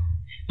 sir,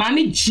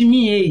 Mammy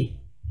Jimmy, eh?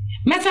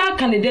 Metal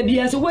can the be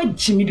as a word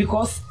Jimmy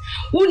because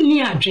wouldn't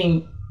near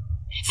drink.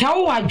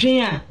 So I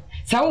drink,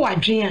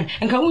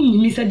 and can we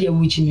miss a dear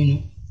witch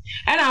me?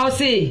 And I'll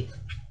say,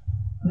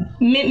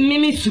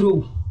 Mimi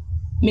through,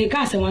 make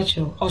us a watch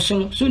or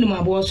soon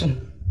my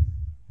bosom.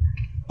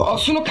 Or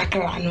soon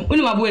cacarano,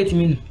 when my boy to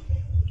me,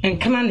 and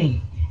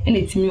commanding, and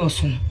it's me or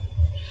soon.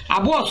 I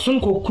bought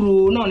soon co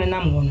crew, none and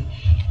I'm one.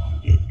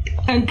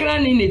 And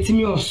cranning it to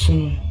me or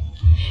soon.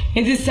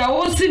 It is a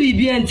old city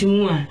being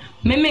to one.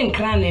 Me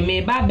crane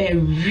me babe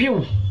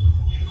real.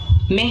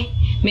 Me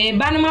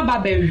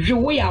banama babe real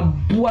we are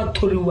boa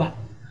torua.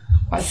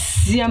 Was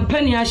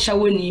siampany a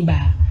shawani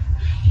ba.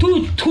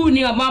 Two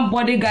near one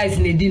body guys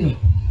in the dino.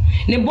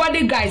 Ne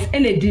body guys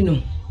in the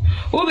dino.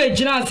 Ube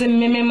general se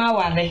me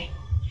mawale.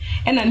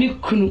 And a new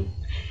kunu.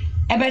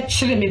 Ebe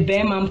chile me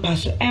bear man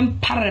paso and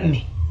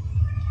parame.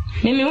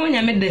 Me when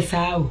you made the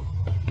sao.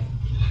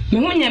 Me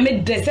when you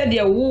made the said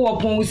your war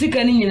upon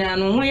Usikani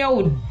and when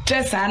you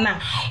dress Anna,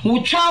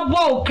 would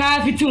trouble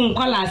carfit on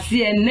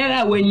Colasi and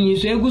never when you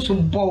say go to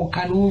bulk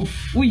and will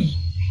fui.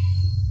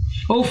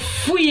 Oh,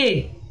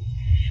 fui.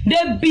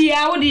 There be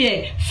out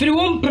here, 3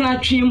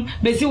 penatrim,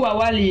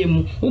 Besiwa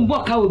Walium,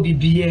 Uboka will be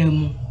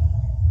BM.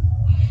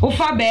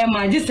 Ufa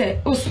Bearma, just a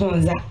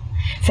sponsor.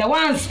 Say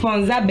one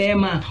sponsor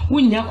Bearma,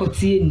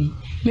 Winyakotini.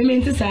 Me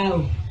meant to say,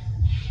 Oma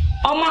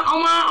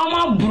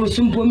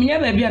Brusum, Pomia,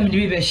 baby, I'm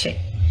the share.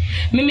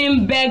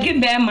 Me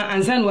begging Bearma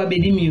and San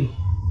Wabedimu.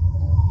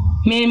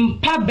 Me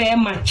pa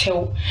Bearma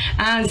chow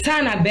and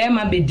Sana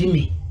Bearma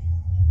bedimi.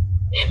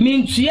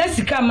 Me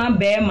Yessica ma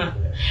Bearma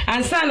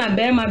and Sana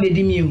Bearma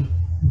bedimu.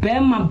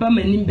 Bearma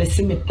Bamanim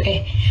Bessime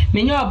pe.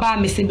 Me know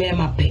about Missy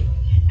Bearma pe.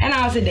 And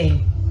I was a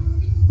day.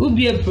 Would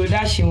be a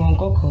production one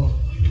cocoa.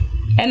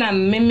 And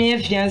I'm me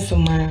fiance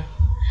ma.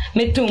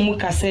 Me to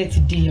muka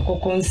set dear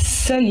cocoa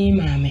sunny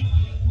mammy.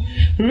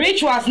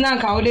 Rich was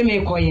nanka ode me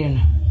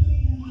coyen.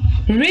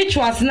 Rich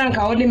was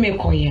nanka ode me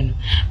coyen.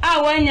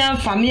 I want yan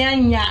famia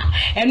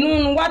and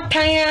noon what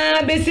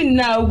time basin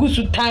now goes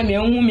to time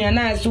and woman and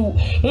I so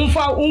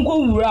unfa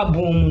unko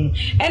rabum.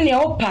 And the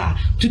opa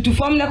to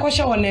form the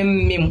kosha on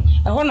them mim.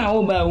 I want to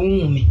over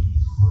woman.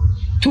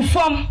 To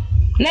form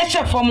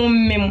nature from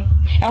mim.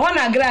 I want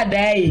to grad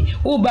day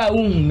over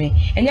woman.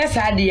 And yes,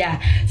 I dear.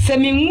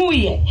 Semi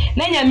muye.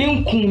 Nanya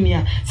min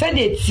kumia. Said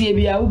it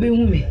Sibia will be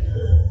woman.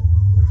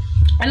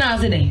 And I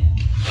was saying,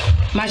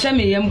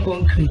 Mashami yam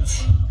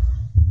concrete.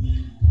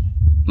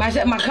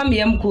 Makam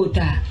yam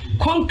quota.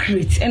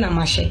 Concrete and a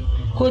mache.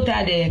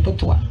 Quota de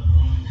Potua.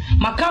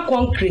 Maka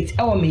concrete,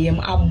 our mayam,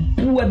 a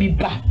bua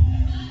biba.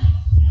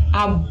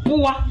 A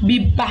bua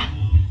biba.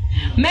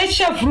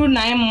 Measure through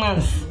 9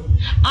 months.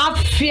 A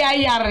fair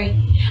yare.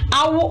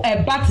 I will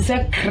a bat is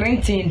a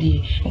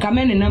crenty. Come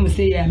in and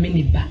say a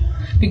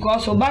miniba.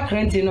 Because of back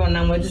renting on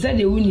them, what said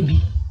they wouldn't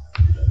be.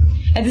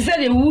 And they said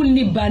they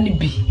wouldn't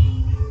be.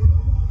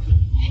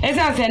 As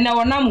I said, now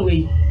on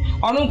way.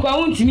 On don't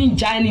want to mean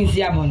Chinese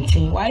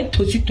Yabontin. Why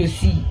to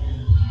see?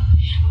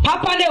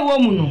 Papa de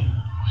woman,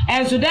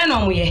 and so then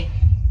on we.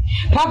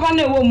 Papa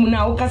de woman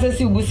now,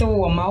 Cassasi was a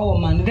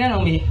woman, then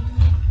on me.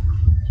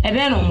 And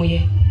then on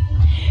we.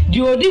 The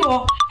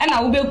Odio, and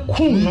I will be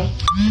cool.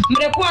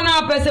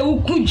 Mekwana person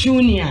who could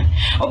junior.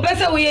 O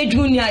person we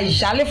junior is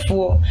jolly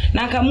for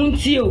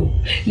Nakamuntio.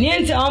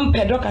 Niente on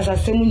pedocas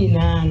as a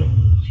seminano.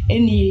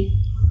 Any.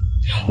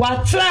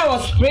 What try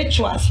was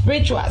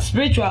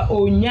spiritual,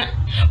 onya,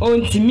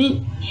 on to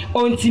me,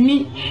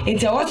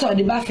 into what or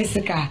the bar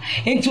physical,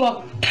 into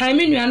a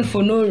timing run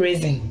for no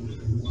reason.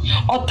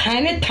 or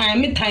tiny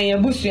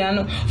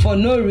busiano for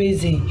no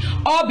reason,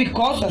 all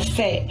because of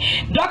say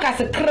dog as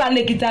a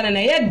chronic guitar and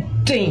a head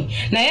thing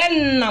na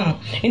nam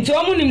into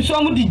omunim so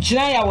omu di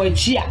gina ya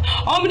wachi a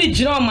omu di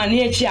gina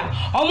omane achi a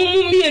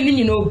omu mienu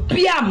nyina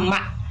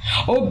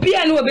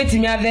obia no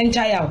obetimi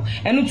adventure ya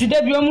enu ti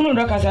da bi omu no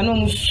dog as na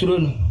omu suro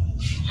no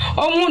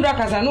omu dog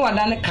as na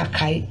wada ne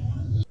kakai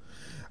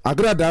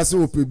agrada say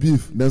ope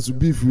beef na so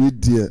beef we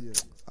there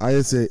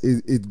I say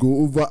it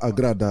go over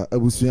agrada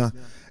abusua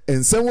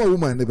and someone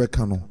woman never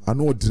can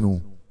ano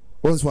odino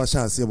once wa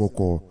sha ase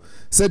boko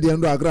said the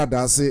endo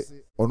agrada say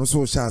ono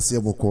so sha ase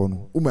boko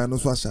no woman no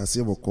so sha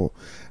ase boko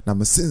na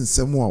me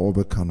sensem a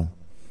obeka no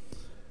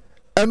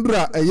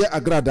endra eye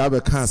agrada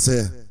abeka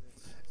say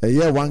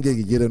eye wange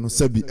gigere no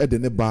sabi ede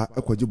ne ba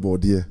akwaji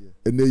bode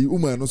eneyi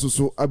woman no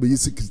so abeyi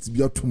secret bi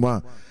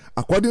atuma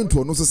according to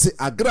ono so say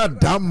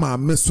agrada ma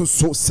me so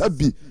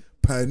sabi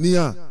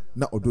pania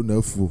na odo na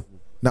afuo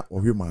na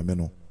ohwe ma me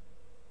no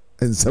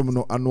ensem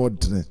no ano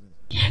odene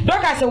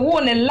Doctor say wo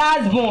ne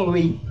last born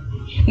we.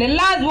 Ne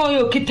last born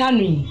yo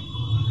kitanu.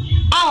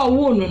 Ah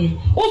wo no.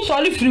 Wo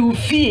sori free wo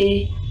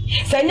fie.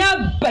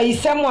 Sanya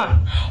baisem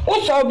a.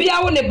 Wo so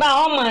bia wo ne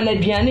ba o ma na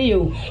aduane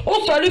yo.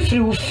 Wo sori free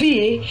wo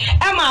fie.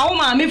 E ma wo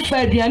ma me fa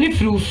aduane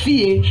free wo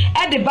fie.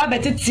 E de ba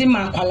betete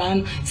ma kwala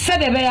no. Se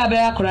de be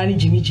ya kwala ni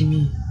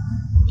jimi.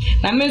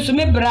 Na me so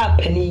me bra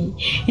pani.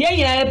 Ye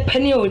nyina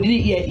pani odi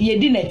ye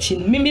di na chi.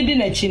 Me di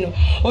na chi no.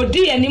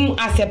 Odi anim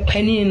ase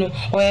pani no.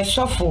 O ye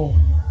sofo.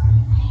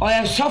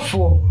 Oya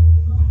sofo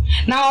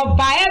na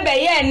obaye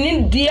beye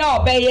ni dia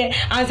obeye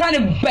ansa ne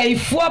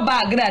baifuo ba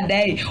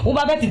agrada yi wo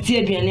ba betete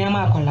aduane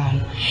ama akola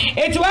no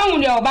eti wa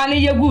hu de oba ne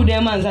ye good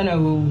dem ansa na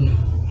wo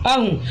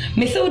ahu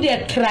me se wo de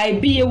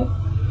tribe you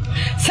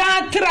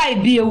sa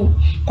tribe you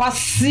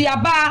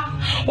kwasiaba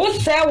wo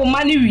se wo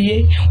mane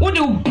wie wo de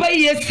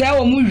obaye se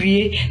wo mu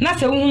wie na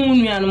se wo hu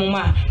nuanu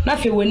ma na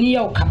fe wani ye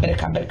wo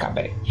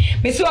kabere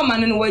me se wo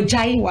mane no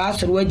wajai wa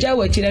asoro wajai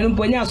wa kire no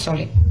ponya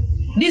asore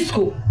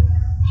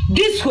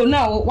disco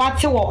now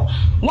wati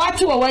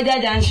wo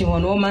wajaja nshi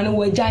wono ma no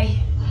wajai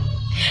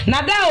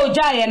na da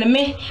ojai ene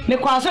me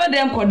kwaso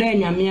dem kodo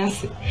anyame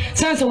ase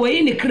sanse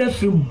wayi ne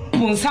krafri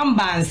bonsam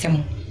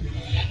bansem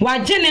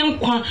waje ne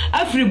nkwa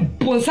afri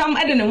bonsam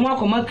ede ne ho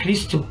akoma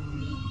Kristo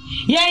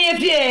ye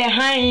fie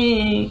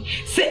han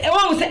se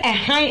wo se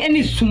han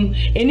eni sum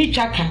eni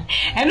twaka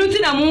enu ti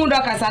na mu do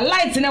kasa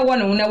light ne wo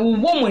ne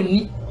wo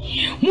mani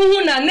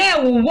muhuna na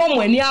wo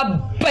mwani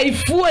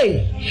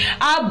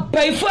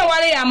abaifue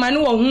wale ya mane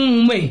wo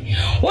humwe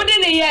wode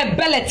ne ye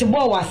bellet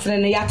bo wasre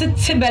ne ya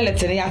tete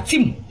bellet ne ya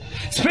tim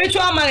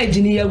spiritual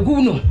marriage ne ya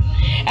gu no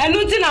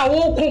enu ti na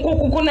wo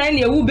kukukuku na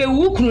ne wu be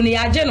wu kunu ne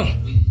ya je no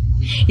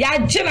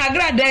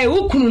agrada e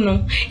wu kunu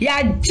no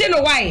ya je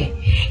no why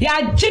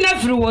ya je na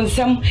firi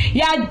wonsam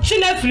ya je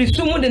na firi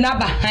sumu de na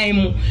bahan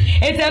mu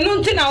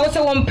etenu ti na wo se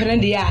wo mpere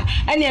de ya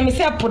ene me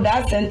se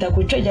poda center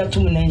ko twaja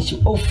tum na nshi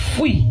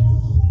ofui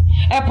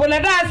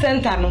Eponada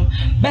center no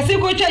besi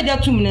ko twaja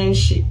tum na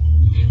nshi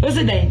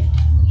osidai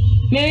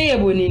me ye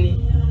bonini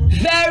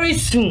very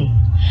soon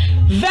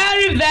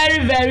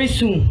very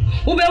soon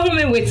ube hu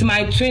me with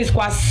my twins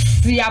kwa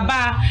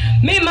siaba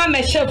me ma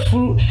me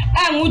chefuru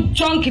enwu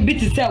junk bit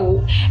se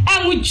wo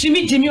enwu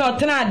jimi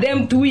otena dem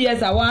 2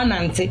 years awa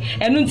nante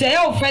enu nte ye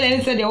o fele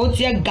nse de o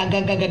tie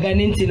gagaga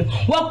nti no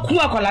wa ku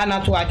akola na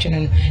to atwene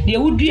no de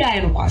wudua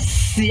ye no kwa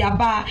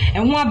siaba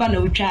enwu aba na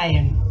wutwa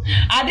ye no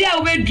ade a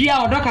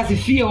wobedua odoka se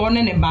fie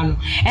wona ne ba no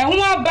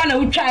enwu aba na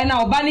wutwa ye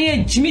na oba na ye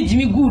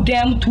jimi good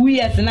dem 2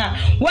 years na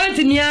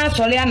wanti mi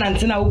asole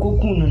anante na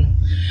wokoku no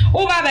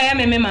uba ba ya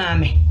me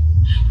maame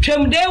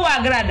twemde wa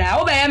agrada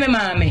uba ya me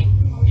maame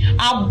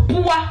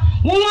abua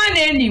wonwa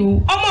na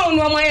eniwu omo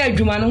onu omo ya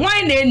adwuma no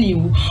hwan na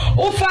eniwu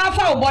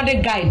ufa body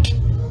guide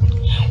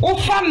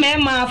ufa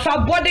mema fa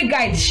body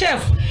guide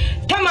chef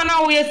tama na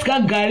wo yeska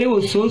gare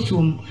wo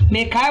sosum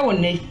me kai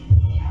wonne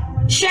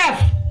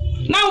chef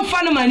na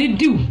ufa no mani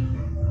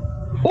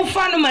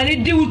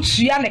diu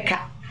tuya neka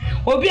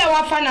obi a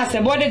wafa na se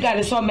body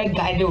guide so me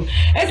guide o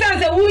esan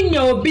se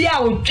wunya obi a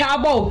otwa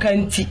ba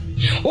okanti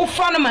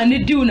ufa no mani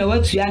diu na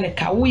watuya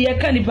neka wo ye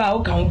kanipa o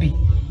kan bi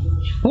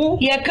wo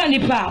ye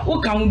kanipa o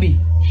kan bi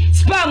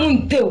spam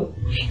nteo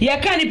ye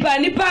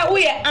kanipa wo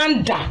ye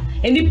anda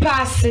enipa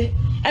ase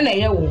na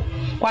ye wo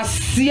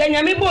kwasi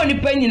anyame bo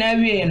nipa nyina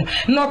wie no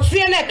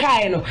notie na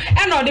kai no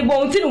e na ode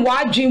bo nti no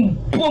wadwen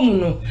bom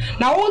no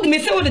na wo me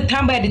se wo de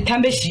tamba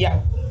hia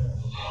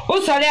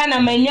o sori ana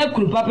manya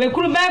kuru papa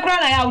kuru ba kra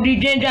na ya wo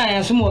dwendwan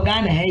ya so mo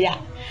ga na heya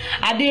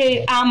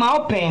ade ama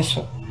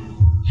openso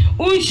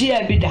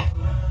unhia bida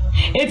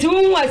eti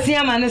won wasi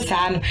ama ne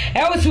saa no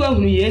e wo se wa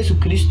hunu Yesu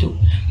Kristo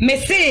me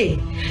se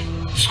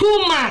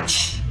school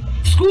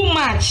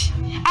march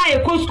aye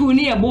ko school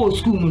ni e bo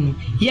school mu no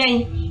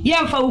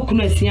yen fa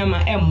ukunu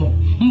asiama emmo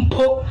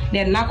mpo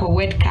de nako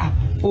word cup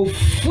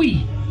ofui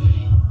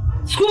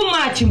school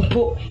march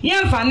mpo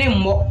yen fa ne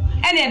mmo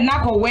ene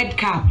nako word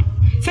cup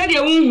se de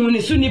unhu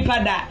ne su nipa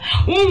da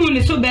unhu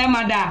ne so be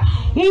ma da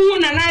unhu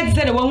na na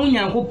se de wa hu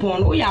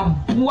nyankopon wo ya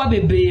boa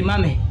bebre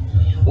mame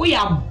wo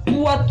ya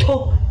boa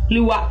to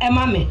liwa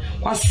emame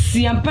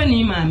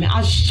kwasiampani mame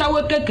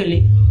ashawe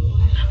kekele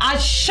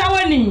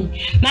ashawani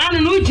na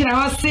anu no gina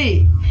ho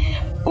se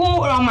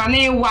o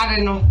romane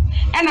ware no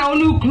e na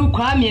onu kunu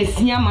kwa me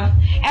asiama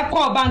e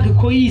ko bank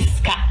ko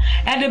iska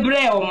e de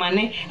bre o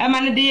mane e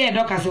mane de ye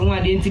dokase ho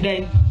ade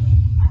ntidai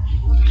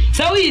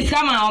so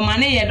iska ma o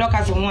mane ye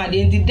dokase ho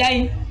ade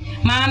ntidai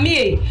maami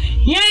e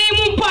yan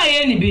mu pa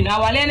ye ni bi na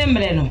wale ne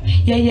mre no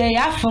ye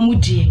afamu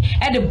die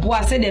e de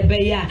boa se de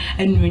be ya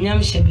anuonyam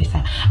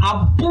hyebesa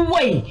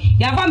aboe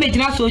ya fa me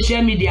gina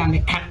social media me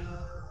ka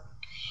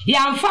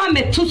ya fa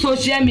me to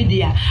social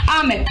media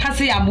a me ka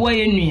se aboa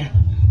ye nua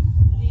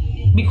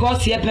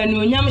because ye pa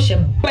anuonyam hye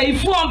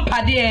baifu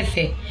ompade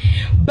efe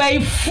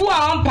baifu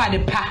a ompade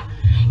pa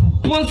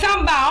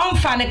Bonsamba on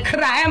fa ne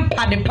kra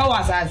empade pa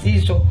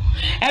wasasi so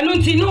enu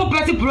nti no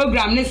press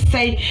program ne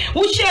say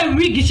wo share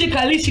wig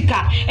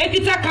shika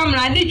ekita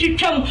camera ne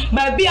twetwam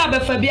ba bia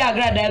befa bia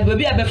agrada ba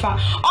bia befa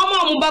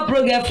omo ba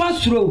program fa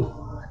suro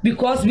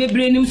because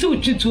bebre nim so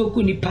twitu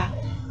oku nipa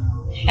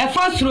e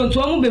fa suro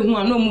nto omo behu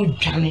an omo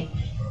dwane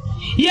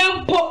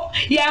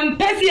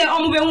yampesi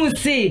omo behu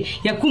se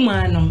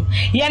yakuma no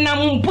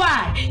yanampo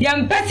a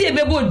yampesi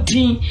bebo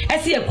din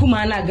ese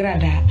yakuma na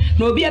agrada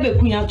na obi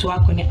abekunya to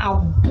akone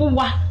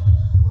aboa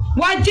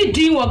waje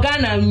din wo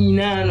Ghana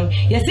nyina no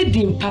yesi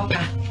din papa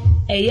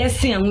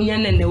eyesi ahunya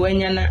na ne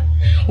wanya na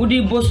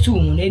udi bostu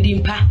mu na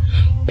din pa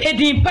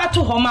edin pa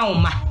to ho ma wo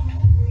ma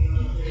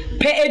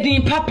pe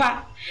edin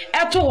papa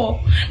eto ho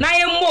na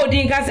ye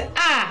modin ka se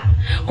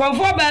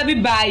konfo ba bi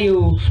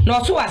bayo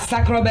no so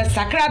asakro be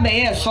sakra be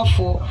ye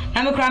sofo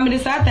na me kra me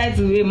sa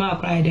title we ma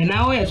pride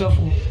na wo ye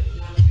sofo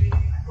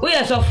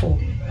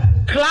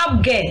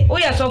club girl wo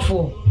ye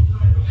sofo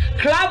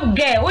club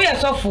girl wo ye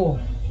sofo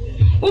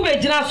wo be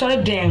gina sore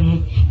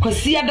den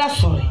kwasi ada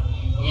sore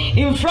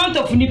in front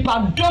of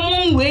nipa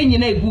domon we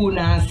nyina egu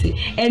na ase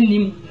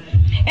enim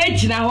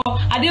ejina ho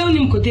ade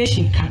onim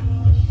quotation ka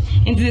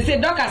nti they say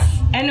doctors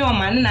any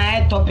woman na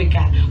a topic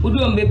a wo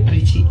do mbe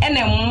preach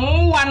ene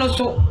mwa no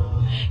so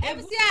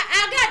ebusia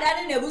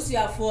agada ne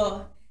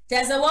nebusuafo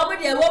tese wo mu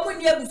de wo mu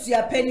ne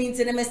ebusia pani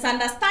nti ne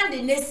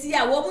misunderstanding ne si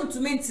a wo mu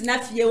ntumi ntina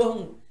fie wo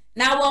hu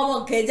na wo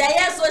mu keja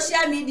ye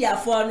social media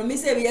for no mi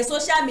se be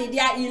social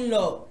media in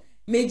law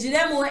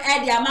mejire mu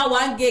e de ama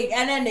 1 gig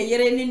ene ne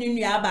yere ni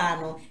nunu aba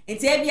no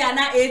nti e bia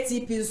na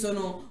ATP nso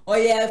no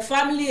oye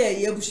family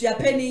ye ebusia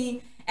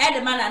pani e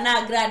de mana na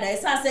agrada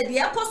isa se de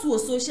yakoso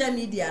social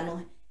media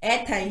no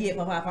tan ye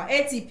papa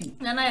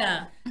ATP nana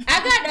ya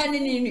agada ni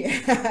nunu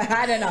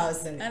I don't know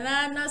say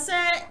na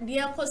say de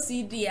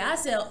yakosi de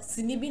ase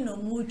sinibi no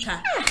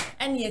mutwa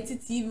ene ye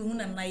TV hu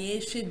na ye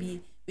hwe bi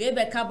we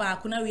be ka ba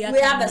kuna we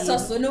aba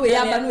so no we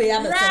aba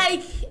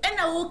like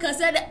ena wo ka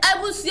say de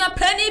abusia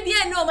pani bi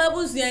ene o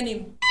mabusia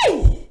nim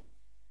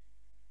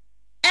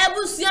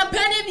abusia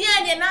pani bi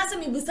ene na se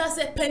mi busa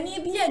se pani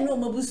bi ene o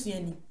mabusia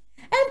nim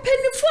en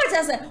pani fu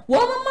ta say wo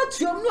mama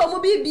tuom no mo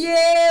bibie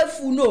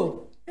fu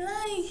no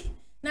like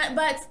na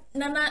but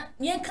nana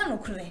ye ka no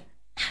kure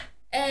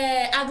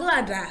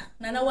aglada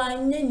nana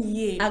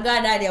wanyenye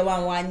agada de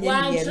wanyenye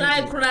wan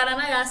try kura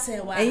na ya se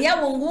wa enye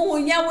wongu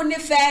nya wo ni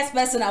first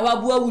person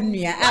awabu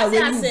awunua a we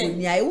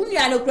ni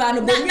unua no kura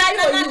no bonya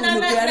yo yi no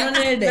kura no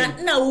ne de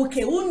na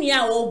okay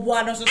unua wo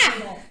bua no so no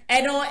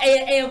eno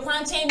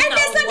kwanchen na wo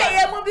ese de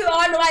ye mu bi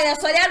wo no ya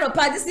so ya no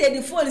party se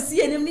the phone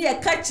si enim ne ye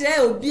ka kire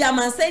obi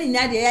amansa ni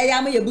nya de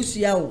ya ma ye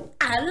busua o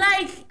I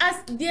like as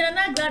dia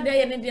na glada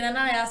ye ne dia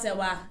na ya se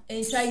wa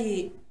enhwa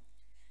ye.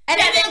 And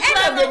at the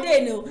end of the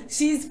day, no,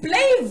 she's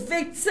playing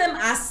victim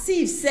as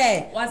if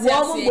say,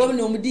 woman go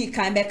no mudi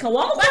kan beka,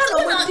 woman go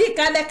no mudi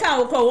kan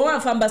beka, woman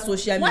from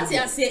social media. What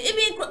you say?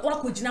 Even what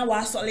could you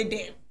wa solid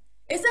there?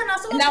 Is that not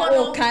so?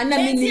 Now, can na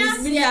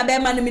mini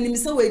abema na mini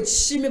so we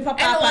shimi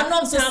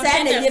papa. So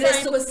say na yere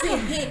so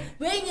say,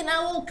 when you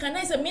now can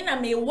I say me na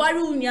me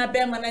worry unya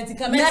abema na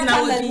tika me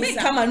na we me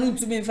come anu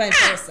to me find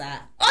first.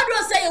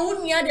 Odo say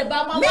unya de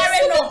ba ma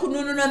worry no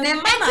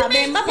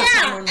me mama.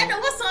 And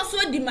what's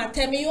also di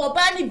matemi your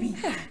bani bi.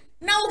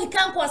 Now we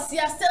can kwasi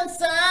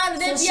asensan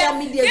de social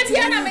media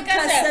na me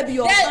ka say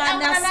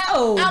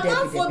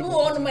I'm for me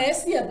on my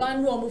see a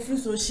ban no free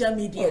social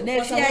media.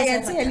 Na fia ye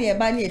te ne e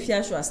ban e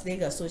fia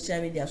Schwarzenegger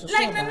social media so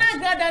like na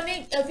grada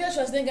ni e fia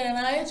Schwarzenegger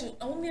na ayetu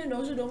awumi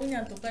no so do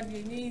munya to ka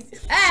de ni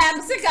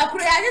I'm sick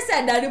akure anye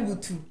say dare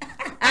butu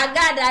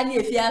agada ni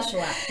e fia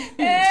Schwa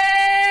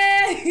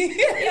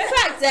in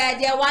fact there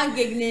 1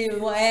 gig ni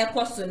e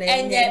koso na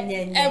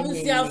enye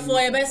ebusia for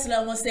e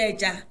besla mo say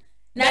ja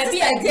na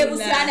bi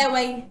atebusia na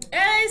wai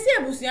si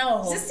ebusia wo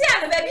ho sisi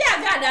ana ba bi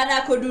agada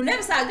na kodu na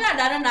bisa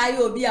agada na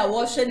ayo obi a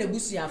wo hwe na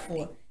ebusia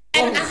fo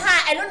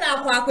I don't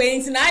know akwa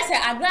enti na I say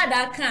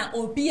agrada kan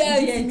obi a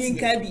yimi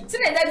nka bi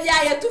tire da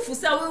bia ya tufu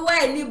sa we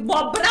wa ni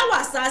bobra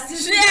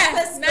wasasi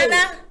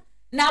nana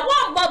na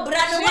one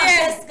bobra no one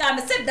first come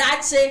say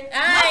dache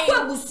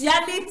akwa busia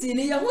meeting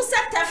ye hu se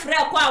tefre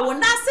kwa wo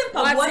na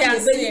simpa wo ye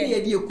be ni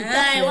e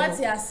kuta what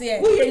you say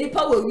wo ye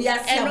nipa wo wi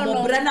ase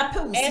bobra na pe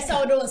wo esa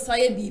wo do so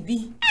ye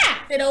bibi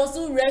te do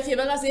so refi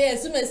be ka say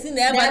yes me si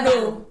na e ba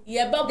do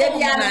ye ba bo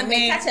na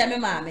me ka che me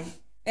maame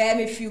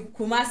me fi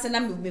Kumasi na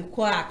me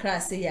ko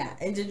Accra say ya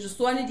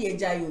enjejuso ne de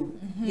agya yo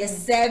ye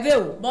serve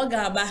o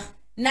bogaba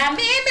na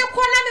me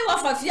ko na me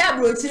wafafia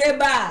abrochire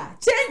ba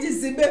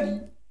changes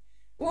bem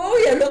wo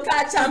ye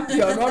local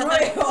champion ono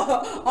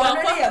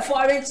ye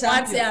foreign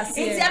champion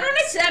it's I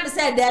don't share me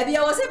say there be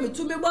I say me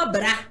to me bo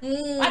bra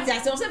what I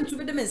say me to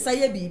me de me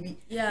say bibi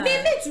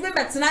me to me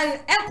betena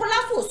enkola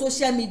for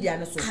social media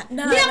no so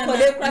me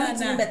akole kra me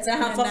to me betena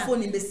ha fa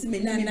phone be si me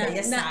ni me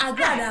yes na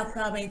agrada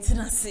kra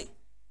maintenance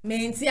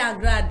menti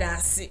agrada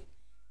ase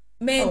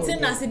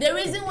maintenance the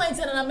reason why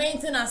na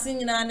maintenance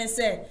nyina ne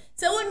say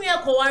wonu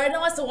ekoware na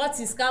wase what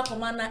is ka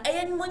koma na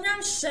eyen monya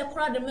hye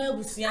kra de ma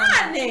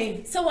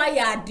abusuan se wa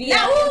ya ade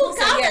na who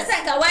ka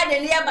say ka wa de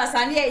ne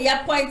basa ne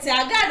ya point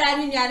agrada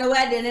ni nya ne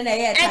wa de ne na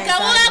ye time ka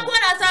wo ko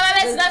na sa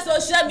ba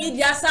social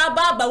media sa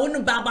ba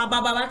wonu ba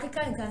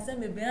kan say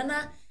me be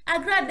na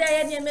agrada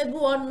ye ne me bi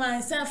on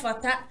man san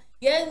fata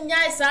ye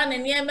nya sa ne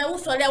ne me wo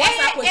so le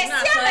wasa ko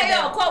na so le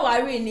yo ko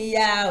wari ni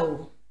ya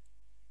o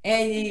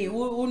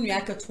wonu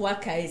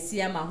aketwa ka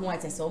esi ama ho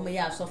atese o me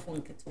ya asofo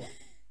nketwa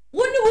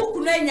woni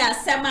wukunu anya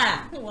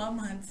asema 1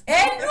 month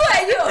enu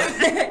ayo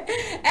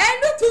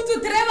enu 2 to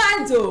 3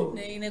 months o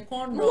ne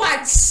kono wa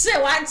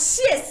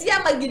che esi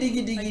ama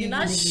gidigidi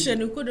na hye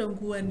ne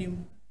kodanku anim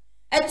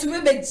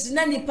etumi be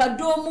gina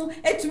nipadomu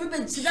etumi be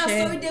gina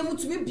so de mu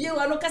tumi bie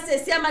wa no kasa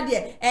esi ama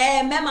de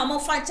mema mo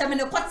fa ncha me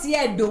ne kote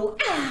edo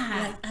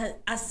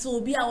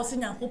asobi a wo se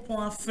Nyankopon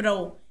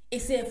afrɛ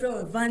ese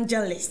afrɛ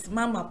evangelist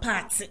mama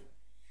party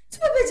to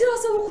be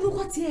jealous of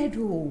Kurukotie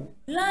do.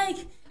 Like,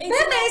 then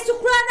I to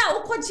cry now,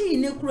 Kochi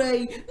in a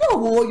cray.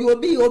 No, you'll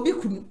be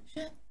kunu.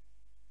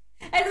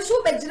 And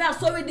so be jealous,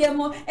 sorry,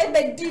 demo, and be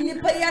dini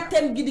pay at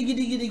them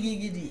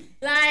giddy.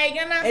 Like,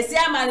 a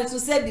Siaman to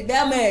say the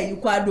Bama, you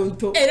quite don't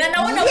talk. And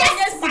I want to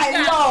yes, my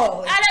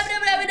lord. I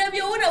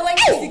don't know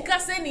when you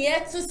cousin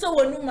yet to so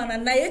a woman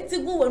and I had to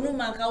go a woman.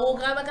 I will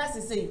grab a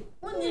cassette say,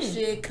 when you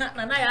shake,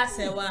 and I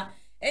say, well.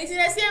 Enti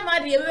na se ma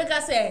de we ka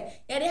se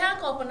ye de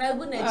handcuff na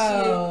gu na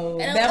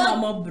chie be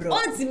mama bro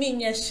on ti mi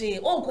nya hye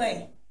o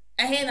kwai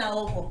ahe na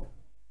o ko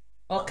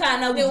o ka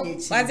na wu ye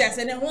chi what ya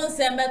se ne ho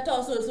se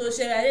beto so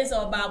share ye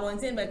so ba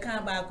bontin be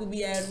kan ba ku bi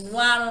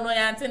no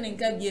ya nte ne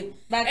nka bie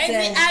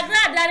enti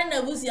agrada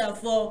na busia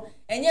for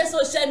enye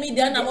social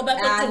media na mo be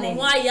ko to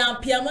mo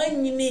ayam pia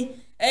manyini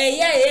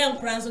ye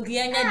nkran so ke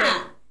nya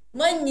de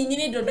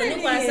manyini dodo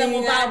ni kwa se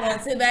mo ba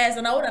bontin be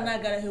so na wo na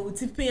gara he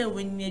uti pe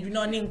wonni adu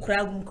na oni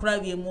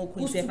nkra wie mo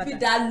ku se fata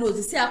da load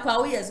si akwa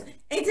wo yes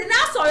enti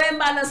na sore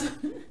mba na so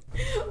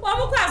wa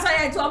mo kwa so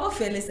ye nti obo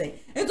fele say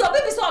enti obi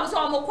bi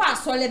so mo kwa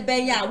so le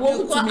ben ya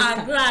wo ku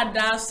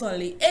agrada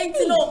sole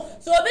enti no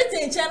so obi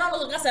tin che na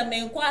no ka se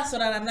men kwa so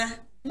na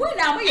mo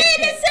na mo ye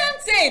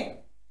something.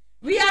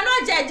 We are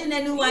not judging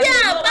anyone.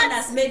 Yeah, no one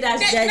has made us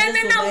judge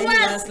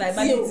anyone's life,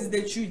 but it is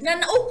the truth.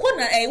 Nana,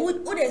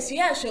 who they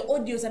share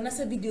audios and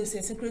other videos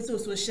and secrets of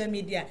social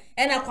media.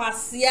 And I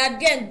was here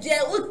again.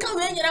 We come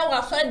in and I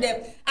was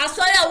them. I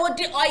saw ya what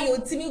the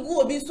oil Timmy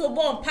go be so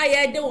born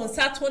pie on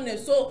Saturn.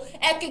 So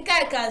I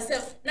can say,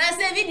 now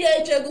say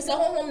video go say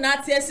home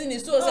not testing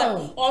is so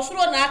or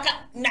throw na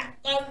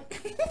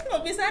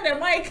beside the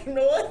mic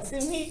no to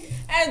me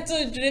and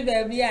to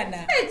drive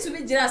Biana. To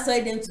be just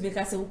so them to make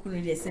us who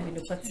couldn't they say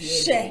no party.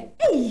 She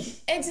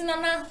enti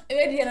nana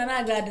ewedi na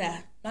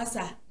agrada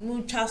masa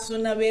nu twaso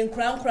na we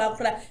nkra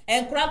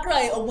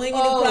omonyi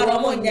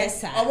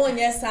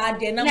omonye sa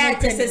de na mo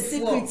tese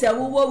secret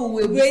wo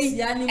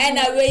ebusia ni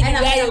na we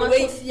na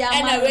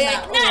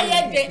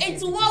ye de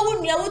enti wo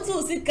nua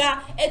wotu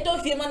sika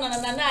etofie ma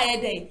na ye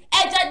de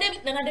eja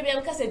de na de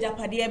be ka se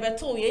japade e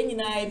beto ye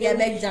nyina e be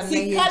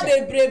sika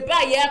bebre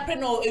ba ye pre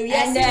no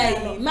ewia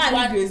ma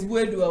ni grace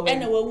buedu o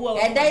na wawu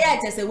eda ye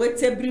tese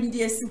wetebrim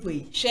de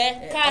asihoi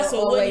she ka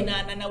so wo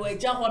na we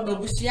ja ho no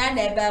ebusia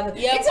na e ba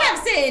it's what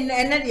I'm saying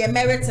na de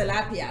merit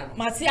tilapia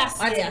Matias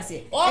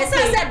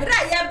esa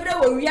bra ya bra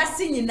wo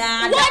wiase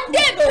nyina one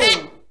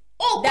day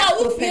o ba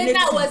wo fie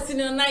na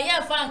wasini na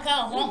ya fa nka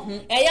ho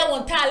eye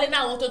won tale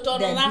na wo toto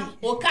no na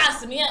o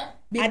cast me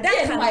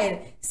adaka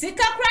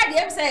sika kra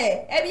de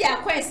say e bia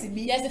kwesi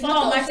bi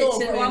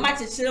no ma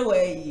chechire wo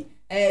yi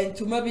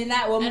ntuma bi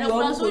na wo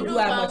mo do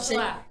amoche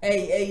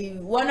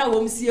wona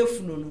wo msi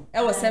efunu no e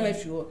wo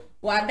cemetery wo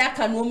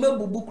wadaka no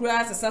mebubu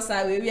kura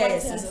sasa we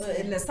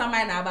ne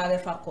samai na aba be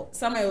fako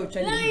samai o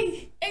twani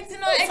like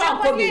etino e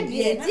be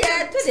die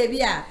to de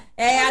bia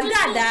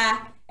agrada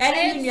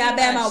ene nua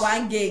be ma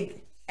 1 gig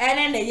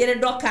ene ne yere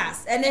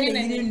dokas ene ne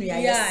yere nua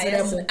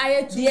yesremo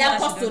die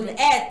apostle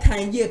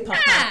tanye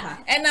papa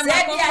ena ma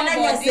ko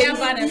body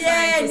aba na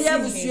fine die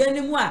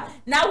busuani mu a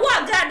na wo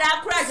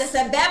agrada kura je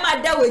se be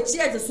ma da we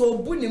chie so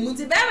obu ni mu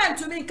ti be ma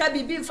ntumi nka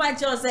bibi fa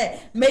che o se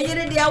me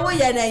yere dia wo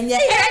ye na nye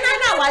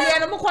na wale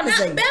no mo ko no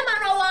say be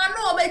ma no wa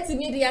no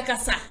obetimi dia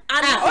kasa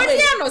ana o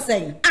dia no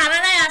say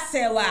ana na ya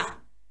sewa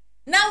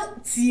now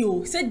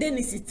tio say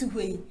Dennis it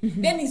way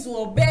Dennis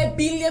will bear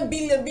billion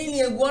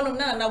go on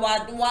na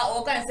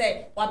wa can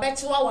say wa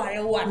bet wa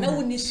ware wa na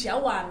woni hia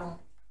wa no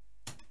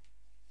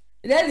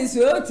Dennis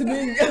we to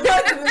me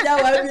ja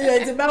wa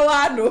billion ti ba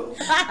wa no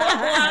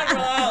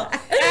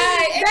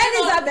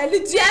Dennis me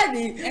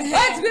litiani.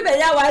 What be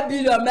ya 1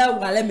 billion me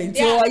wale me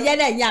ti o ye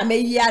na nya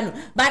me yia no.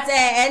 But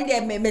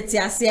end me ti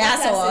ase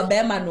asa o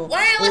be ma no.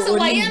 Why was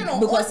why no?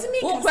 Because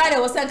who cried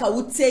was like I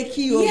would take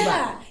you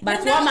over.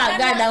 But one my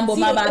God and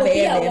bomba ba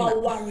be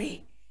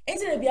worry.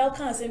 Enti na bia o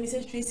kan say me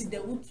say Tracy the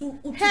utu.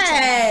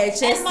 Hey,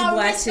 Tracy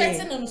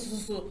Boache.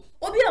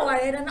 Obi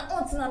aware na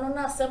ontina no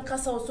na asem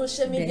kasa o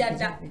social media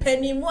da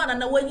panimu ana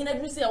na wanyina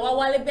dru say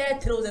wawale be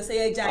throws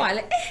say ya jai.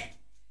 Wale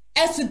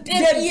Esu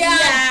debia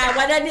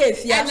wada na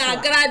efia na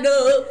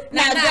grado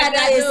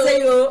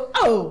eseyo.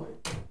 Oh.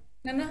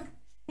 Nana.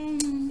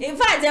 In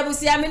fact,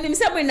 abusia me nim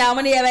say we na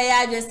mo na ye be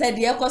ya adjust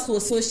de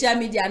ekoso social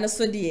media no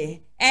so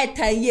de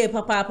ye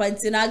papa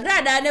ntina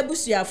grada na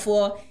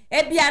busuafo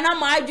ebia na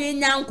mo adwe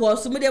nyanko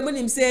so mo de mo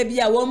nim say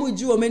bia wo mu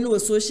ju o me no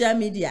social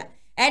media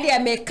e de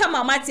me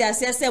kama mate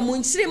asese mo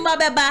nchiri mba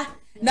beba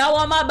na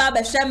wo ma ba be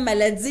hwe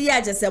melody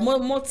ya je say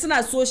mo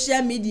tena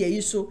social media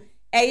yi so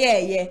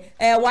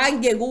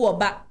one gig wo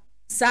ba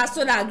sa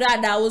so na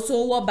grada wo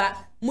so wo ba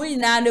mu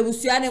ina na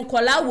busua ne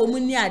nkola wo mu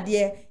ni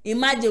ade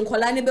imagine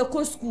nkola ne be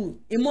ko school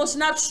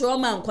emotional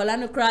trauma nkola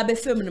ne kra be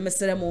film no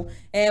mesere mo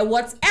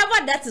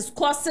whatever that is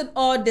causing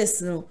all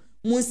this no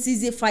mu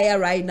seize fire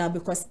right now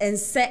because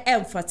ense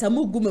emfata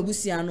mu gu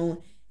mabusua no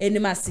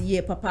enima se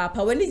ye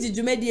papa wani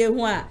jijumedie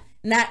ho a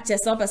na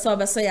chesa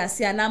opeso so ya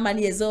sia na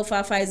mani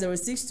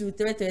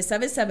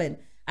 0550623377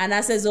 and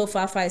I says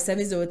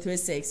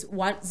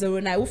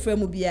 0557036109 wo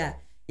fremu bia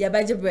ya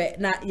bajebre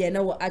na ye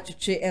na wo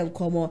atwetwe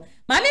enkomo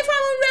mami from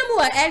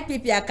remu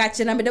NPP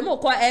akache na medemo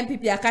ko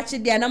NPP akache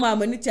dia na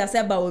mamani tia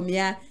se ba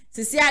omia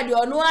sisi ade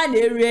ono a na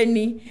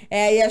ereni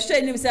ye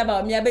hwe nim se ba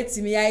omia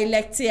betimi ya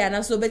elect ya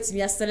na so betimi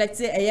ya select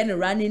ye no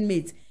running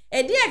mate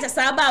e dia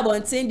chesa ba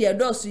abonten dia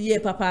dosu ye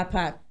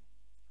papa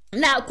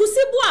na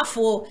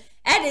kusibuafo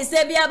e de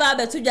se bia ba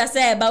betu dwa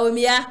se ba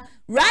omia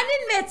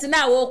running mate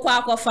na wo kwa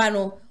akofa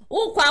no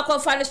wo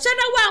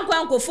shana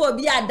wankwankofo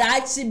bia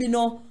daachi bi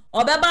no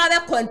obeba be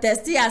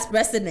contest as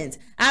president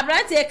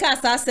abrantie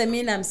ka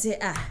asemi nam say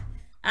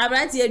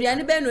abrantie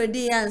aduane be no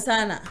di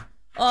yansa na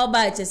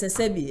oba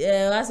chesese bi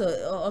waso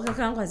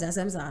okaka nkwasi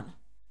asemsa no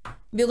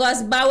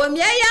because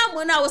bawomia ya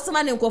mu na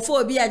wosoma ne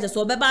nkofo bia je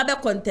so obeba be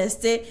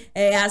contest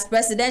as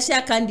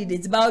presidential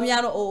candidate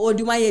bawomia no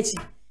oduma yechi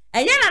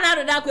enye na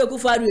do da kwaku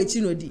faru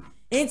echi no di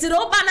inti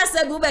no ba na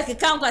se bi ube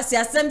keka nkwasi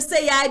asem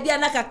se ya bia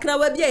na kakra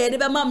wa bia ye de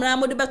be mamra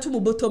mo de beto mo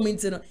botom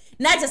inti no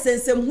na je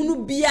sensem hunu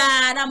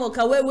bia na mo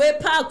ka we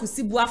pa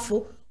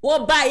kusibuafo wo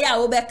ba ya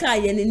wo be ka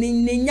ye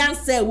ne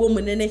nyansa wo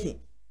mu ne he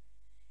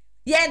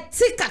ye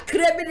ti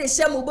kakra bi de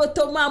hye mo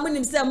botom a mo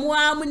nim se mo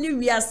a mo ni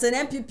wiase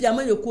na MPP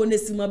amayoko na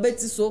sima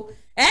beti so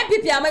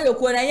MPP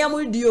amayoko na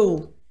yam di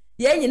o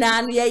ye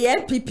nyina no ye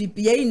MPP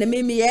ye na me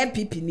ye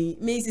MPP ni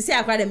me sisi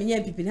akwa de me ye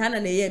MPP ni hana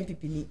na ye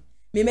MPP ni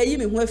me meyi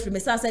me ho afiri me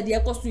sa de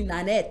ekoso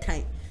ina na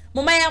etan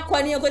moma ya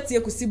kwa ne ekotie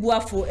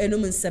kusibuafo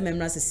enum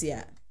nsememra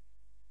sesia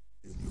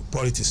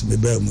politics me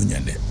ba mu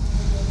nyane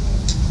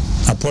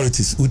a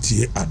politics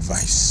utie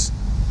advice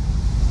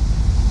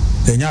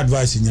enya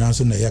advice nyina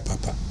so na ye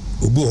papa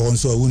obu ho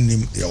nso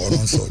awunim ye wo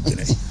nso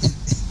gene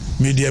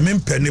media me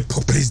mpene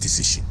populist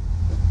decision.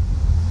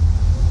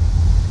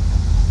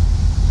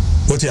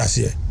 What you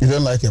say? You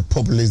don't like a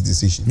populist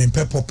decision? Me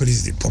pay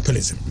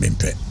populism me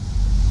pay.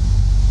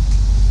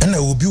 And I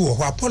will be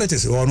what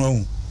politics or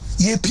no.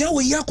 Ye pia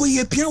we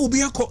yako be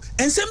yako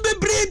and some be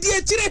bread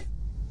ye chire.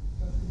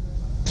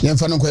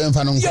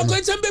 Yemfano you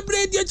go some be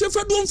bread ye chire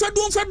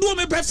fadum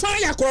me pe fa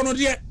yako no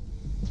de.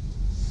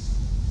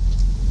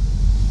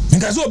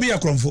 Nkazo be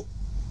yakromfo.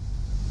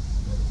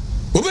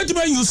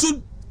 Obetima use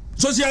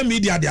social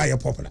media they are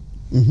popular.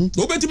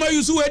 Obetima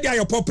use where they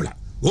are popular.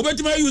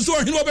 Obetima use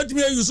or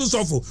obetima use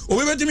sofo.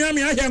 Obetima am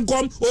here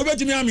come.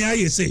 Obetima am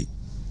here say.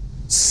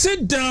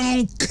 Sit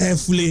down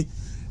carefully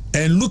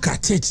and look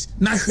at it.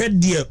 Na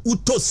head there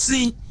uto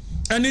sin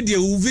and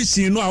the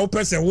vision no our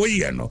person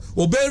we no.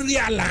 Obe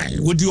realign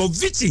with your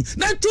vision.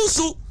 Na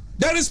so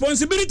the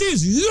responsibility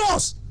is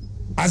yours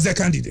as the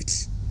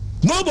candidate.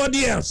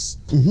 Nobody else.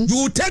 You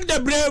will take the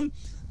blame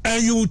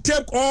and you will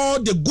take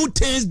all the good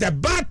things, the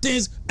bad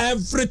things,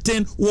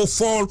 everything will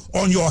fall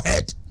on your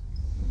head.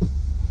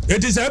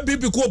 It is a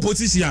MPP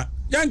co-opposition.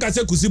 Yanka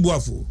se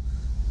kusibuafo.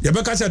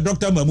 Yabeka se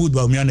Dr. Mahmoud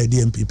Bawumia na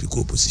MPP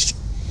co-opposition.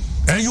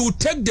 And you will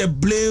take the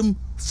blame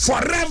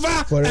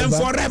forever and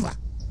forever.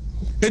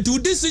 It will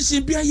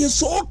decision be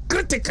so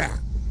critical.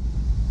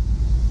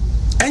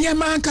 And your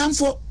man come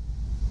for.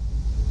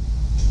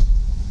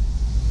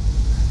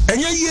 And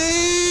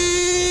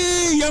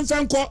ye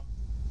yamfanko.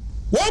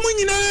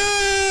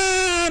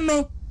 Womunyina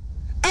no.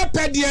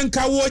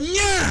 Apedianka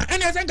wonya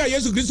and I think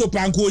Yesu Kristo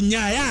panko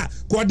nya ya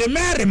ko de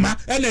merema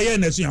ene ye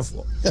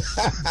nasuafo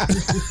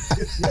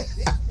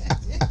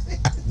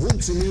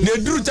ne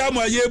duru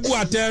tama ye bu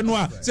atenu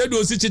a se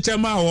do si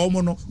chichema wo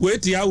mo no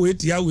wetia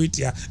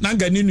na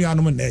ngani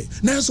nuanom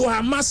na so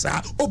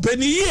amasa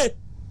openiye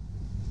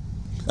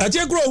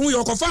achegro hu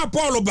yokofa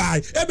Paul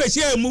bai ebe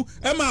hia mu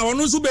e ma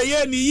ono so be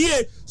ye ni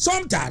ye.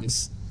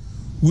 Sometimes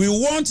we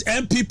want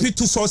MPP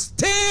to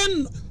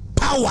sustain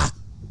power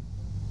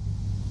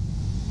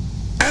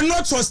and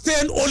cannot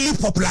sustain only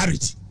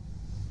popularity.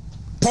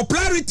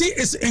 Popularity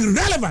is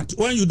irrelevant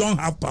when you don't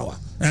have power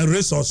and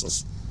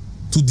resources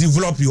to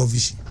develop your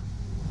vision.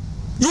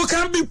 You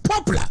can be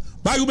popular,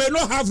 but you may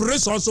not have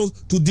resources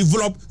to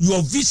develop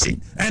your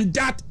vision, and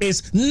that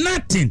is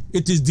nothing.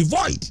 It is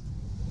devoid.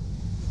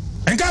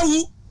 And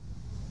who?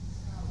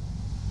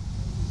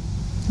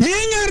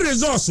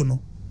 Resource no.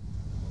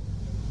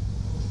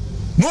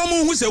 No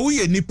one who say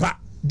we nipa.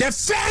 The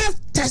first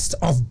test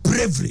of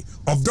bravery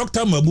of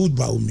Dr. Mahmoud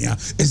Bawumia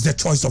is the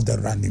choice of the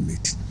running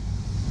mate.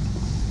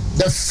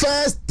 The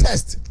first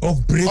test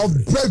of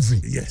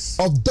bravery, yes,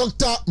 of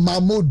Dr.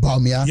 Mahmoud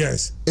Bawumia,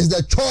 yes, is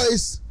the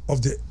choice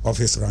of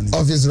his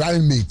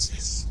running mate.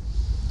 Yes.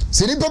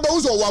 Sinipa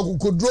Bawuzo wa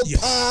kudro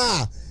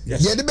pa.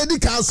 Yes. Ye de bedi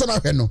council na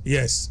hwe no.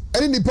 Yes.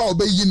 Any nipa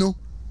obeyi no.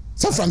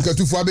 Sa Franka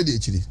tufu abedi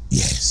echiri.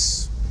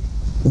 Yes.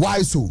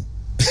 Why so?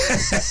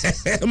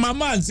 My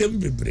man say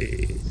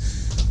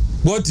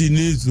what he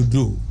needs to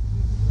do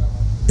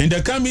in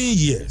the coming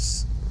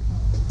years,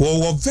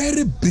 a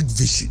very big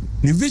vision.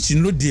 The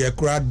vision no dey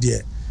crowd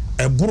there,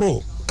 a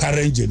bro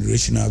current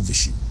generational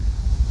vision.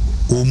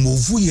 O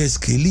move yes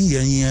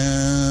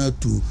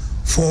to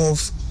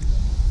fourth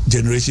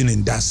generation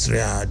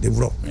industrial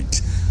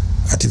development,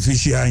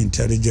 artificial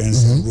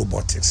intelligence, and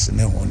robotics.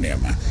 Ne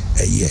honema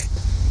a year.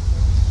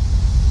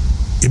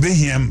 Ebe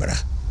hiambra,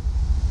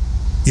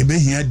 ebe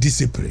hia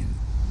discipline,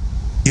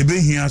 ebe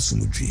hia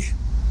sumudwie.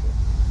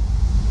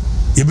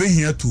 You be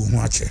here to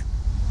watch it.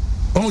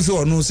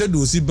 Also, no said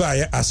do see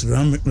by as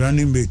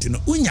running mate. No,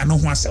 unya no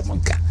one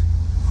sevenka.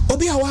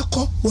 Obi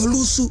awako wa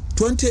lusu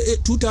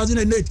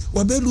 2008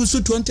 wa be lusu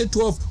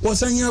 2012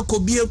 wasanya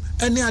kobie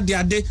any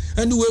ade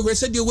and we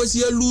said you was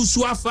here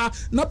lusu afa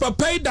na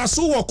papa da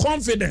so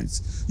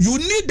confidence. You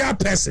need that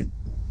person.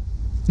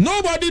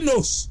 Nobody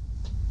knows.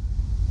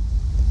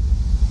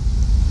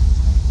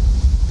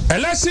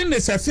 Election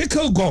is a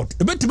fickle god.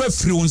 A bit of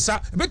free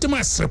unsa, a bit of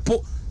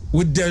srepo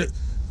with the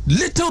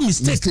little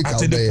mistake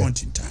at any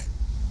point in time.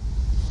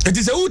 It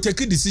is a who take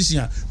a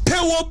decision.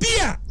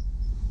 Pewobia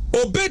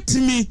obet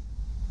me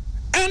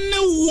any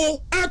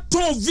wo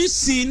ato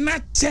visi na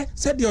che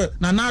said your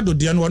nanado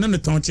the one in the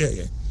town chair.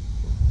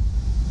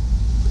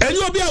 And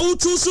you be a who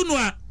choose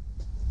no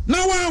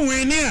now one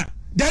win here.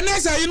 The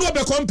next I know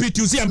be compete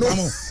you see am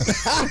pamo.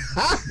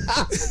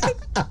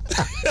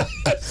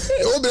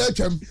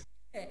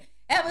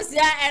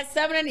 Ebusia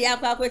esemre ne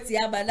yakwa kweti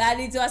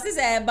abadali to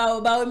asise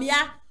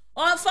Bawumia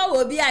onfa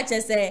obi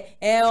achese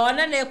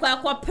ona na ekwa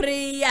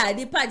akopre ya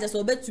dipa je so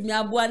obetumi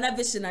aboa na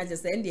vision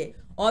achese ndie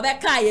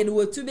obeka ye no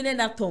wotumi ne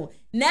naton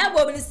na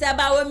ebo bi se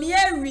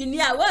Bawumia wini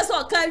a wo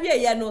so ka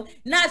wie ye no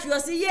na afi o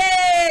se ye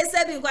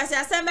se bi kwase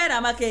aseme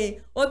na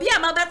make obi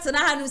amabetena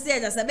ha no se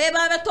achese be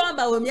ba beton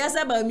Bawumia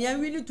se Bawumia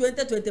wini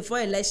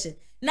 2024 election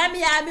na me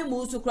ya mi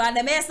musu kra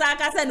na me sa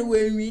aka se no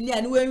wenwini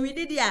a no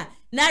wenwini dia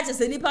na just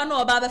nipa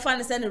no oba be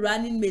fan say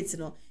running mate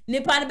no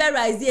nipa no be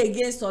rise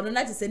against no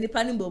na just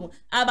nipa no mbom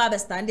aba be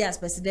stand as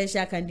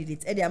presidential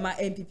candidate e dey ama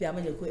MPP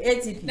amanyeko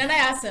ATP na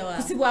ya sewa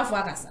kusibu afu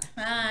akasa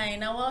ai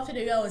na wa fe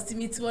dey we was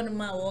meet one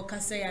ma wo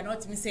kasa ya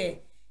not me say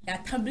ya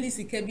tablis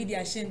ke bi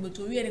dia shen but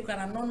we re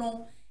kra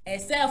no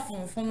self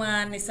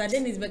fuma ne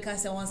sadenis be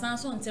kasa won san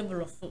so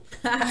table of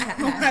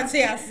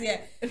ati ase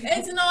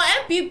enti no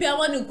MPP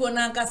amanyeko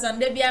na kasa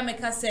nde bia me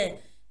kasa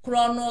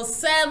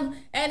Chronosem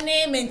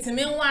any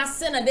mentime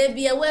wase na de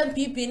bia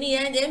MPP ni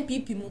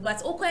MPP mu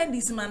but okwa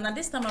this man na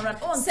this time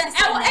around on say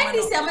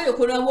NDC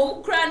amanyeko na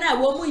wo kra na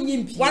wo mu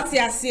nyimpi what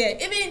you say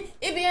even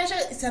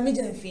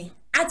Samijanfi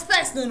at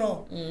first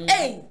no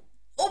hey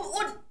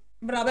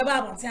bra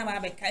baba bon say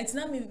ba beka it's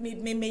na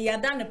me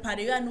yada ne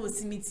pare you no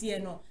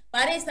simiti no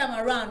but this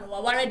time around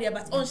wa worry there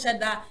but on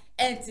shada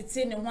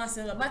entity ne ho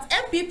asem but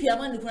MPP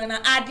amanyeko na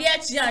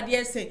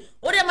ade say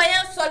o de ma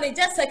yen solid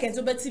just seconds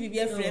obeti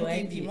bibia free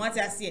MPP what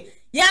you say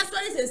yen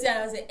solid say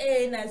I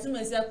say na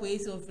zumasi akoyi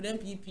so free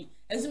MPP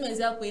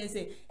zumasi akoyi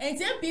say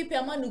enti MPP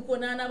amanyeko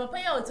na papa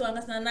ya oto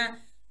anasa na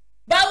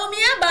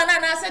Bawumia bana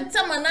na say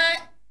tama na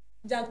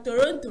Jack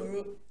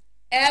Toronto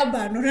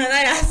ba no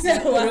na ya say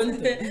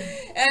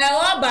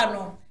wa ba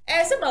no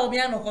se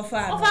Bawumia no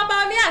kofa ofa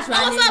Bawumia aswa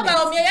ofa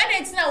Bawumia ya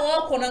na tina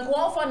wo ko na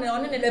ko fo na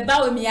one ne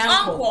Bawumia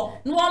anko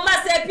no wo ma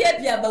se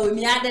pia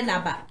Bawumia de na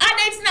ba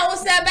ana tina wo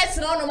se bet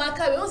no no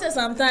maka we wo se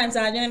sometimes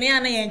anyo ne ya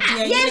na ye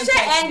ntia ye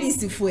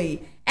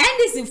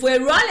NDC foi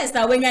Rollins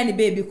ta wenya ne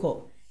baby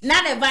ko na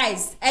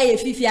advice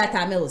Fifi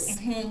Atamils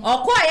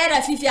okọ ye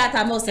na Fifi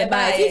Atamils e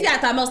ba Fifi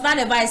Atamils na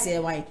advice e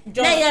wan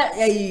na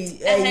ye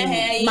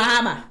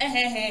Mahama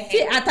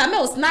Fifi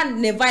Atamils na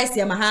advice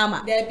ye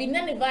Mahama there be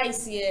na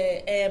advice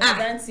ye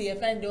Adansie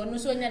friend onu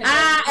so nya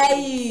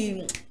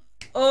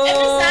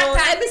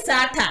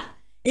ebisata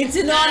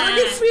Inti no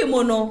no free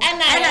mo no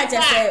na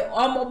je say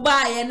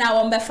ba ye na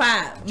won be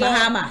fa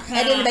Mahama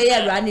e de be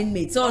ye running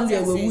mate so on we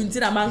nti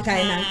na man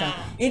kan na nka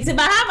inti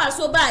Mahama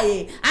so ba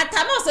ye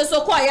Atamils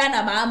so ko ya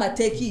na Mahama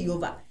take you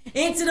over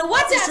inti the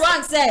what is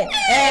wrong say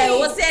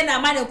wo say na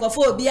man ko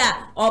fo obi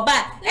a oba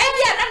e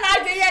bia na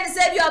adwe ye ni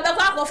say bi obe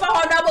kwa ko fa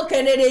honorable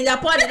Kennedy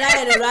Japan na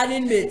ye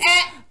running mate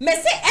me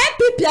say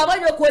MPP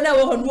abanyoko na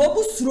wo no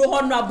obusuro ho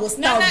no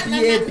abosta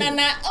obie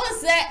na o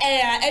say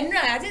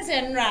enra I think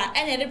say enra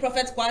any the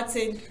prophet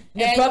quoting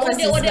the prophet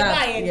is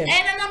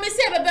that na me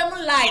say bebe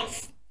mu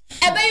life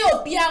ebe yo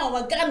obia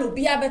o ga no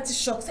obia beti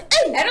shock say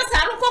eh e no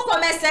sa no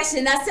comment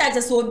section na say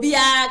just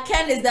obia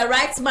Ken is the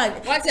right man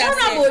what you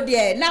say no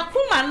there na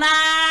kuma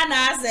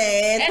na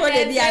say to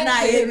the bia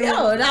na e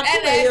o na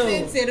kuma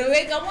yo say no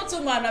we come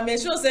to man na me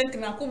show say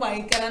na kuma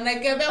ikana na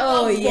gebe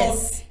oh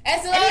yes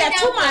ya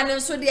to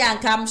man so dey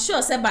anka I'm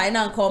sure say by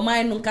na anka o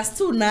man no ka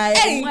still na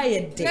e ma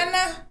ye dey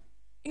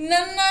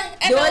Nana,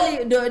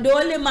 the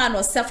only man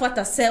was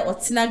Safata say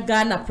Otina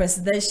Ghana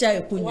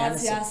presidential Ekunya.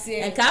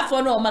 And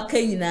Kafo no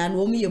Makayina and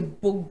Omi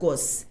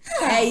Bogos.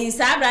 Hey,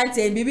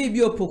 Sabrante, Bibi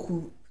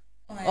Biopoku.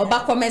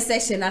 Oba comment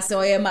section as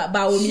I am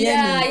about Omi.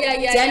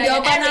 Then the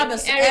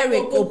Obanabas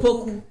Eric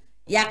Opoku.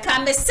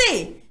 Yakame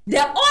say. The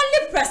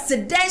only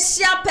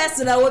presidential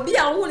person I will be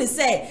a woman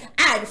say,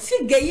 I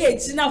figure ye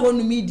China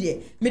honu media.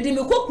 Mede me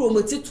ko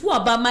promote to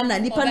Obama na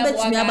nipa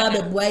bet me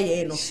aba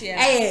boye no.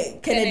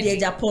 Kennedy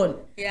Japan.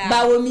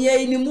 Ba wo mi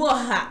e ni mu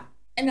ha.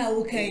 Na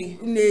okay.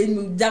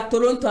 Ne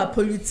Toronto a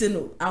polluting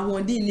no.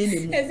 Ahondi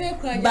ni mu.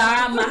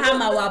 Ba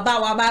mahama wa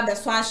ba be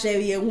so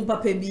ahwe ye hu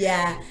papa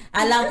bia.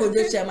 Alan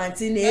Kojo Chairman na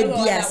e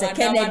bia se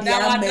Kennedy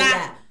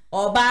Ameya.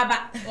 Obaba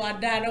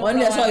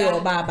on so your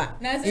baba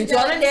into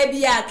on na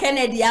bia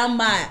Kennedy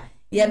ama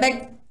ye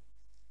be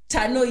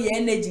chano ye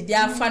energy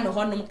dia fa no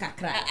honum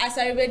kakra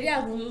asaribedi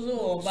aguzo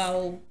oba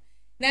o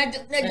na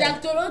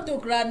doctor to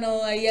kra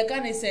no ye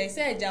kan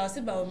say ja o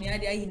se ba o mi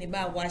ade ayi ne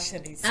ba wa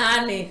hyeres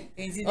ani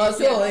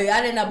also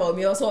ade na ba o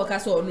mi also ka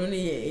so no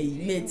ne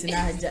mate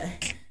na aja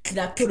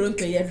da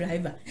Toronto ye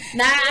driver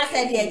na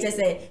asa de eche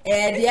say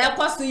de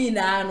akoso yi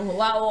na no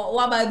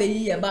wa ba be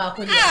yi ye ba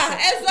ko na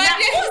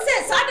o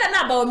say sada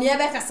na ba o mi e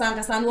be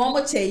kasa no o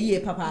mo che yi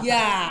papa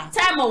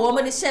time o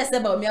mo de share say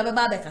ba o mi e be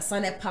ba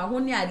kasa na pa ho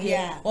ne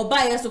ade o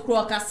ba ye so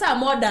kro kasa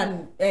more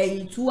than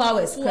 2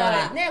 hours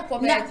kra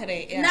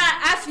na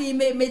afi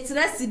me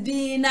trust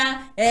di na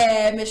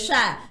me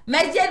sha me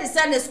je de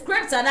say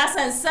script and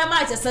asa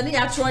nsama che say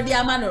ya tro de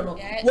ama no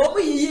wo mo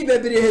yi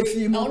bebre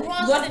hefi mu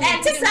because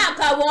etisa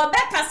ka wo be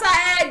kasa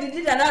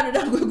did that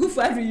go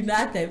for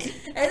that time.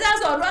 And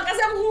that's all I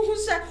said who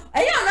say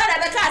and you know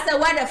that say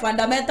why the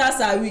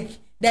fundamentals are weak.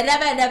 They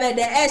never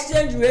the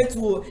exchange rate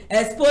will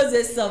expose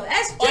itself.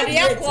 Exchange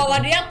rate.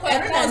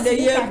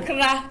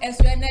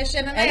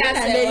 Explanation and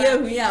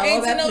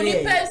I no ni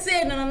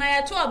person no na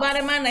ya to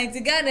about man 90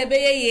 Ghana be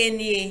ye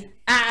ni.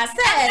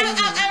 Say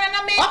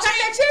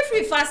okay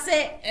chief fa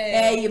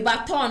say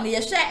baton ye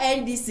share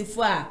NDC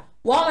for a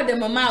one of the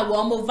mama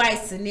one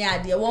vice ni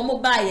ade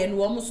one buy and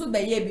one so be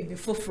ye bibi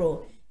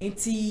foforo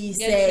nti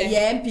say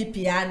ye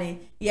MPP ane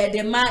ye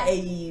de ma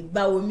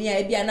bawomi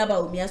a bia na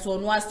bawomi so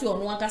no ase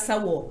ono akasa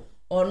wo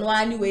ono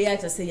ani we ya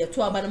say ye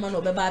to aba na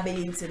no be ba be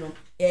nti no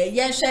ye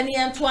hwe ne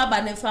ye to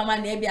aba ne fama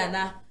na bia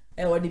na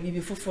wo de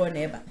bibi foforo na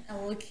eba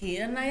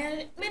okay na ya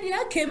me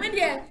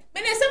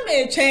dey say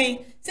me twen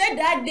say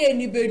that day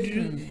ni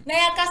bedru na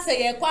ya ka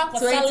say ye kwa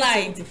akosa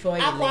line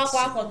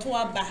akwa to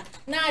aba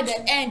na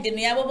the end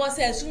ni ya bobo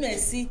say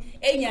asumasi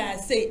enya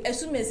say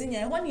asumasi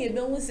nya ho na ye be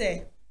hu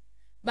say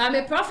ba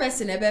me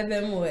prophecy na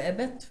bebe mu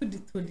ebe to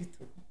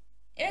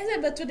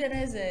eze be to de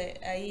na eze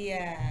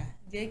ayi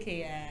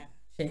JK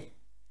she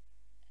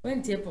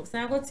when tie pop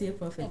say go tie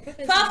prophet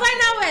for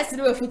final words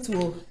ni we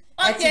futuo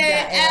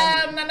okay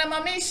na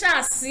mama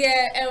sha se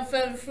em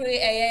free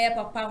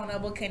papa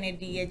honorable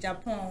Kennedy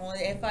Japan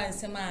e fa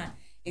nsema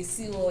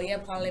esi wo ye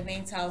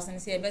parliament house and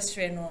say best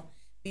friend no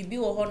bibi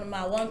wo ho no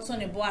ma won to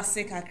ne bo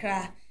ase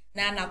kakra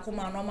na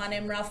nakoma no ma ne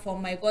mra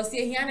from my because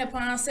ye hia ne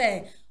pan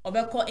say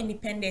obekọ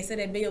independence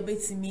say be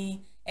obetimi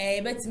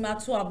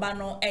to aba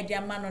no e dia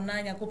ma no na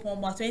yakopon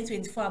mo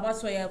 2024 aba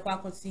so ye kwa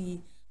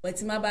akoti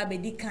wetima ba be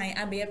di kan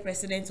abe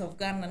president of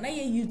Ghana na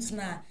ye youth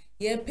na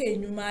ye pay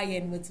nyuma ye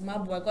wetima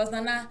bo because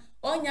na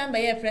onya be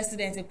ye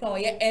president kwa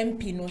ye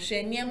MP no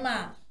hwe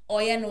niema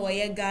oye no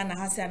oye Ghana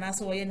hase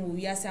anase oye no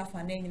wi ase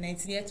afa na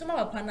 19 ye to ma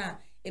papa na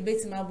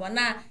ebetima bo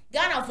na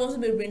Ghana fo so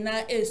bebre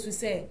na esu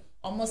say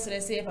almost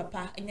say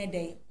papa enya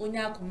dey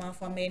onya akoma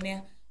fa me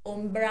ne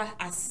ombra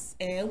as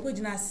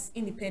nkojina as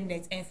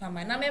independent and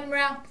family na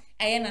memra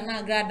na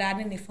agrada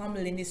ne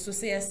family ni so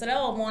say esra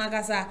o mo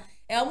agasa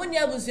mo ni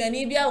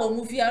abusuani bia wo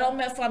mu fi ara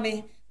me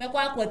family me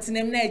kwa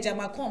akotinem na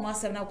ejama kon ma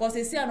sem na ko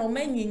say sia no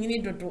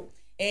manyinyini dodo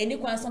ni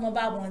kwan so mo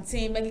ba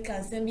bonten be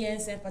kan sem bi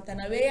ense pata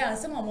na we ya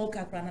sem mo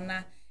kakra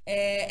na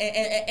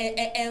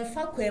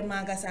enfa kwa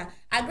magasa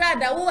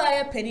agrada wo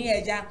aye pani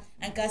eja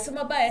anka sem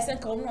ba ese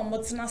ka wo no mo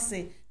tena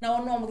se na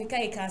wo no mo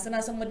keka ikanse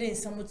na sem de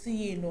nsem tu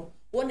yi no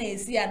wona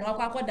esi ano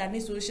akwakoda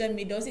ni social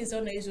media o si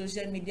so na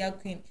social media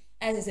queen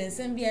as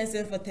ensem bi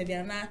ensem for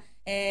tabiana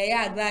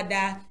ya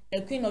agrada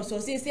the queen of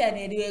social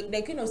media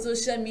the queen of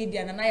social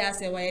media na ya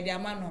se wa ye de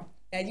amano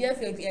ya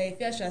GFA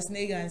fashion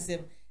snake ansem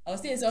o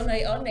si so na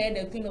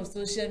the queen of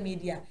social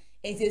media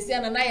ensesi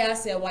na ya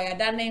se wa ya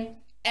dane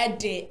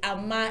Ede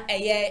ama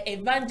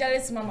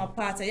evangelist mama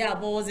part ya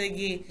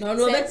abozegi no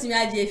bet me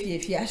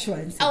aje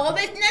assurance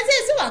bet na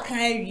say wa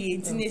kan wie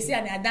ntinesi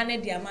ana adane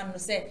de ama no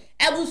say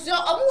ebusuo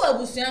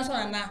ebusuo so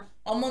na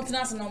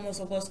omontena se no mo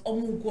so cause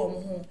omugu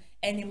ho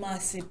animal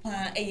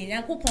sepa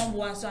yakopon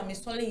bo so am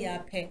sole ya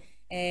pe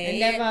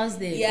levels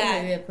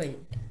day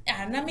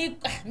na me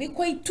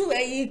quite too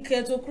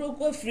keto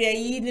kroko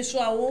free ni so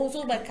awo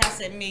so ba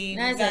kase me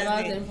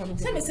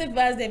say me say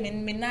birthday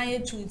me na ye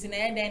two ti na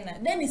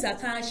then is a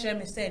can share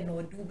me say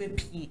no do be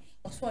pie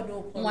so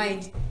do ko why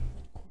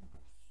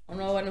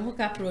ono wana hook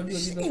up road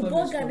obi be ko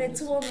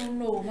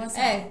no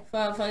masa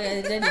for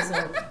then is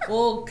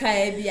o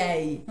kai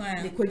bi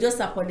the ko just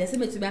support dey say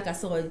me to be aka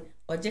so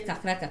oje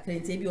kakra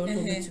nti bi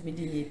ono me to me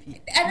dey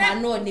epi ma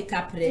no ni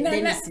kapre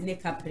then is ni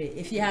kapre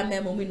if you have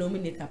memo me no me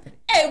ni kapre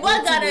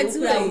what Ghana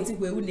too uti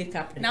we ni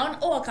kapre na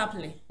o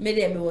kapre me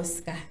dey me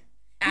woska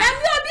na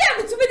me obi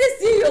am to me dey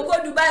see you go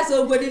Dubai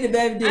so go the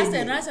birthday I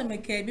said na me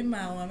kai bi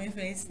ma wa me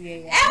friends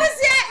here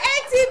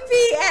ATP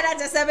era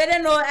just say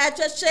no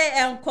atwehwe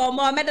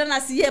enkomo me don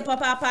asiye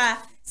papa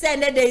say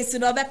na dey so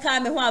no be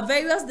come ho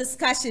various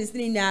discussions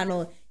ni na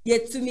no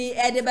yetumi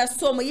edebe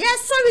so mo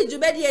yes sorry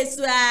jubedi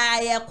esu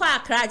ye kwa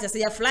akra just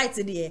ye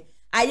flight dey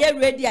aye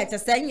ready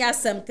just anya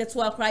asem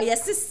keto akra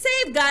yes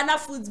save Ghana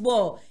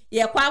football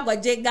ye kwa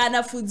agwaje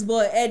Ghana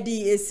football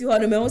edi esi ho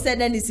no me hu say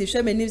na ni si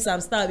hwe me nim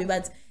some star bi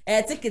but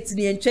ticket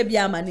ni entwa bi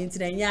ama ni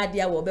ntina nya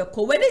ade a wo be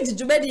ko weni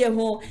jubedi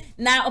ho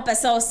na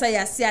opesa osay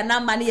ase na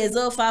ma ni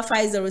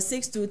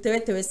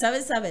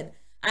 0550623377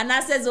 and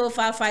I says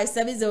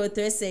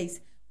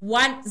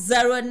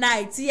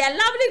 0557036109. Yeah,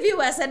 lovely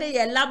viewers and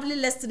yeah, lovely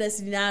listeners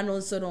in no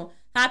so no.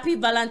 Happy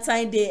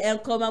Valentine Day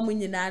and come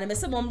munyina na me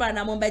se mo mbra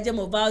na mo beje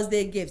mo Val's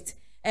Day gift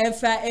and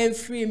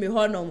free me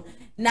honom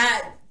na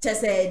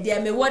chese dia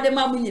me wode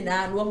ma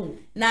munyina no ho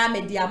na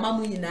me dia ma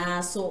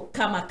munyina so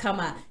kama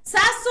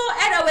saso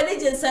era we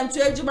nsam to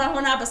adwuma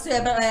ho na abeso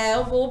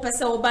wo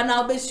pese wo ba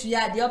na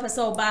obehua dia pese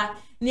wo ba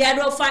ni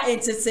adofa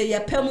entese ye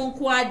pemu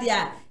nko ade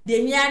a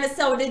de hia ne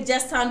se wo de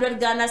just 100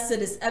 Ghana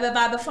cedis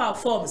ebeba be fa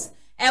forms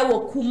ewo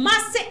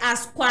Kumasi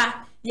askwa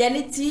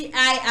yeni TI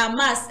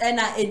amas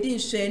ena edin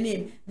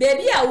hwenim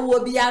baby a wo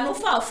bia no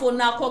fa phone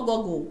na ko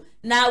Google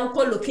na wo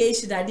ko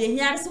location da de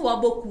hia se wo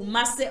bo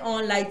Kumasi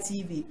online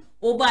TV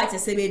oba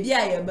se baby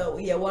a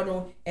ye wo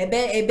no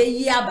ebe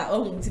yi aba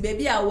ohun ti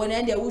baby a wo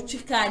na de wo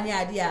twika ni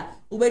ade a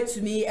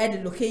obetumi e the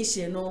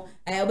location no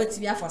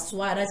obetumi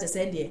afaso ara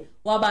se de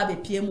wo ba be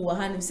piem wo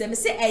hanim se me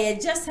se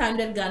just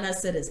 100 Ghana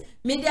cedis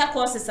media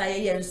courses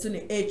aye nso ne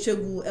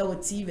etwegu e wo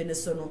TV ne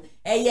so no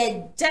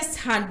just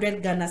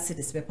 100 Ghana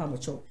cedis be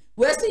pamocho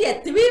we so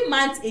 3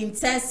 months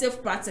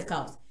intensive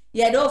practicals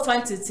ye do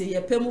fantasy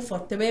ye pemu for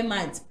 3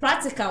 months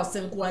practicals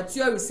nko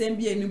theory sem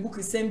bi eni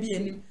book sem bi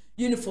eni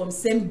uniform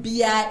sem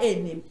bia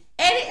eni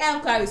any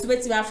enquiries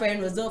betimi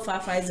afren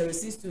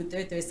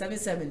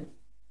 0550623377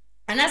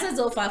 and that's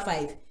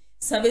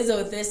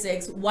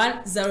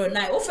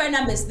 0557036109 o friend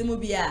numbers ni mu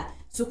bia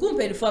so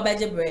kumpedi for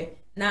bajebre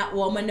na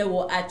wo mane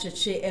wo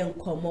atwetwe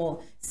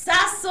enkomo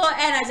saso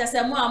ena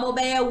jase mo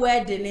amobeye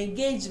wedding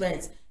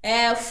engagement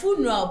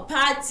funeral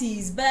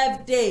parties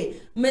birthday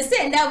me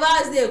say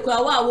never day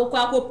kwa wo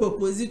kwa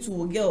propose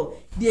to girl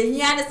the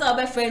hia ne say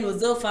obe friend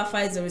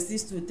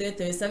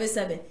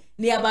 0550623377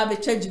 ni aba be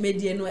charge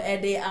media no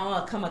ede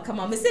awon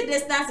kama me say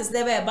distance is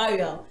never a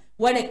barrier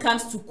when it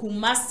comes to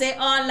Kumasi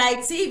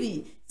online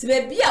TV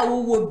tibe bia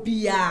wo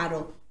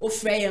biaro o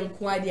frey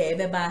enko ade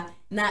ebeba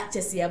na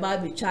chese aba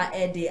be twa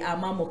ede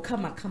amamo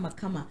kama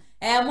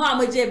mo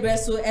amoje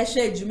breso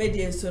ehwe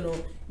adwumedie so no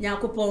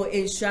nyankopon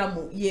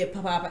enhwamu ye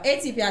papa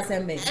ATP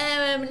asembe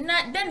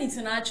na denit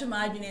na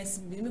atwema adwunes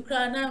bi mi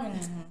kra na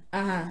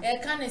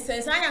kan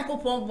say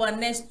nyankopon bo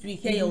next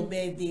week here your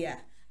birthday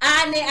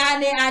ani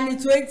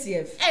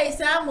 20th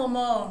sa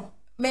momo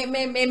me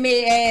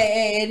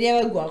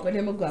never go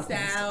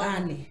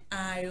ani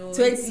ayo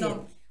 20th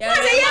yeah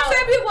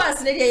February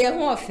was the year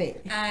ho ofe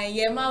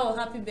yeah ma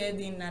happy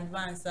birthday in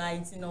advance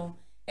you know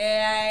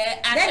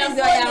Dennis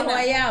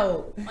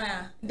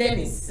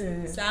Dennis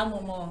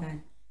Samomo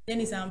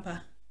Dennis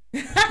Ampa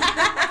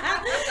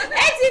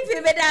ATP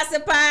me da se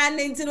pa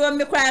nti no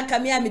me kwa nka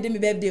me amede me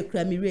birthday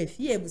kura me ref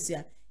ye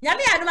busia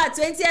nyame adom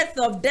 20th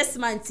of this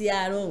month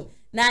ya no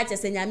na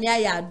chese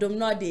nyame ya adom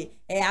no de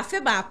afe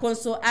ba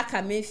konso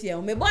aka me fie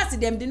me boss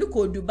dem de no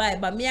ko Dubai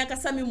ba me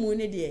ankasa me mu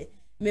ne de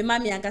me ma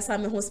me ankasa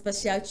me ho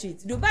special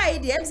treat Dubai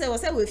de em say wo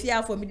say we fie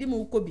afọ me di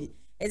mu kobi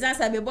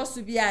ezansa me boss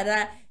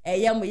biara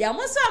yam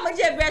so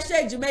amaje brehwe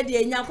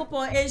adwumade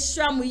enyankopon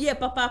enhwam ye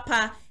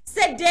papa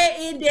say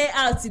day in day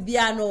out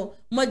bia no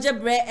moje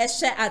bre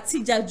ehwe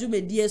atija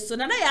adwumade so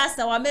na ya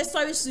asa wa me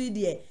sorry su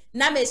de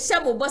na me hye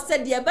mo boss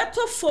de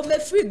beto fo me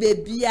free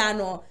bebia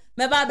no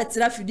me ba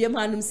betira fidiem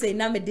hanum say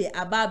na me de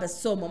aba be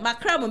so mo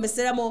makra mo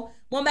mesere mo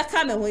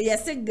meka me ho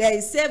yes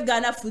guys save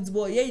Ghana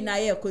football ye na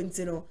ye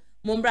kontino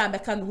mo mbra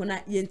meka me ho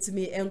na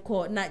yentimi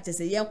enko na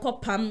jese yenko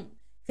pam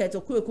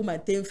keto kueku ma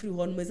temfri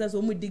ho no mesa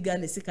so mu diga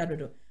ne sika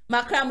dodo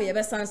makra mo ye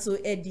be sanso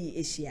edi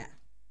ehia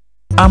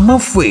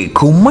Amafwe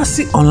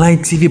Kumasi Online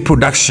TV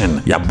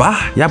Production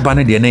yaba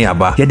ne de ne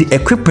yaba ye de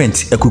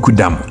equipment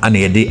ekukudam ana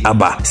ye de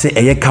aba se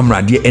eye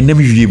camera de enam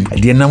wiem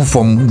de nam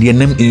fom de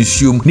enam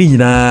ensuom ni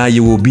nyina ye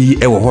wo bi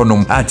e wo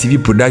honom a TV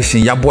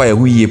production yabo a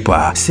hu ye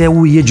pa se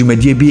wo ye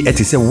dwumadie bi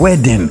ete se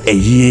wedding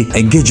eye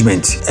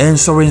engagement and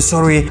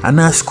sorry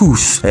ana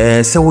schools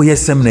se wo ye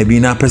seminar bi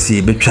na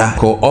pese betwa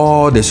ko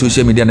all the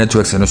social media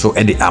networks no so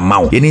e de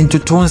amaw ye ni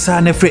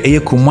ntotonsa na fre eye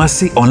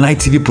Kumasi Online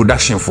TV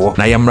Production for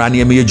na yamra na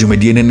ye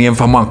dwumadie ne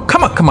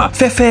Come,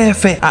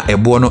 fe a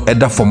ebo no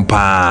eda from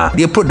pa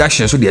the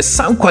production so the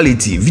sound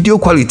quality video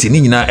quality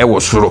ni nyina e wo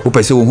soro wo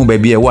pese wo hu ba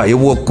bia wa ye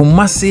wo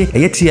Kumasi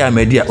eyetia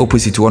media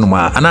opposite one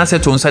ma ana se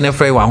to nsa ne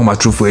frɛ wa homa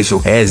true for so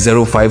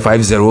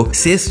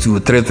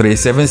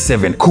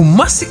 0550623377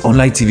 Kumasi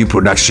Online TV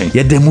Production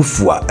ye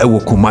demufua e wo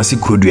Kumasi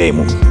kodua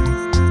mu.